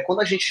 Quando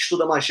a gente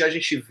estuda magia, a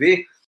gente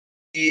vê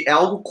que é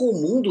algo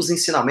comum dos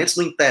ensinamentos,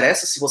 não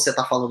interessa se você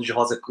está falando de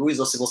Rosa Cruz,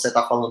 ou se você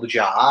está falando de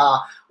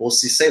AA, ou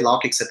se sei lá o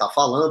que você está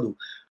falando,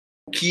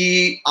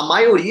 que a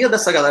maioria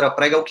dessa galera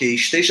prega o quê?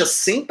 Esteja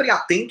sempre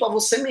atento a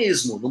você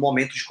mesmo, no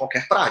momento de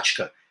qualquer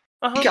prática.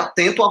 Fique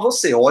atento a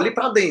você, olhe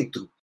para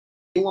dentro.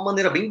 Tem uma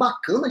maneira bem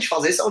bacana de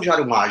fazer isso é o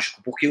diário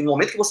mágico, porque no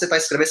momento que você está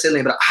escrevendo, você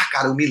lembra,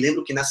 cara, eu me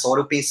lembro que nessa hora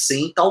eu pensei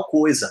em tal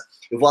coisa.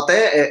 Eu vou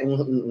até,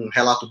 um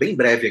relato bem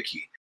breve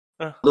aqui.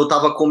 Quando eu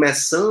estava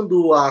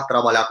começando a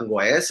trabalhar com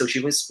Goécia, eu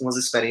tive umas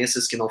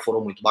experiências que não foram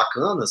muito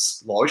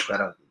bacanas. Lógico,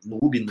 era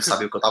noob, não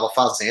sabia o que eu estava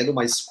fazendo,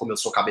 mas como eu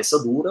sou cabeça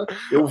dura,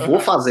 eu vou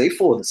fazer e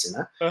foda-se,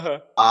 né?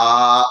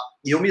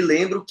 E eu me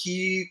lembro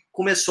que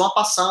começou a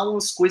passar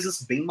umas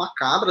coisas bem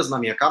macabras na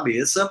minha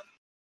cabeça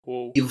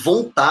e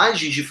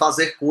vontade de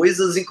fazer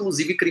coisas,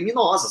 inclusive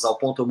criminosas, ao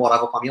ponto eu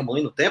morava com a minha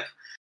mãe no tempo,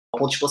 ao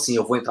ponto, tipo assim,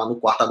 eu vou entrar no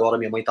quarto agora,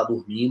 minha mãe tá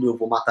dormindo, eu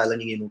vou matar ela,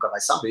 ninguém nunca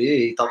vai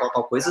saber, e tal,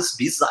 coisas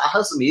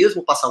bizarras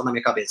mesmo passaram na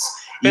minha cabeça.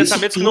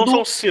 Pensamentos que não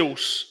são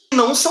seus.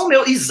 Não são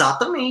meus,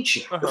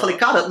 exatamente. Eu falei,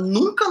 cara,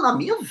 nunca na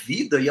minha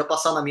vida ia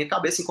passar na minha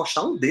cabeça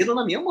encostar um dedo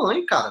na minha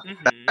mãe, cara.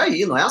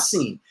 Peraí, não é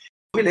assim.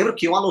 Eu me lembro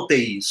que eu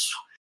anotei isso.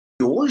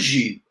 E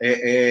hoje,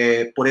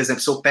 por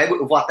exemplo, se eu pego,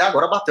 eu vou até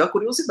agora bater a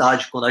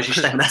curiosidade. Quando a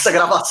gente terminar essa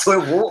gravação,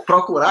 eu vou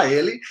procurar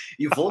ele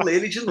e vou ler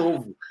ele de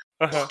novo.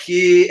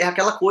 Porque é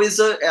aquela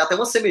coisa, é até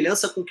uma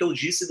semelhança com o que eu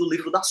disse do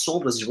Livro das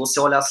Sombras, de você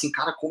olhar assim,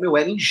 cara, como eu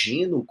era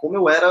ingênuo, como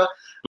eu era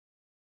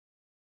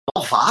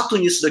novato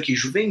nisso daqui,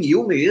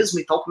 juvenil mesmo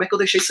e tal, como é que eu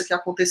deixei isso aqui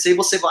acontecer, e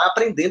você vai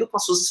aprendendo com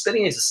as suas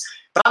experiências.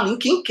 Para mim,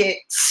 quem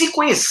quer se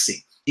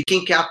conhecer e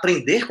quem quer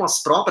aprender com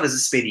as próprias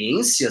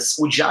experiências,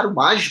 o diário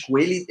mágico,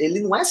 ele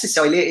não é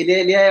essencial,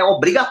 ele é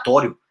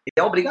obrigatório.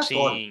 Ele é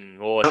obrigatório. Sim,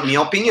 ótimo. Na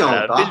minha opinião,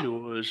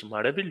 maravilhoso, tá?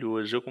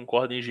 Maravilhoso. Eu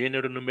concordo em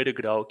gênero, número e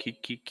grau.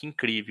 Que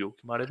incrível,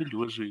 que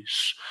maravilhoso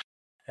isso.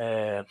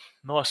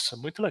 Nossa,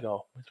 muito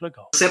legal, muito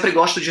legal. Eu sempre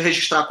gosto de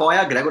registrar qual é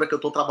a egrégora que eu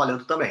estou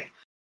trabalhando também.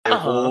 Eu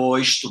vou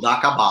estudar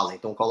a cabala,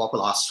 então eu coloco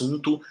lá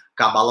assunto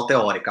cabala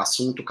teórica,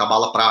 assunto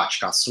cabala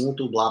prática,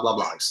 assunto blá blá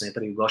blá. Eu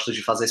sempre gosto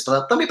de fazer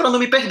isso também para não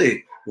me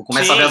perder. Eu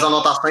começo a ver as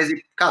anotações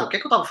e, cara, o que é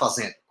que eu estava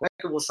fazendo? Como é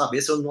que eu vou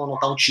saber se eu não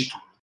anotar um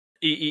título?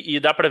 E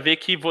dá pra ver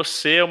que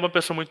você é uma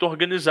pessoa muito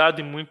organizada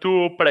e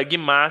muito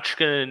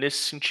pragmática nesse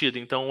sentido.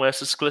 Então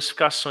essas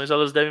classificações,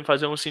 elas devem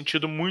fazer um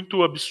sentido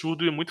muito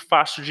absurdo e muito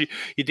fácil de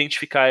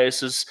identificar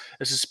essas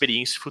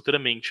experiências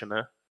futuramente,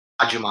 né?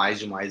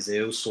 Demais.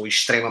 Eu sou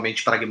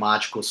extremamente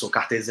pragmático, eu sou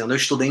cartesiano, eu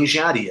estudei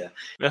engenharia.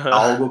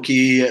 Algo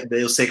que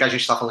eu sei que a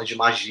gente está falando de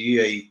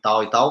magia e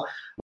tal,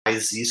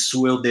 mas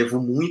isso eu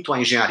devo muito à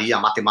engenharia, à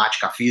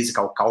matemática, à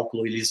física, ao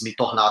cálculo. Eles me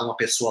tornaram uma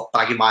pessoa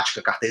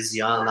pragmática,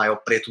 cartesiana, é o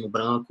preto no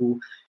branco,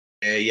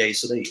 e é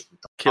isso daí.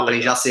 Então,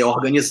 aprendi a ser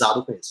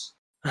organizado com isso.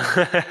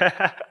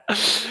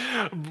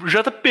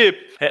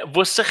 JP,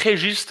 você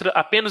registra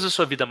apenas a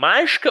sua vida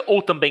mágica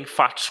ou também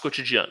fatos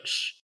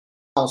cotidianos?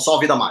 Não, só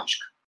vida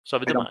mágica. Só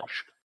vida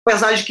mágica.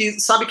 Apesar de que,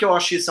 sabe que eu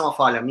acho isso é uma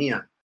falha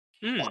minha?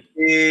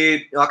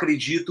 Porque eu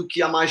acredito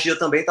que a magia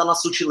também está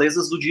nas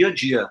sutilezas do dia a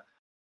dia.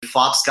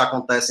 Fatos que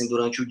acontecem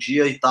durante o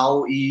dia e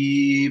tal,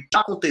 e já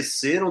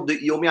aconteceram,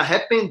 e eu me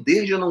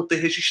arrepender de eu não ter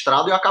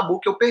registrado, e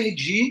acabou que eu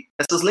perdi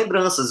essas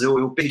lembranças,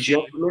 eu perdi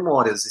as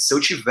memórias. E se eu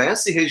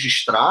tivesse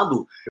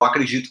registrado, eu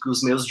acredito que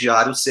os meus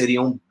diários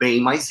seriam bem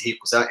mais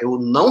ricos. Eu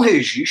não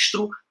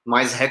registro,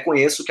 mas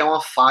reconheço que é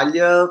uma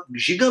falha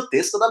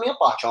gigantesca da minha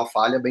parte, é uma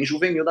falha bem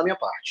juvenil da minha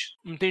parte.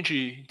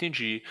 Entendi.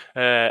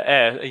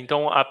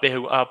 Então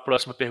a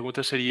próxima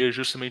pergunta seria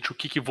justamente o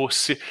que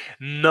você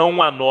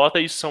não anota,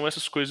 e são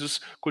essas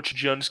coisas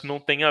cotidianas que não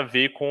tem a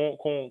ver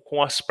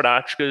com as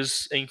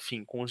práticas,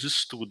 enfim, com os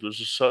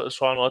estudos.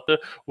 Só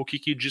anota o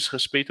que diz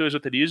respeito ao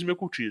esoterismo e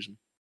ocultismo.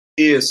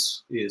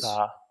 Isso.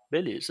 Tá,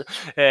 beleza.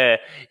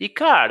 E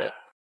cara,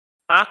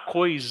 há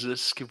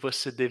coisas que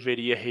você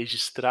deveria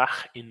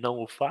registrar e não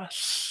o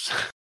faz?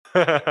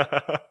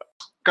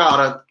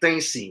 Cara, tem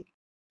sim.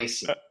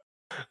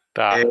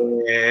 Tá.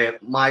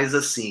 Mas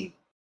assim...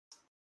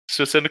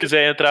 Se você não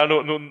quiser entrar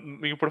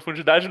em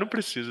profundidade, não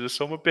precisa. É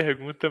só uma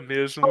pergunta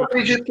mesmo. Eu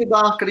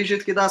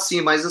acredito que dá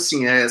sim, mas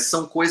assim,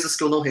 são coisas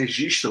que eu não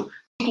registro,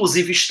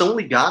 inclusive estão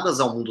ligadas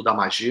ao mundo da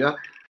magia,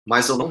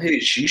 mas eu não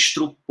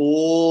registro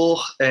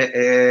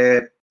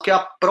porque a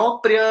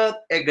própria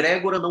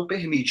egrégora não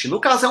permite.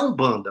 No caso é a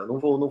Umbanda, não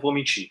vou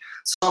mentir.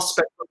 São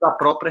aspectos da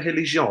própria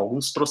religião,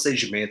 alguns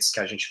procedimentos que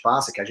a gente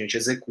passa, que a gente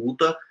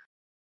executa,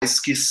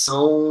 mas que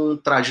são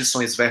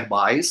tradições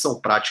verbais,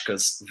 são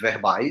práticas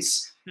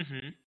verbais,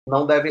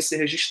 não devem ser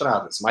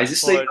registradas. Mas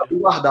isso aí Olha. tá tudo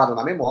guardado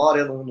na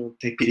memória, não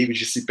tem perigo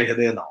de se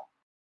perder, não.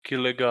 Que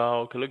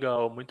legal, que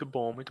legal. Muito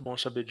bom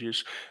saber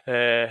disso.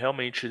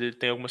 Realmente,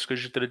 tem algumas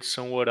coisas de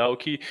tradição oral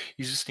que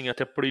existem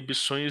até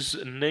proibições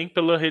nem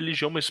pela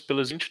religião, mas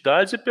pelas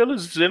entidades e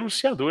pelos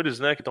enunciadores,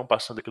 né, que estão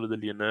passando aquilo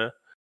dali, né?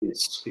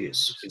 Isso,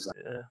 exato.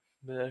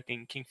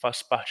 Quem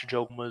faz parte de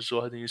algumas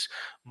ordens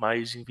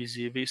mais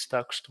invisíveis está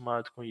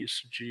acostumado com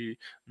isso, de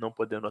não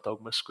poder anotar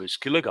algumas coisas.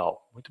 Que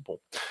legal, muito bom.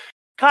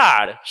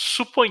 Cara,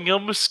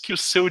 suponhamos que o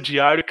seu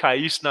diário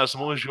caísse nas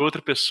mãos de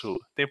outra pessoa.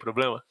 Tem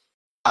problema?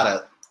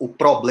 Cara, o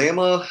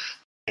problema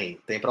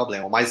tem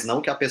problema, mas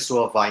não que a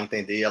pessoa vai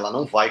entender, ela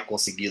não vai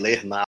conseguir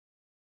ler nada,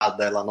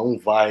 ela não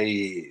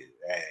vai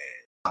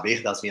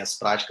saber das minhas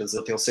práticas,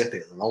 eu tenho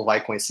certeza, não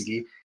vai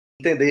conseguir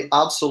entender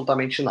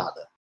absolutamente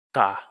nada.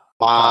 Tá.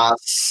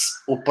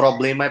 Mas o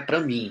problema é para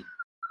mim,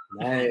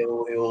 né?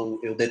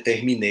 Eu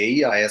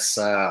determinei a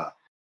essa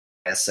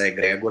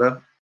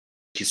egrégora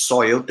que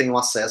só eu tenho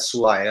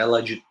acesso a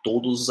ela de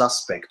todos os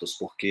aspectos,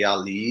 porque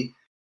ali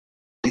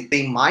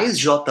tem mais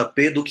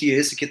JP do que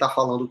esse que tá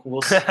falando com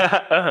você.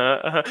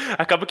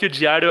 Acaba que o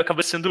diário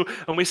acaba sendo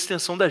uma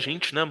extensão da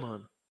gente, né,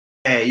 mano?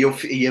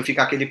 Ia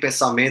ficar aquele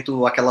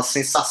pensamento, aquela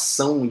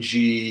sensação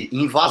de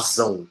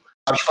invasão.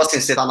 Tipo assim,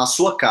 você tá na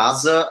sua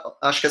casa,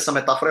 acho que essa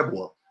metáfora é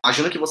boa.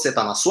 Imagina que você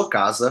tá na sua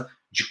casa,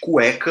 de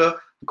cueca,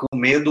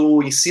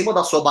 comendo em cima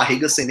da sua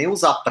barriga, sem nem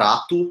usar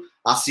prato,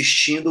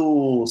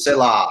 assistindo, sei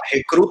lá,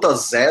 Recruta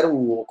Zero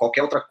ou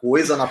qualquer outra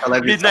coisa na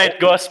televisão. Midnight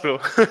Gospel.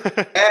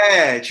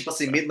 Tipo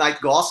assim,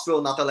 Midnight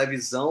Gospel na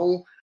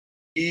televisão,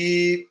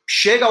 e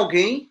chega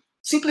alguém,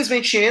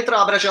 simplesmente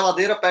entra, abre a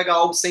geladeira, pega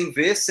algo sem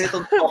ver, senta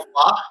no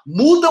sofá,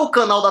 muda o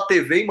canal da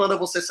TV e manda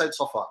você sair do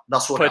sofá, da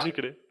sua casa. Pode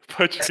crer,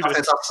 pode Essa crer.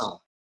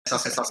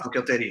 sensação que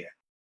eu teria.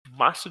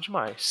 Massa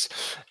demais.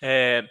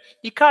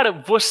 E, cara,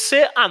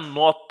 você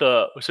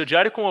anota o seu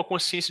diário com a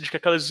consciência de que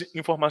aquelas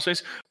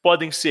informações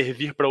podem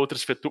servir para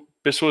outras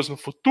pessoas no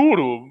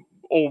futuro?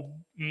 Ou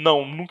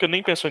não? Nunca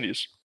nem pensou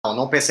nisso?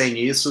 Não pensei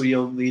nisso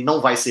e não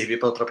vai servir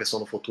para outra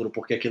pessoa no futuro,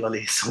 porque aquilo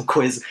ali são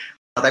coisas...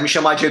 Até me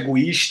chamar de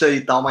egoísta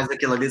e tal, mas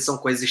aquilo ali são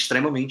coisas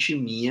extremamente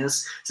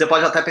minhas. Você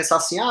pode até pensar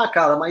assim,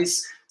 cara,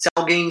 mas se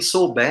alguém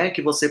souber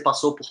que você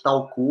passou por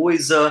tal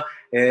coisa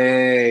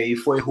e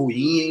foi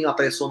ruim, a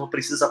pessoa não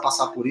precisa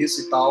passar por isso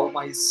e tal,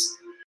 mas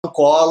não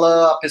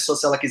cola, a pessoa,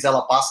 se ela quiser,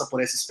 ela passa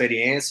por essa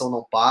experiência ou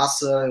não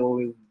passa,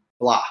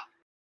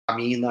 a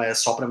mim é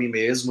só pra mim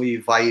mesmo e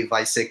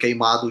vai ser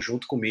queimado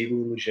junto comigo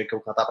no dia que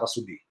eu cantar pra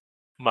subir.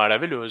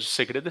 Maravilhoso,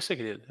 segredo é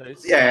segredo.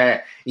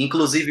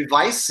 Inclusive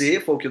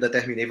foi o que eu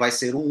determinei, vai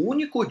ser o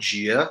único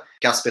dia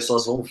que as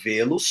pessoas vão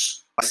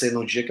vê-los, vai ser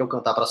no dia que eu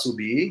cantar para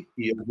subir,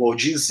 e eu vou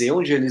dizer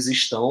onde eles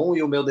estão,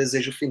 e o meu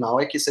desejo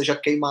final é que seja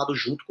queimado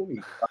junto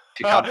comigo, tá?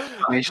 Ficar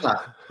absolutamente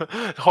nada.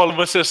 Rola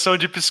uma sessão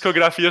de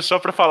psicografia só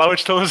pra falar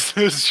onde estão os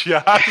seus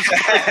diários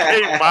pra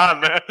queimar,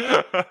 né?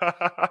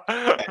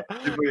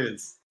 Tipo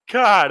isso.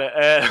 Cara,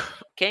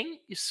 quem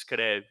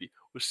escreve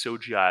o seu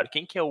diário?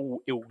 Quem que é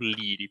o eu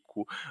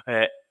lírico?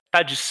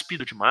 Tá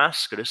despido de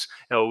máscaras?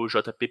 É o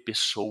JP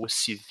pessoa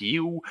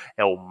civil?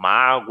 É o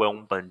mago? É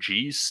um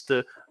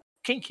bandista?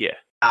 Quem que é?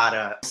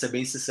 Cara, vou ser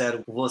bem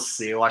sincero com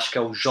você, eu acho que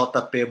é o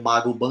JP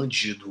Mago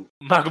Bandido.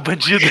 Mago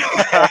Bandido?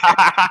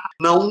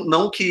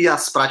 Não que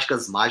as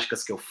práticas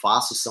mágicas que eu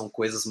faço são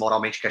coisas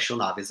moralmente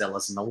questionáveis,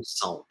 elas não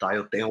são, tá?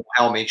 Eu tenho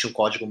realmente um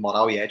código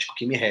moral e ético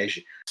que me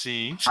rege.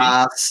 Sim.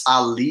 Mas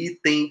ali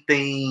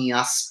tem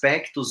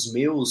aspectos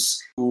meus,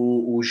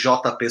 o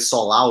JP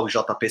Solar, o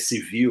JP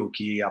Civil,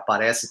 que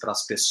aparece para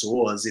as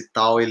pessoas e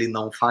tal, ele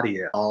não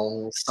faria.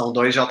 Então, são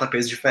dois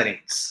JPs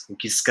diferentes. O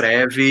que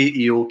escreve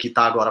e o que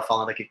tá agora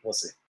falando aqui com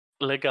você.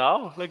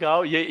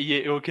 Legal.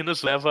 E o que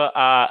nos leva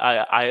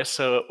a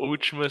essa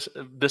última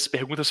das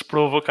perguntas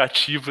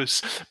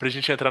provocativas pra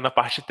gente entrar na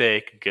parte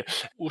técnica.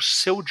 O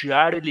seu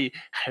diário, ele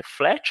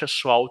reflete a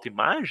sua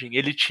autoimagem?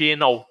 Ele te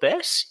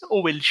enaltece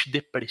ou ele te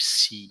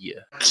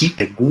deprecia? Que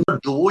pergunta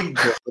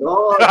doida,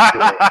 brother!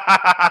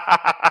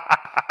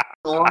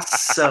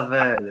 Nossa,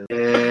 velho.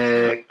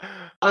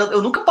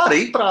 Eu nunca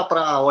parei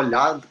pra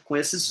olhar com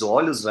esses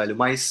olhos, velho,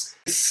 mas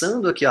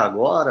pensando aqui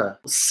agora,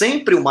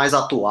 sempre o mais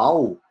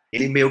atual,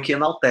 ele meio que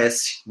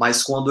enaltece,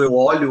 mas quando eu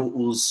olho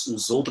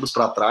os outros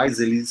pra trás,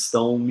 eles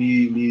estão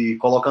me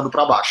colocando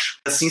pra baixo.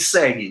 Assim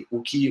segue,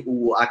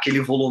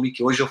 aquele volume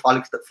que hoje eu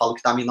falo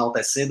que tá me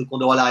enaltecendo,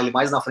 quando eu olhar ele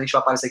mais na frente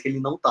vai parecer que ele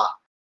não tá.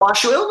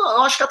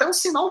 Eu acho que até é um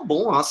sinal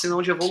bom, é um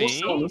sinal de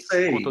evolução, Sim, não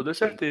sei. Com toda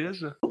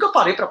certeza. Nunca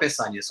parei pra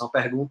pensar nisso, é uma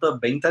pergunta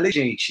bem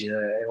inteligente.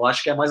 Eu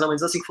acho que é mais ou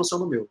menos assim que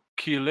funciona o meu.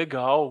 Que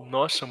legal,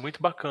 nossa,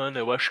 muito bacana.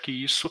 Eu acho que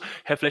isso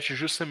reflete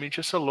justamente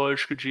essa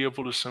lógica de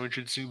evolução e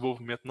de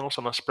desenvolvimento, não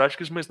só nas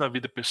práticas, mas na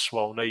vida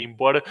pessoal, né? E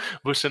embora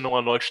você não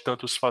anote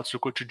tanto os fatos do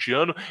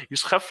cotidiano,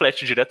 isso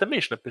reflete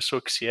diretamente na pessoa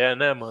que se é,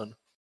 né, mano?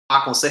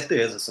 Com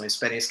certeza. São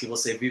experiências que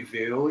você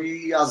viveu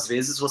e às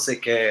vezes você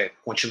quer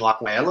continuar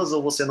com elas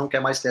ou você não quer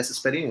mais ter essa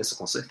experiência,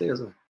 com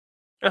certeza.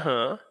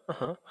 Aham.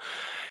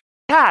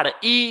 Cara,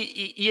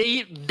 e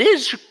aí,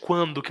 desde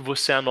quando que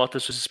você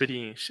anota suas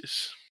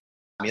experiências?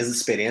 Minhas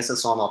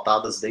experiências são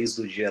anotadas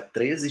desde o dia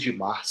 13 de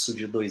março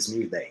de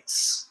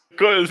 2010.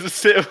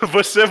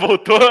 Você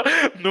voltou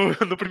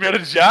no primeiro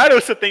diário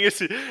ou você tem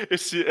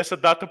essa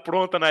data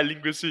pronta na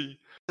língua assim?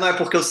 Não é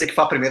porque eu sei que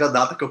foi a primeira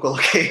data que eu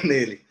coloquei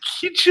nele.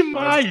 Que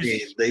demais!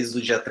 Assim, desde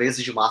o dia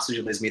 13 de março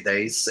de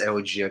 2010 é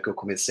o dia que eu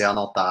comecei a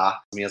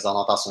anotar minhas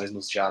anotações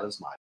nos diários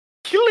mágicos.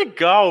 Que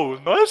legal!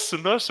 Nossa,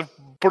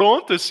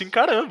 pronto, assim,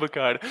 caramba,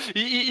 cara.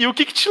 E o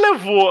que te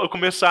levou a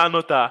começar a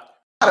anotar?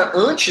 Cara,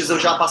 antes eu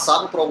já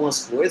passava por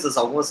algumas coisas,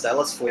 algumas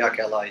delas foi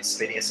aquela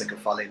experiência que eu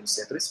falei no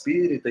centro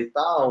espírita e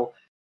tal,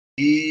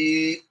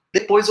 e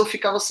depois eu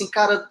ficava assim,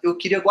 cara, eu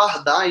queria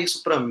guardar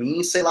isso pra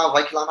mim, sei lá,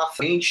 vai que lá na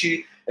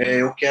frente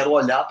eu quero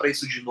olhar pra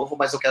isso de novo,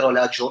 mas eu quero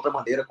olhar de outra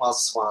maneira com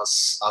as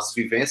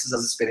vivências,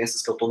 as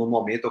experiências que eu tô no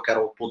momento, eu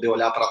quero poder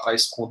olhar pra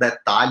trás com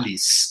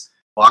detalhes.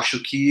 Eu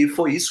acho que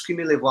foi isso que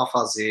me levou a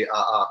fazer,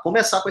 a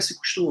começar com esse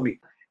costume.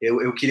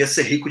 Eu queria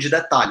ser rico de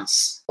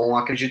detalhes. Então,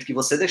 acredito que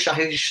você deixar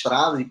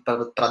registrado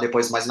para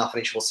depois, mais na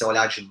frente, você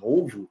olhar de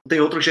novo, não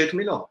tem outro jeito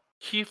melhor.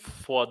 Que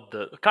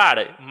foda.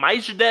 Cara,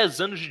 mais de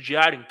 10 anos de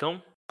diário,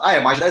 então? É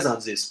mais de 10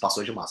 anos isso.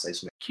 Passou de massa, é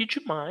isso mesmo. Que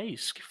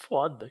demais, que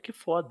foda.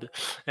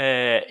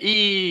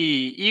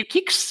 E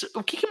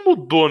o que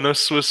mudou nas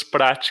suas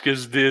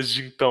práticas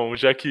desde então?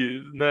 Já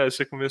que, né,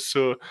 você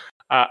começou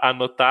a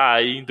anotar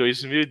aí em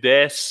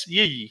 2010. E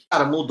aí?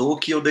 Cara, mudou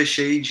que eu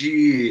deixei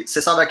de...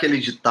 Você sabe aquele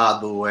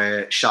ditado,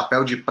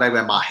 chapéu de prego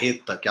é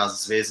marreta, que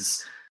às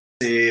vezes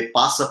você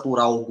passa por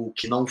algo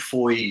que não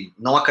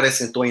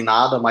acrescentou em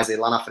nada, mas aí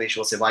lá na frente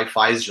você vai e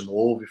faz de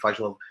novo,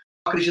 Eu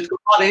acredito que eu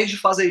parei de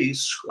fazer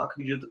isso.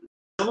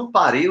 Eu não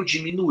parei, eu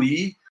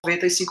diminuí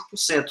 95%.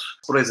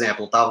 Por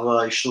exemplo, eu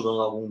estava estudando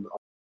algum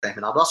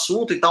determinado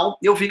assunto e tal,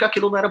 e eu vi que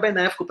aquilo não era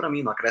benéfico para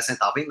mim, não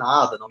acrescentava em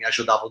nada, não me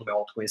ajudava no meu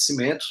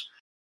autoconhecimento.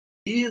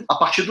 E a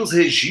partir dos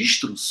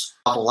registros,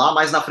 estavam lá,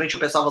 mais na frente eu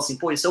pensava assim,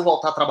 pô, e se eu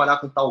voltar a trabalhar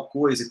com tal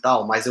coisa e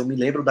tal? Mas eu me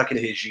lembro daquele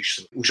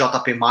registro, o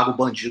JP Mago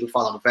bandido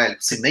falando, velho,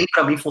 se nem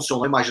pra mim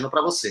funcionou, imagina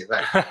pra você,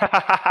 velho.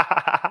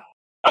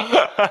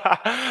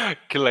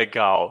 Que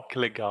legal,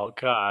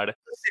 cara.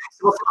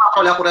 Se você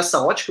for olhar por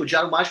essa ótica, o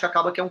Diário Mágico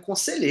acaba que é um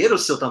conselheiro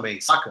seu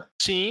também, saca?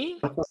 Sim.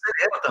 É um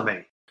conselheiro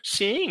também.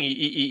 Sim,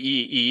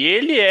 e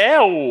ele é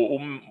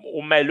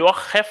o melhor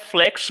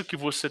reflexo que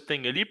você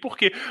tem ali,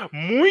 porque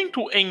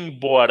muito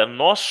embora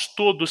nós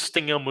todos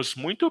tenhamos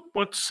muito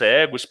pontos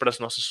cegos para as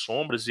nossas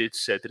sombras e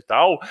etc e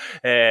tal,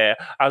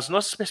 as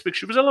nossas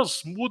perspectivas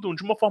elas mudam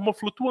de uma forma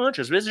flutuante,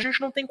 às vezes a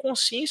gente não tem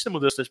consciência da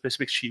mudança das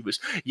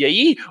perspectivas, e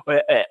aí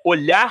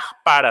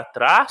olhar para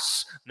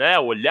trás, né,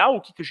 olhar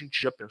o que a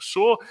gente já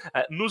pensou,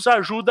 nos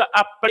ajuda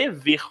a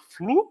prever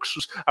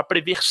fluxos, a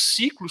prever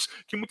ciclos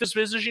que muitas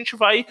vezes a gente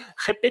vai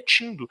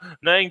repetindo,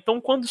 né? Então,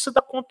 quando você dá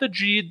conta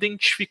de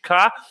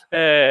identificar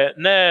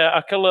né,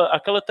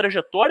 aquela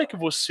trajetória que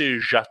você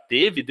já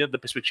teve dentro da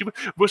perspectiva,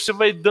 você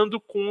vai dando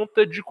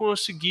conta de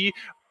conseguir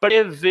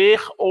prever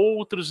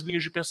outras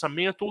linhas de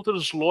pensamento,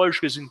 outras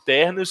lógicas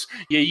internas,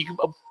 e aí,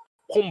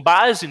 com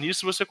base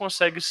nisso, você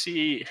consegue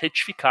se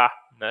retificar,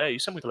 né?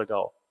 Isso é muito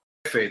legal.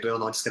 Perfeito, eu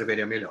não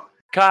descreveria melhor.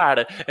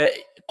 Cara,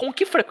 com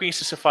que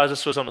frequência você faz as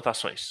suas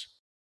anotações?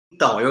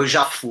 Então, eu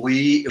já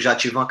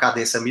tive uma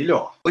cadência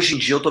melhor. Hoje em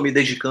dia eu tô me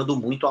dedicando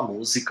muito à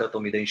música,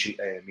 tô me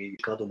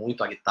dedicando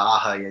muito à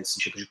guitarra e a esse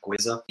tipo de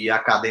coisa, e a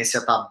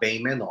cadência tá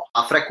bem menor.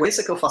 A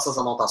frequência que eu faço as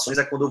anotações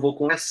é quando eu vou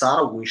começar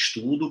algum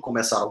estudo,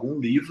 começar algum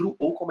livro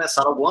ou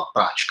começar alguma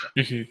prática.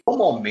 Uhum. No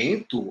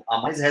momento, a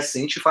mais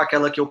recente foi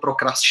aquela que eu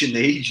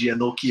procrastinei de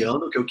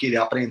enoquiano, que eu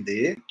queria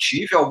aprender.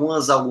 Tive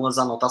algumas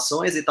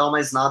anotações e tal,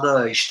 mas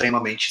nada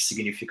extremamente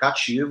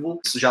significativo.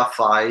 Isso já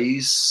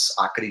faz,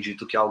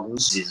 acredito que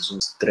alguns dias,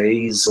 uns 3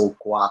 ou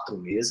 4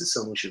 meses, se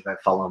eu não estiver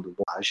falando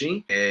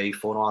bobagem, e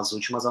foram as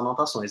últimas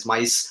anotações.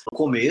 Mas no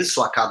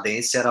começo a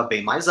cadência era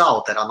bem mais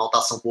alta, era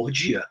anotação por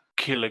dia.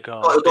 Que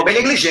legal. Eu tô bem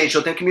negligente,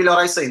 eu tenho que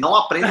melhorar isso aí. Não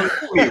aprendam isso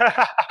comigo.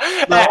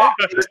 Não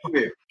aprendam isso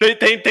comigo.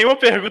 Tem uma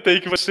pergunta aí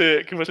que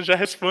você já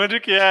responde,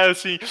 que é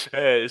assim,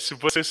 se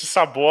você se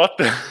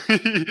sabota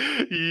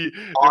e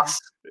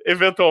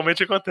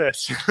eventualmente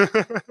acontece.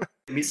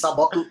 Me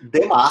saboto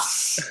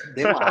demais.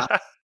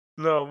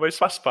 Não, mas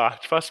faz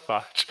parte.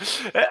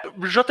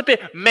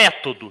 JP,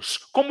 métodos.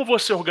 Como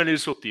você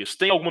organiza o seu texto?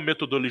 Tem alguma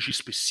metodologia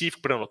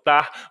específica para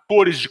anotar?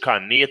 Cores de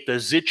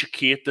canetas,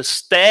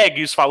 etiquetas,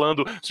 tags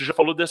falando... Você já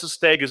falou dessas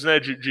tags, né?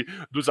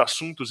 Dos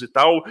assuntos e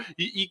tal.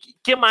 E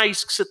que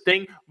mais que você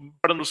tem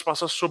para nos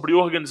passar sobre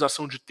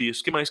organização de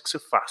texto? O que mais que você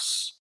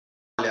faz?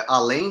 Olha,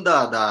 além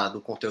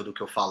do conteúdo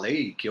que eu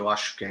falei, que eu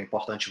acho que é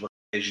importante você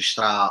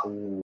registrar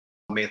o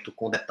momento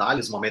com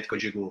detalhes, o momento que eu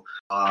digo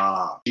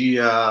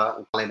dia,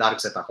 o calendário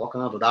que você está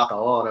colocando, data,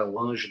 hora, o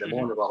anjo, o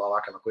demônio, blá blá blá,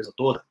 aquela coisa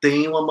toda,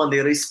 tem uma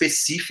maneira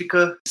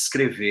específica de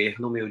escrever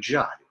no meu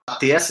diário. Para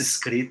ter essa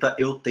escrita,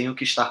 eu tenho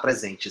que estar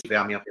presente. Se ver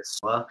a minha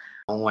pessoa,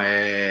 não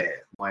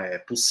é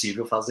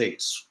possível fazer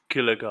isso.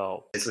 Que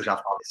legal. Não sei se eu já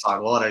falo isso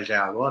agora, já é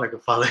agora que eu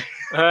falei.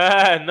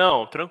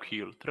 Não,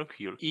 tranquilo.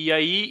 E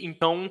aí,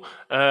 então,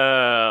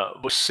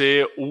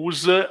 você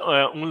usa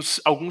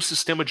algum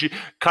sistema de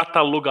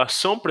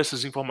catalogação para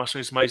essas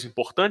informações mais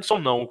importantes ou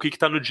não? O que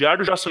está no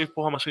diário já são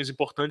informações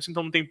importantes,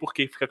 então não tem por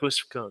que ficar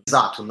classificando.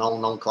 Exato,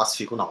 não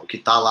classifico não. O que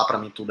tá lá para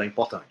mim tudo é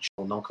importante.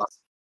 Eu não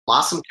classifico. O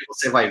máximo que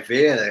você vai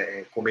ver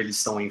é como eles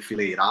estão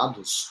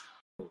enfileirados,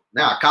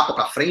 né, a capa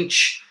para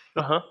frente.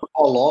 Uhum. Eu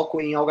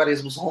coloco em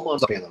algarismos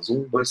romanos apenas.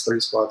 1, 2,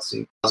 3, 4,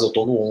 5. Mas eu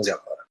tô no 11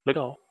 agora.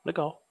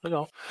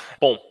 Legal.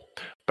 Bom,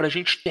 pra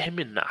gente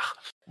terminar,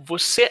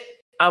 você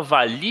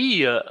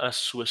avalia as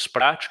suas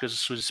práticas, as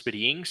suas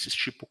experiências,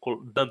 tipo,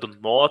 dando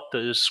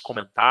notas,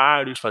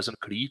 comentários, fazendo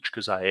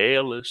críticas a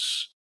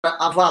elas?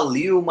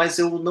 Avalio, mas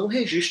eu não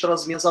registro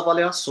as minhas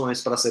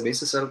avaliações, para ser bem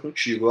sincero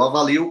contigo. Eu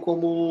avalio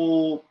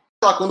como...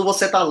 Quando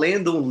você tá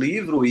lendo um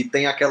livro e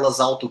tem aquelas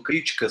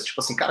autocríticas,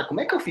 tipo assim, cara,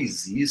 como é que eu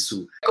fiz isso?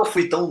 Como é que eu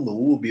fui tão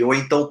noob? Ou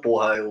então,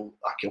 porra,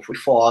 aqui eu fui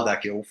foda,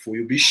 aqui eu fui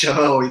o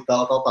bichão e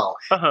tal.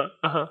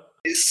 Aham.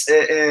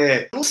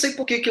 Não sei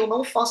por que eu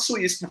não faço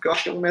isso, porque eu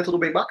acho que é um método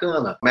bem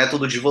bacana. O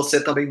método de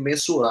você também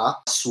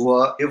mensurar a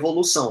sua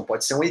evolução.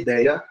 Pode ser uma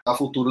ideia a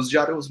futuros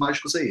diários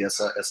mágicos aí,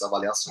 essa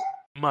avaliação.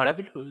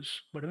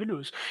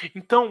 Maravilhoso.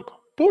 Então,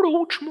 por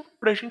último,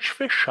 pra gente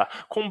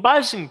fechar, com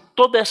base em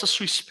toda essa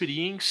sua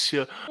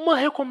experiência, uma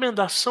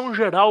recomendação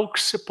geral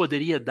que você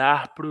poderia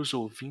dar para os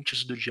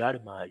ouvintes do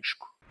Diário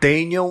Mágico?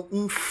 Tenham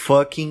um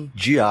fucking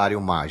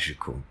diário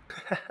mágico.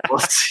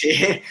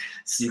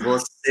 Se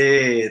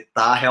você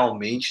tá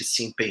realmente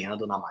se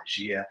empenhando na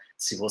magia,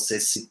 se você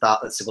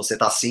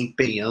tá se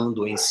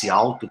empenhando em se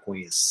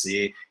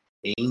autoconhecer,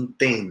 em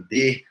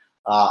entender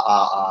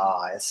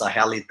essa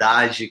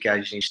realidade que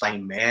a gente está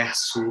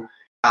imerso,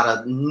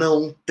 cara,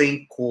 não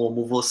tem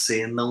como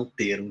você não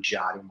ter um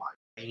diário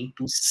mágico. É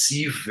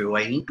impossível,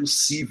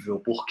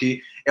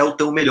 porque é o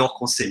teu melhor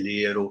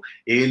conselheiro,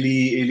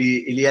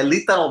 ele é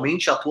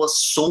literalmente a tua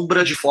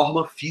sombra de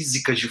forma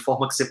física, de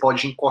forma que você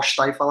pode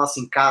encostar e falar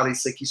assim, cara,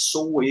 isso aqui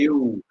sou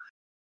eu.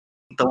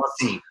 Então,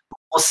 assim, o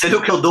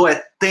conselho que eu dou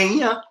é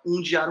tenha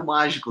um diário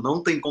mágico,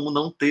 não tem como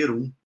não ter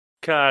um.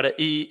 Cara,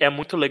 e é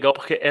muito legal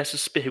porque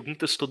essas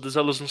perguntas todas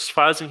elas nos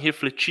fazem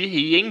refletir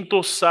e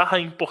endossar a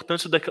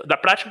importância da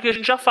prática que a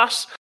gente já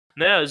faz.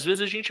 Né? Às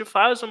vezes a gente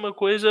faz uma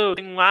coisa,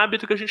 tem um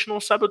hábito que a gente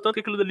não sabe o tanto que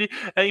aquilo dali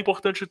é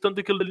importante, o tanto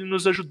que aquilo dali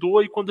nos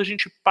ajudou, e quando a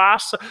gente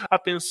passa a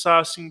pensar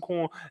assim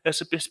com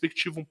essa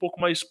perspectiva um pouco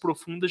mais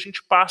profunda, a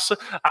gente passa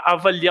a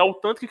avaliar o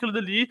tanto que aquilo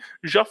dali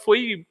já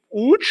foi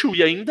útil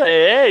e ainda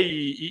é,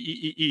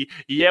 e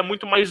é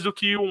muito mais do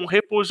que um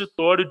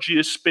repositório de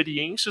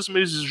experiências,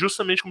 mas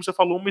justamente como você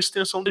falou, uma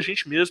extensão da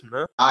gente mesmo,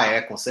 né?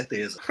 Com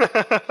certeza.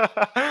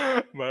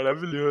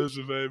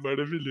 Maravilhoso, velho,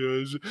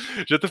 maravilhoso.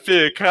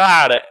 JP,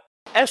 cara,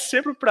 é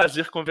sempre um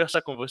prazer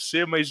conversar com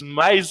você, mas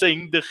mais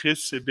ainda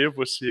receber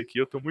você aqui.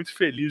 Eu tô muito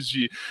feliz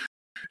de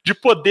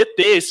poder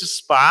ter esse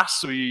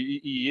espaço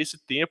e esse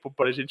tempo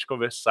para a gente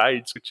conversar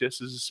e discutir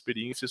essas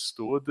experiências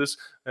todas.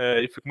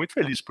 E fico muito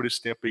feliz por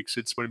esse tempo aí que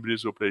você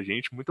disponibilizou pra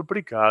gente. Muito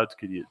obrigado,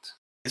 querido.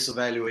 Isso,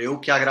 velho, eu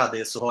que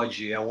agradeço, Rod,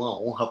 é uma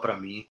honra pra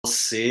mim.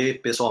 Você,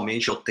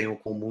 pessoalmente, eu tenho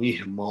como um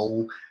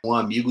irmão, um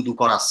amigo do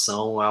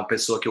coração, é uma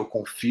pessoa que eu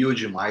confio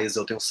demais,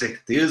 eu tenho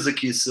certeza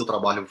que seu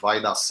trabalho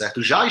vai dar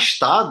certo, já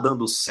está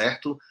dando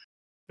certo.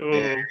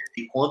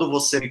 E quando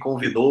você me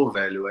convidou,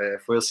 velho,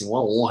 foi assim,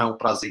 uma honra, é um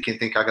prazer. Quem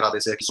tem que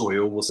agradecer aqui sou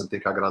eu, você não tem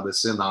que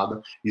agradecer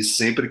nada. E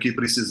sempre que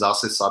precisar,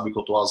 você sabe que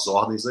eu tô às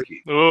ordens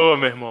aqui. Meu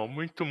irmão,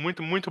 muito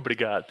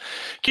obrigado.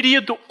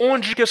 Querido,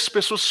 onde que as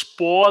pessoas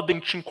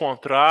podem te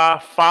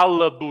encontrar?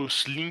 Fala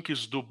dos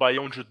links do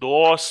Baião de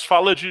DOS,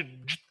 fala de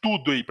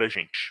tudo aí pra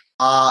gente.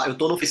 Eu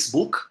tô no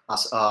Facebook,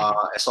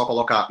 é só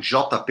colocar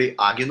JP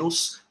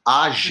Agnus,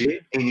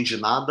 A-G-N de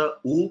nada,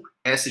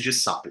 U-S de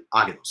sapo,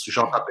 Agnus,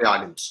 JP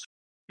Agnus.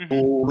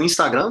 O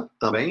Instagram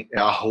também é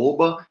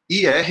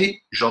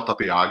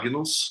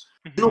 @IRJPAgnus.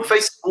 E no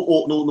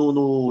Facebook,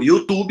 no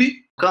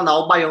YouTube,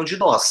 canal Baião de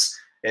DOS.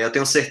 Eu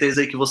tenho certeza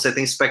aí que você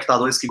tem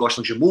espectadores que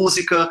gostam de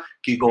música,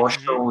 que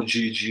gostam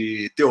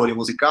de teoria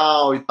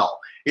musical e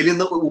tal.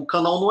 O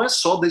canal não é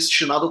só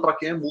destinado para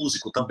quem é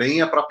músico,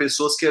 também é para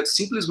pessoas que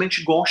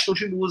simplesmente gostam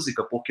de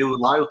música, porque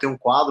lá eu tenho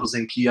quadros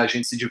em que a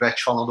gente se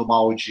diverte falando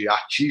mal de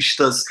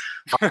artistas,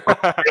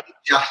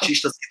 de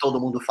artistas que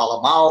todo mundo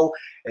fala mal.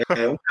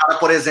 Um cara,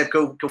 por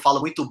exemplo, que eu falo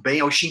muito bem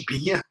é o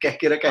Chimbinha, quer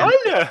queira, quer não.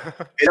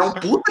 Ele é um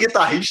puta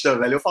guitarrista,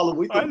 velho, eu falo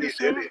muito bem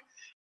dele.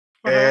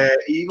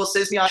 E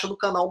vocês me acham no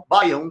canal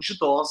Baião de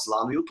DOS,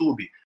 lá no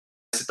YouTube.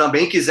 Se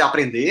também quiser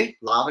aprender,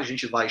 lá a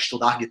gente vai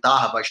estudar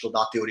guitarra, vai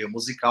estudar teoria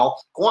musical.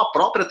 Com a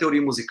própria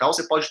teoria musical,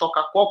 você pode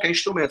tocar qualquer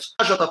instrumento.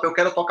 JP, eu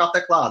quero tocar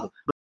teclado.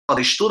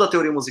 Estuda a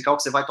teoria musical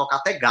que você vai tocar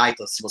até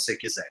gaita, se você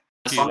quiser.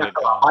 É só me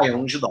falar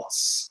Baião de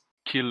DOS.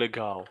 Que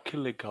legal.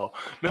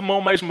 Meu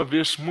irmão, mais uma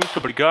vez, muito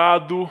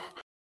obrigado.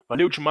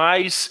 Valeu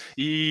demais.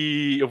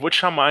 E eu vou te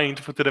chamar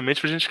ainda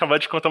futuramente pra gente acabar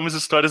de contar umas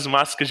histórias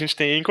massas que a gente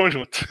tem aí em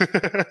conjunto.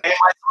 Tem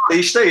mais uma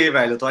lista aí,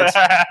 velho. Eu tô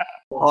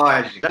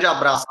Grande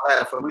abraço,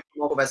 galera. Foi muito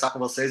bom conversar com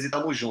vocês e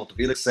tamo junto.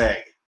 Vida que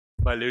segue.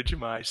 Valeu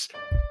demais.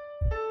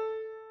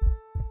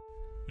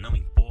 Não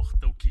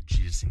importa o que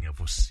dizem a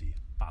você,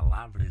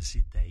 palavras e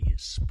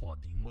ideias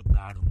podem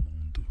mudar o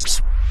mundo.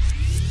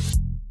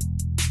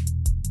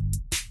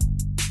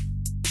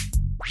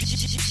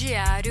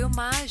 Diário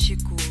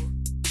Mágico.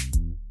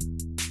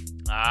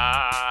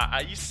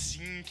 Aí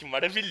sim, que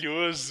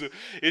maravilhoso!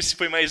 Esse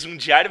foi mais um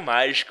Diário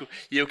Mágico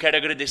e eu quero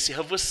agradecer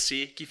a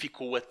você que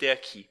ficou até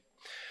aqui.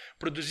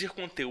 Produzir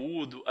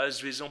conteúdo às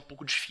vezes é um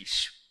pouco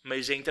difícil,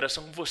 mas é a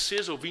interação com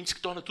vocês, ouvintes, que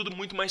torna tudo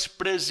muito mais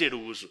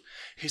prazeroso.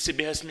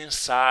 Receber as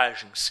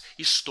mensagens,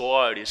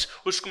 histórias,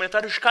 os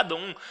comentários de cada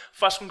um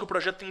faz com que o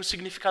projeto tenha um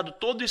significado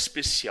todo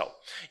especial.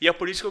 E é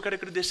por isso que eu quero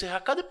agradecer a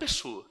cada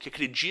pessoa que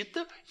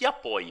acredita e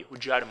apoia o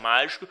Diário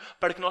Mágico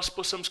para que nós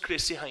possamos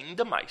crescer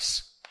ainda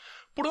mais.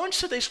 Por onde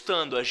você está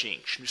escutando a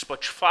gente? No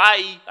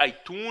Spotify,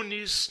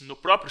 iTunes, no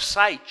próprio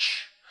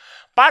site?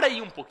 Para aí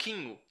um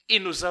pouquinho e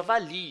nos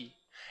avalie.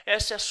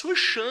 Essa é a sua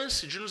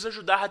chance de nos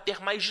ajudar a ter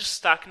mais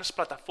destaque nas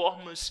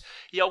plataformas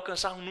e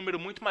alcançar um número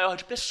muito maior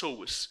de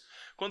pessoas.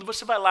 Quando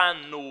você vai lá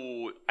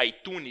no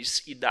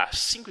iTunes e dá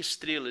 5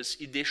 estrelas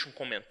e deixa um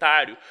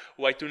comentário,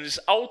 o iTunes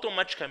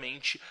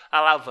automaticamente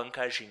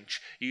alavanca a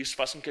gente. E isso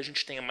faz com que a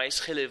gente tenha mais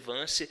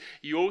relevância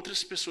e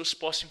outras pessoas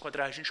possam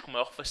encontrar a gente com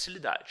maior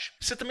facilidade.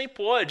 Você também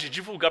pode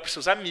divulgar para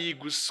seus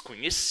amigos,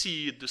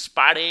 conhecidos,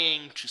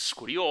 parentes,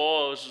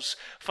 curiosos.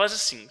 Faz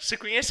assim, você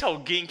conhece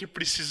alguém que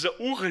precisa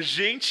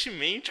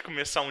urgentemente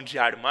começar um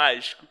diário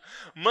mágico?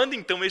 Manda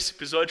então esse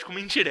episódio como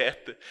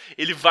indireta.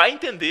 Ele vai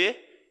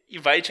entender e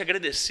vai te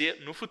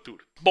agradecer no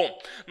futuro.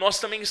 Bom, nós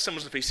também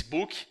estamos no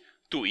Facebook,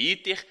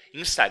 Twitter,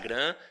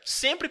 Instagram,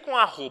 sempre com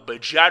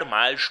 @Diário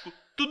Mágico,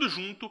 tudo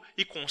junto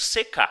e com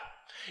CK.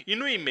 E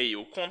no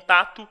e-mail,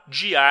 contato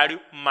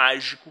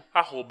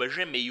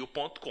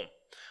diariomágico@gmail.com.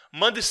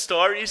 Manda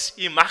stories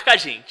e marca a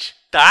gente,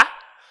 tá?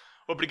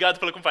 Obrigado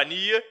pela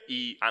companhia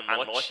e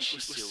anote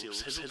os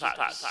seus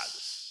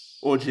resultados.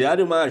 O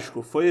Diário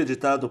Mágico foi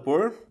editado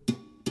por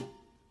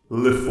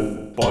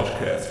Leful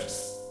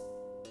Podcasts.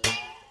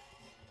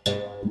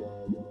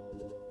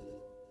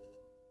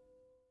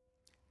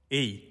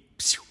 Ei,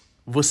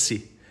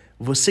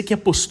 você que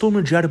apostou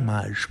no Diário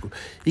Mágico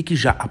e que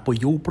já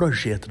apoiou o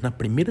projeto na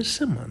primeira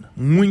semana,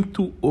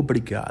 muito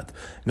obrigado.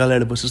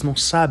 Galera, vocês não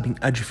sabem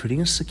a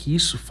diferença que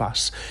isso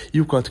faz e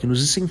o quanto que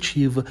nos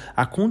incentiva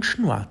a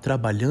continuar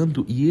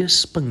trabalhando e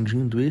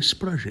expandindo esse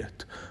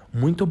projeto.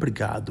 Muito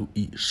obrigado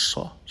e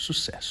só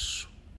sucesso.